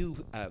the few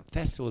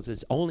festivals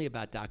that's only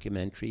about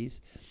documentaries.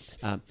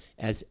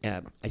 As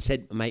I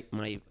said, my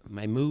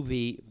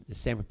movie, The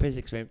Stanford Prison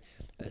Experiment,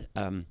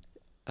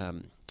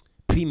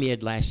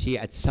 premiered last year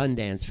at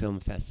Sundance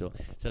Film Festival.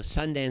 So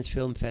Sundance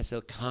Film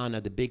Festival, Cannes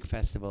are the big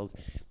festivals,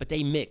 but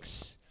they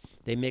mix.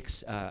 They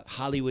mix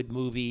Hollywood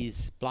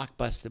movies,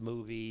 blockbuster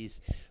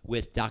movies,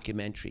 with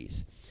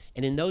documentaries.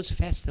 And in those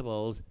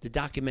festivals, the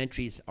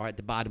documentaries are at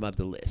the bottom of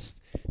the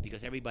list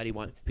because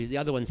because the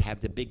other ones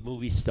have the big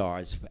movie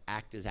stars,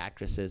 actors,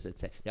 actresses,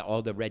 etc. They're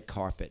all the red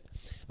carpet.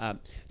 But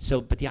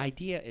the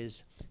idea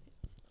is,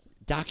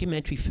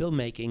 documentary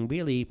filmmaking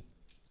really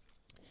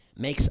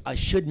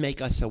should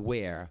make us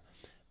aware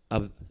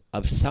of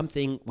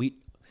something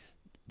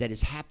that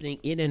is happening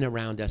in and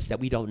around us that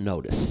we don't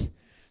notice.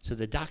 So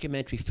the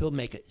documentary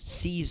filmmaker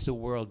sees the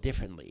world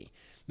differently,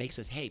 makes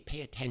us, hey,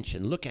 pay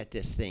attention, look at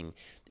this thing.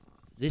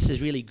 This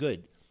is really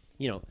good,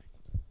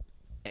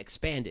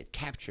 expand it,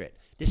 capture it.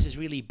 This is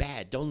really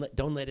bad, don't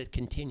let it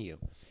continue.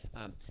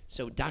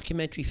 So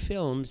documentary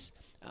films,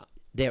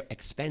 they're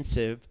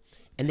expensive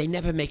and they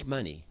never make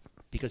money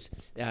because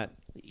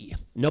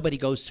nobody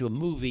goes to a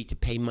movie to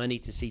pay money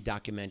to see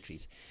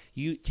documentaries.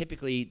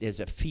 Typically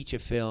there's a feature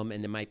film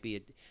and there might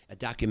be a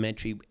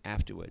documentary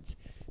afterwards.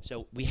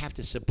 So we have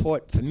to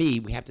support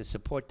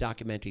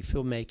documentary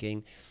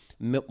filmmaking.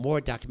 More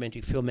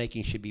documentary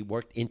filmmaking should be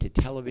worked into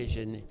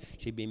television,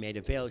 should be made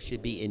available,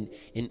 should be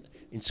in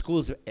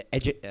schools,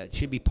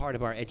 should be part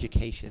of our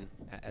education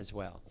as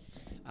well.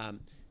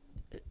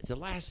 The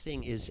last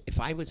thing is, if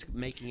I was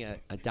making a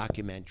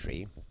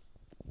documentary,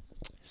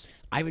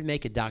 I would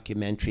make a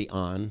documentary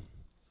on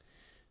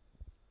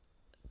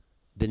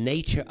the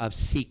nature of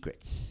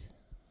secrets.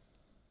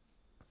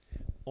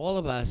 All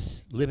of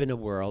us live in a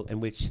world in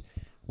which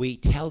we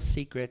tell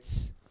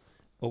secrets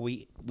or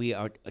we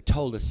are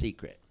told a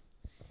secret.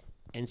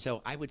 And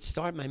so I would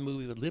start my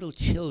movie with little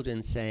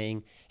children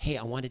saying, hey,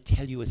 I want to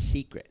tell you a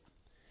secret.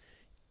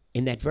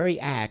 In that very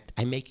act,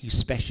 I make you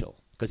special.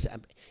 Because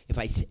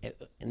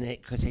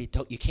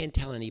you can't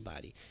tell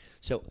anybody.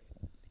 So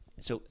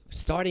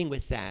starting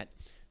with that,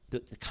 the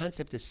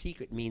concept of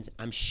secret means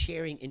I'm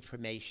sharing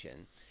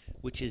information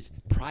which is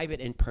private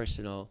and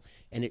personal,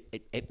 and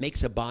it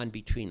makes a bond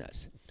between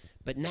us.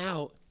 But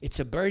now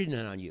it's a burden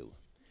on you,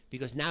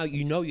 because now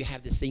you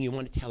have this thing you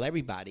want to tell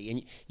everybody,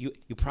 and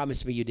you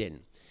promised me you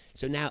didn't.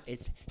 So now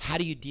it's, how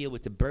do you deal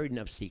with the burden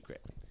of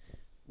secret?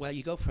 Well,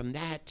 you go from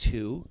that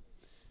to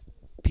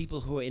people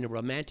who are in a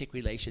romantic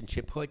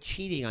relationship who are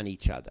cheating on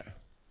each other.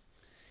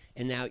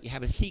 And now you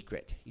have a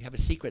secret. You have a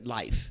secret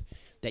life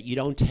that you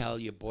don't tell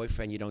your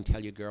boyfriend, you don't tell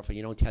your girlfriend,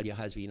 you don't tell your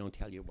husband, you don't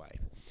tell your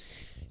wife.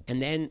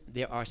 And then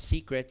there are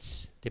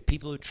secrets, the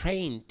people who are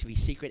trained to be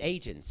secret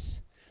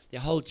agents. Their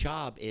whole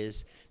job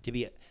is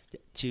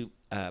to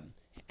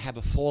have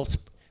a false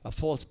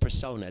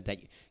persona that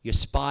you're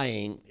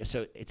spying.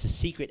 So it's a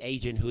secret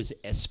agent who's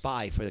a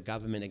spy for the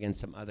government against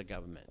some other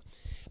government.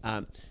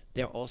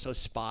 There are also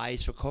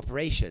spies for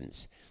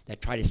corporations that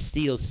try to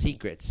steal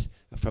secrets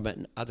from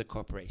another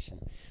corporation.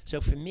 So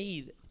for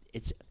me,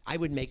 I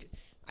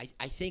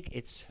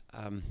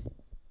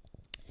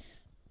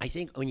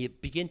think when you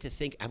begin to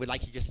think, I would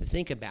like you just to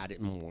think about it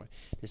more,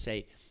 to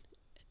say,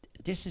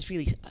 this is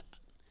really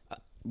a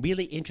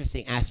really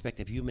interesting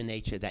aspect of human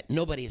nature that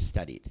nobody has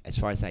studied, as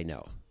far as I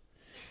know.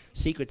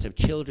 Secrets of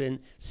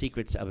children,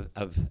 secrets of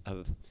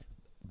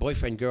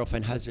boyfriend,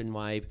 girlfriend, husband,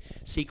 wife,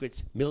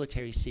 secrets,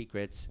 military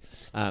secrets,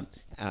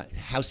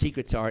 how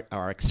secrets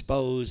are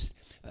exposed.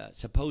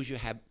 Suppose you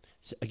have,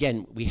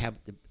 again, we have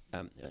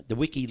the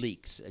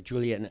WikiLeaks,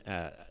 Julian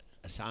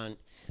Assange,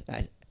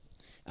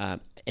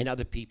 and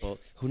other people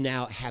who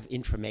now have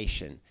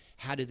information.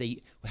 How do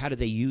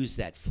they use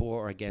that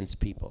for or against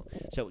people?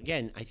 So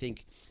again, I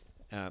think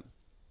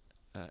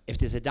if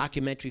there's a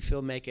documentary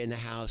filmmaker in the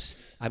house,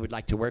 I would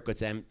like to work with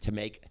them to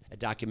make a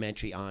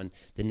documentary on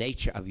the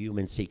nature of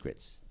human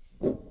secrets.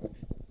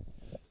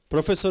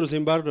 Professor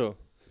Zimbardo,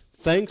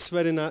 thanks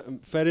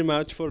very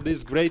much for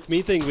this great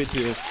meeting with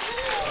you.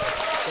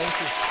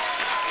 Thank you.